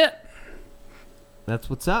that's it. That's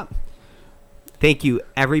what's up. Thank you,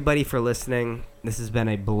 everybody, for listening. This has been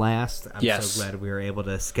a blast. I'm so glad we were able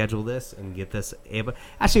to schedule this and get this able.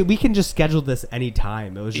 Actually, we can just schedule this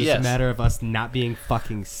anytime. It was just a matter of us not being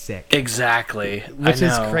fucking sick. Exactly. Which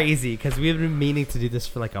is crazy, because we've been meaning to do this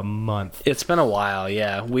for like a month. It's been a while,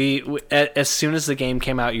 yeah. We as soon as the game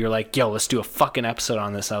came out, you were like, yo, let's do a fucking episode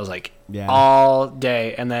on this. I was like, all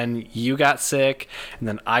day. And then you got sick, and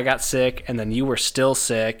then I got sick, and then you were still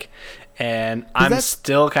sick. And I'm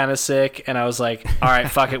still kind of sick, and I was like, all right,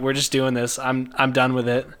 fuck it, we're just doing this. I'm done with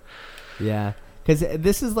it. Yeah, because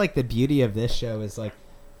this is like the beauty of this show is like,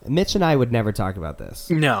 Mitch and I would never talk about this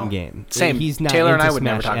game. Same. He's not Taylor and I would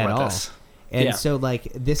Smash never talk at about all. this. And so like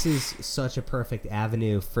this is such a perfect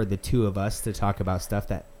avenue for the two of us to talk about stuff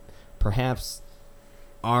that perhaps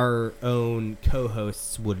our own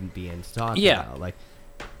co-hosts wouldn't be in to talk about. Like,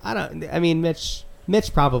 I mean, Mitch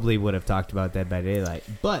probably would have talked about Dead by Daylight,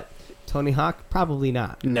 but Tony Hawk, probably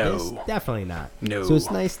not. No. Definitely not. No. So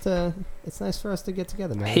it's nice for us to get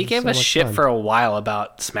together, man. He gave us shit for a while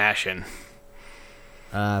about smashing.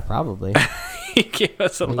 Probably. He gave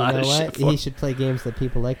us a lot of shit for. He should play games that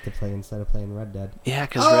people like to play instead of playing Red Dead. Yeah,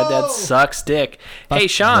 because Red Dead sucks dick. Hey,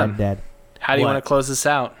 Sean. Red Dead. How do you want to close this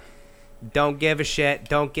out? Don't give a shit.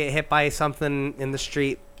 Don't get hit by something in the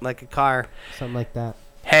street like a car. Something like that.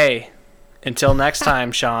 Hey, until next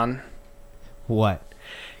time, Sean. What?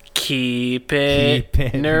 Keep it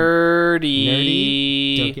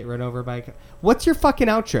nerdy. Don't get run over by a car. What's your fucking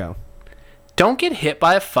outro? Don't get hit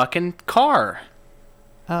by a fucking car.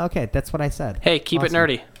 Okay, that's what I said. Hey, keep it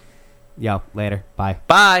nerdy. Yo, later. Bye.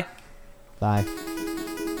 Bye. Bye.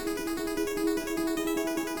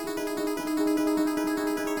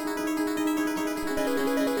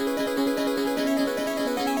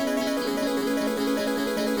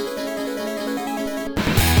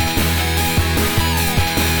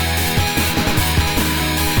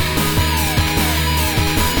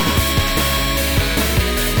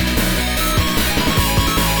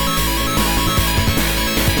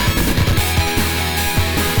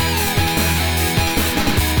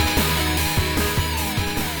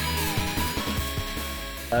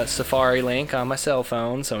 Safari link on my cell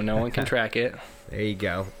phone so no one can track it. There you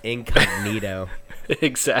go. Incognito.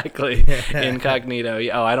 Exactly. Incognito.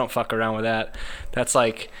 Oh, I don't fuck around with that. That's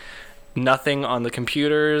like nothing on the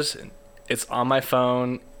computers. It's on my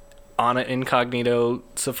phone on an incognito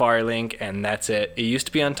Safari link, and that's it. It used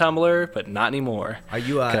to be on Tumblr, but not anymore. Are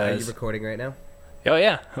you recording right now? Oh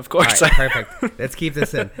yeah, of course. All right, perfect. Let's keep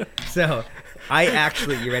this in. So,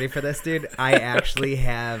 you ready for this, dude? I actually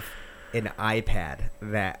have an iPad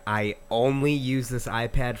that I only use this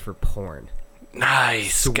iPad for porn.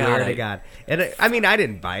 Nice. Swear to God. And I mean, I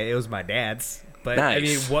didn't buy it. It was my dad's. But nice. I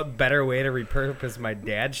mean, what better way to repurpose my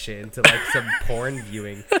dad's shit into like some porn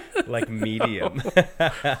viewing like medium?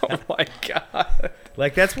 Oh my God.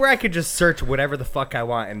 Like that's where I could just search whatever the fuck I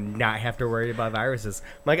want and not have to worry about viruses.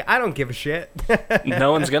 I'm like, I don't give a shit.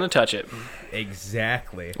 No one's gonna touch it.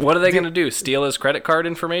 Exactly. What are they gonna do? Steal his credit card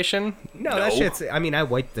information? No, that shit's. I mean, I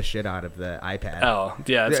wiped the shit out of the iPad. Oh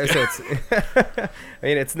yeah. That's so it's. I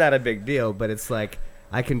mean, it's not a big deal, but it's like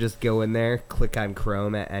I can just go in there, click on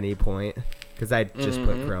Chrome at any point. Because I just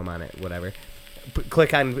put Chrome on it, whatever.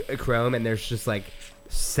 Click on Chrome, and there's just like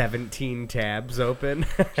 17 tabs open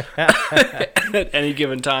at any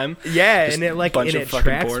given time. Yeah, just and it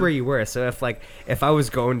tracks board. Where you were. So if I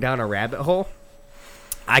was going down a rabbit hole,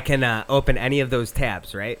 I can open any of those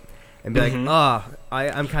tabs, right? And be like,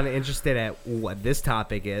 I'm kind of interested at what this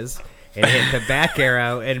topic is, and hit the back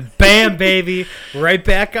arrow, and bam, baby, right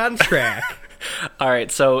back on track. All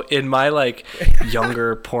right, so in my like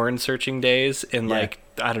younger porn searching days, I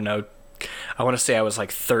don't know, I want to say I was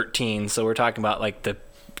like 13, so we're talking about like the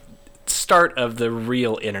start of the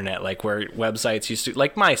real internet, like where websites used to,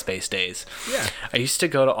 like MySpace days. Yeah, I used to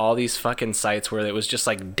go to all these fucking sites where it was just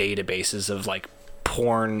like databases of like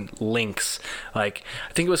porn links. Like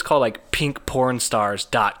I think it was called like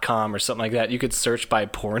pinkpornstars.com or something like that. You could search by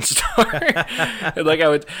porn star.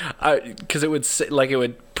 Like because it would say, like it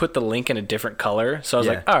would put the link in a different color. So I was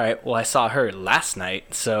like, all right, well I saw her last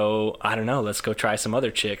night, so I don't know, let's go try some other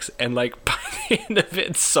chicks. And like by the end of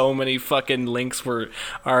it, so many fucking links were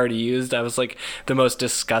already used. I was like the most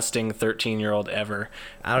disgusting 13-year-old ever.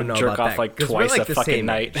 I don't know jerk about off that. Like twice a fucking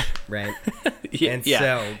night. Age, right? Yeah,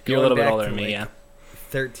 so you're a little bit older than me.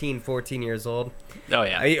 13, 14 years old. Oh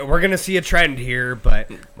yeah. We're gonna see a trend here,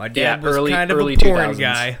 but my dad was kind of a porn 2000s.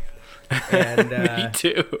 guy. And me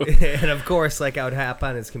too. And of course, like I would hop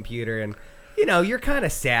on his computer and you know, you're kind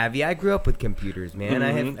of savvy. I grew up with computers, man.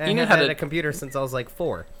 Mm-hmm. I have had a computer since I was like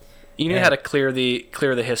 4. You knew how to clear the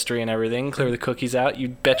history and everything, clear the cookies out. You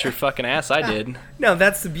bet your fucking ass I did. No,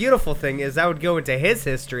 that's the beautiful thing is I would go into his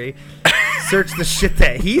history, search the shit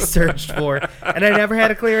that he searched for, and I never had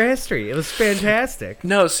a clear history. It was fantastic.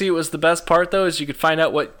 No, see, it was the best part though is you could find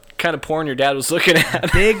out what kind of porn your dad was looking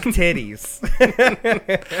at. Big titties.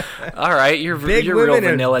 All right, you're real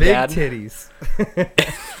vanilla, big dad. Titties.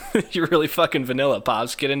 You're really fucking vanilla,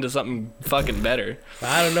 Pops. Get into something fucking better.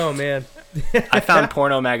 I don't know, man. I found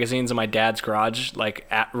porno magazines in my dad's garage, like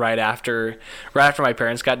right after my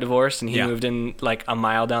parents got divorced, and he moved in like a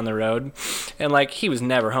mile down the road, and like he was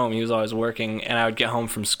never home. He was always working, and I would get home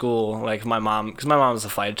from school, like because my mom was a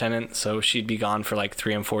flight attendant, so she'd be gone for like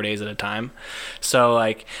 3 and 4 days at a time. So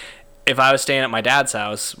like, if I was staying at my dad's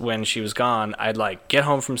house when she was gone, I'd like get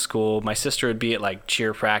home from school. My sister would be at like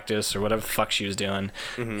cheer practice or whatever the fuck she was doing.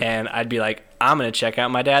 Mm-hmm. And I'd be like, I'm going to check out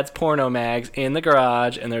my dad's porno mags in the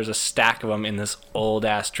garage. And there's a stack of them in this old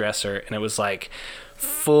ass dresser. And it was like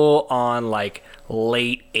full on like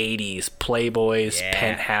late 80s Playboys,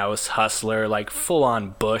 Penthouse, Hustler, like full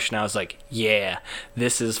on Bush. And I was like, yeah,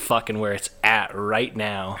 this is fucking where it's at right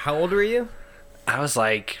now. How old were you? I was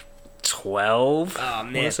like 12. Oh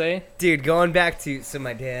man, I say, dude, going back to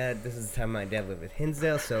my dad. This is the time my dad lived with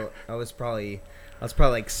Hinsdale, so I was probably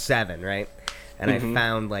like 7, right? And I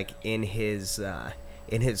found like in his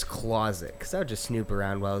closet because I would just snoop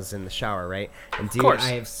around while I was in the shower, right? And dude,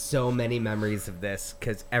 I have so many memories of this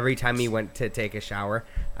because every time he went to take a shower,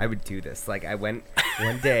 I would do this. Like one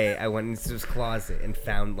day, I went into his closet and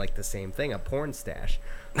found like the same thing, a porn stash.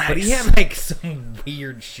 Nice. But he had like some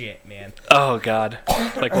weird shit, man. Oh god,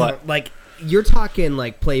 like what? Like you're talking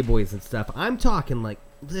like Playboys and stuff. I'm talking like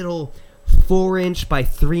little 4-inch by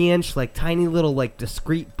 3-inch, like tiny little like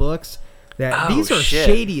discrete books. That these are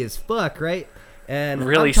shady as fuck, right? And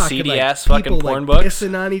really I'm talking, seedy like, ass fucking people, porn like, books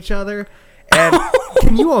pissing on each other. And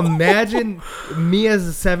can you imagine me as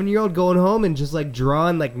a 7-year-old going home and just like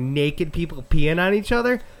drawing like naked people peeing on each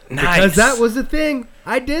other? Nice. Because that was the thing.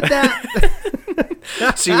 I did that.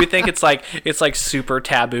 See, we think it's like super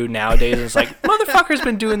taboo nowadays. It's like motherfuckers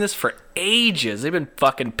been doing this for ages. They've been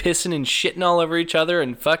fucking pissing and shitting all over each other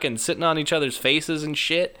and fucking sitting on each other's faces and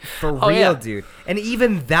shit. For real, dude. And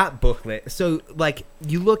even that booklet. So like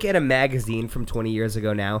you look at a magazine from 20 years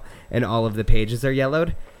ago now and all of the pages are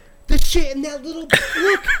yellowed. The shit in that little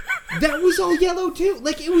book, that was all yellow too.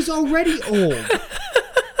 Like it was already old.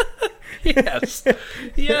 Yes.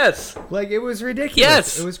 Yes. Like it was ridiculous.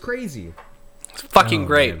 Yes. It was crazy. It's fucking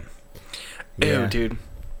great. Man. Ew, Yeah. dude.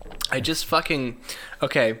 I just fucking...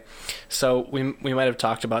 Okay, so we might have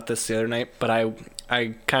talked about this the other night, but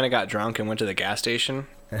I kind of got drunk and went to the gas station.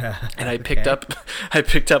 And I picked up a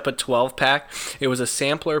 12-pack. It was a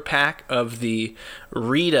sampler pack of the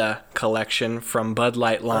Rita collection from Bud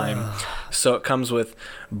Light Lime. So it comes with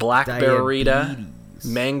Blackberry Rita,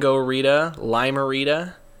 Mango Rita, Lime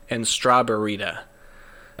Rita, and Strawberry Rita.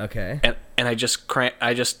 Okay. And I just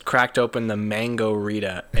cracked open the Mango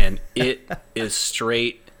Rita, and it is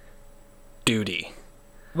straight duty.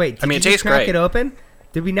 Wait, did I mean, you it just tastes crack great. it open?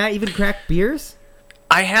 Did we not even crack beers?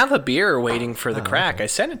 I have a beer waiting for the crack. okay. I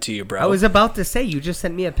sent it to you, bro. I was about to say, you just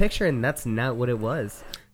sent me a picture, and that's not what it was.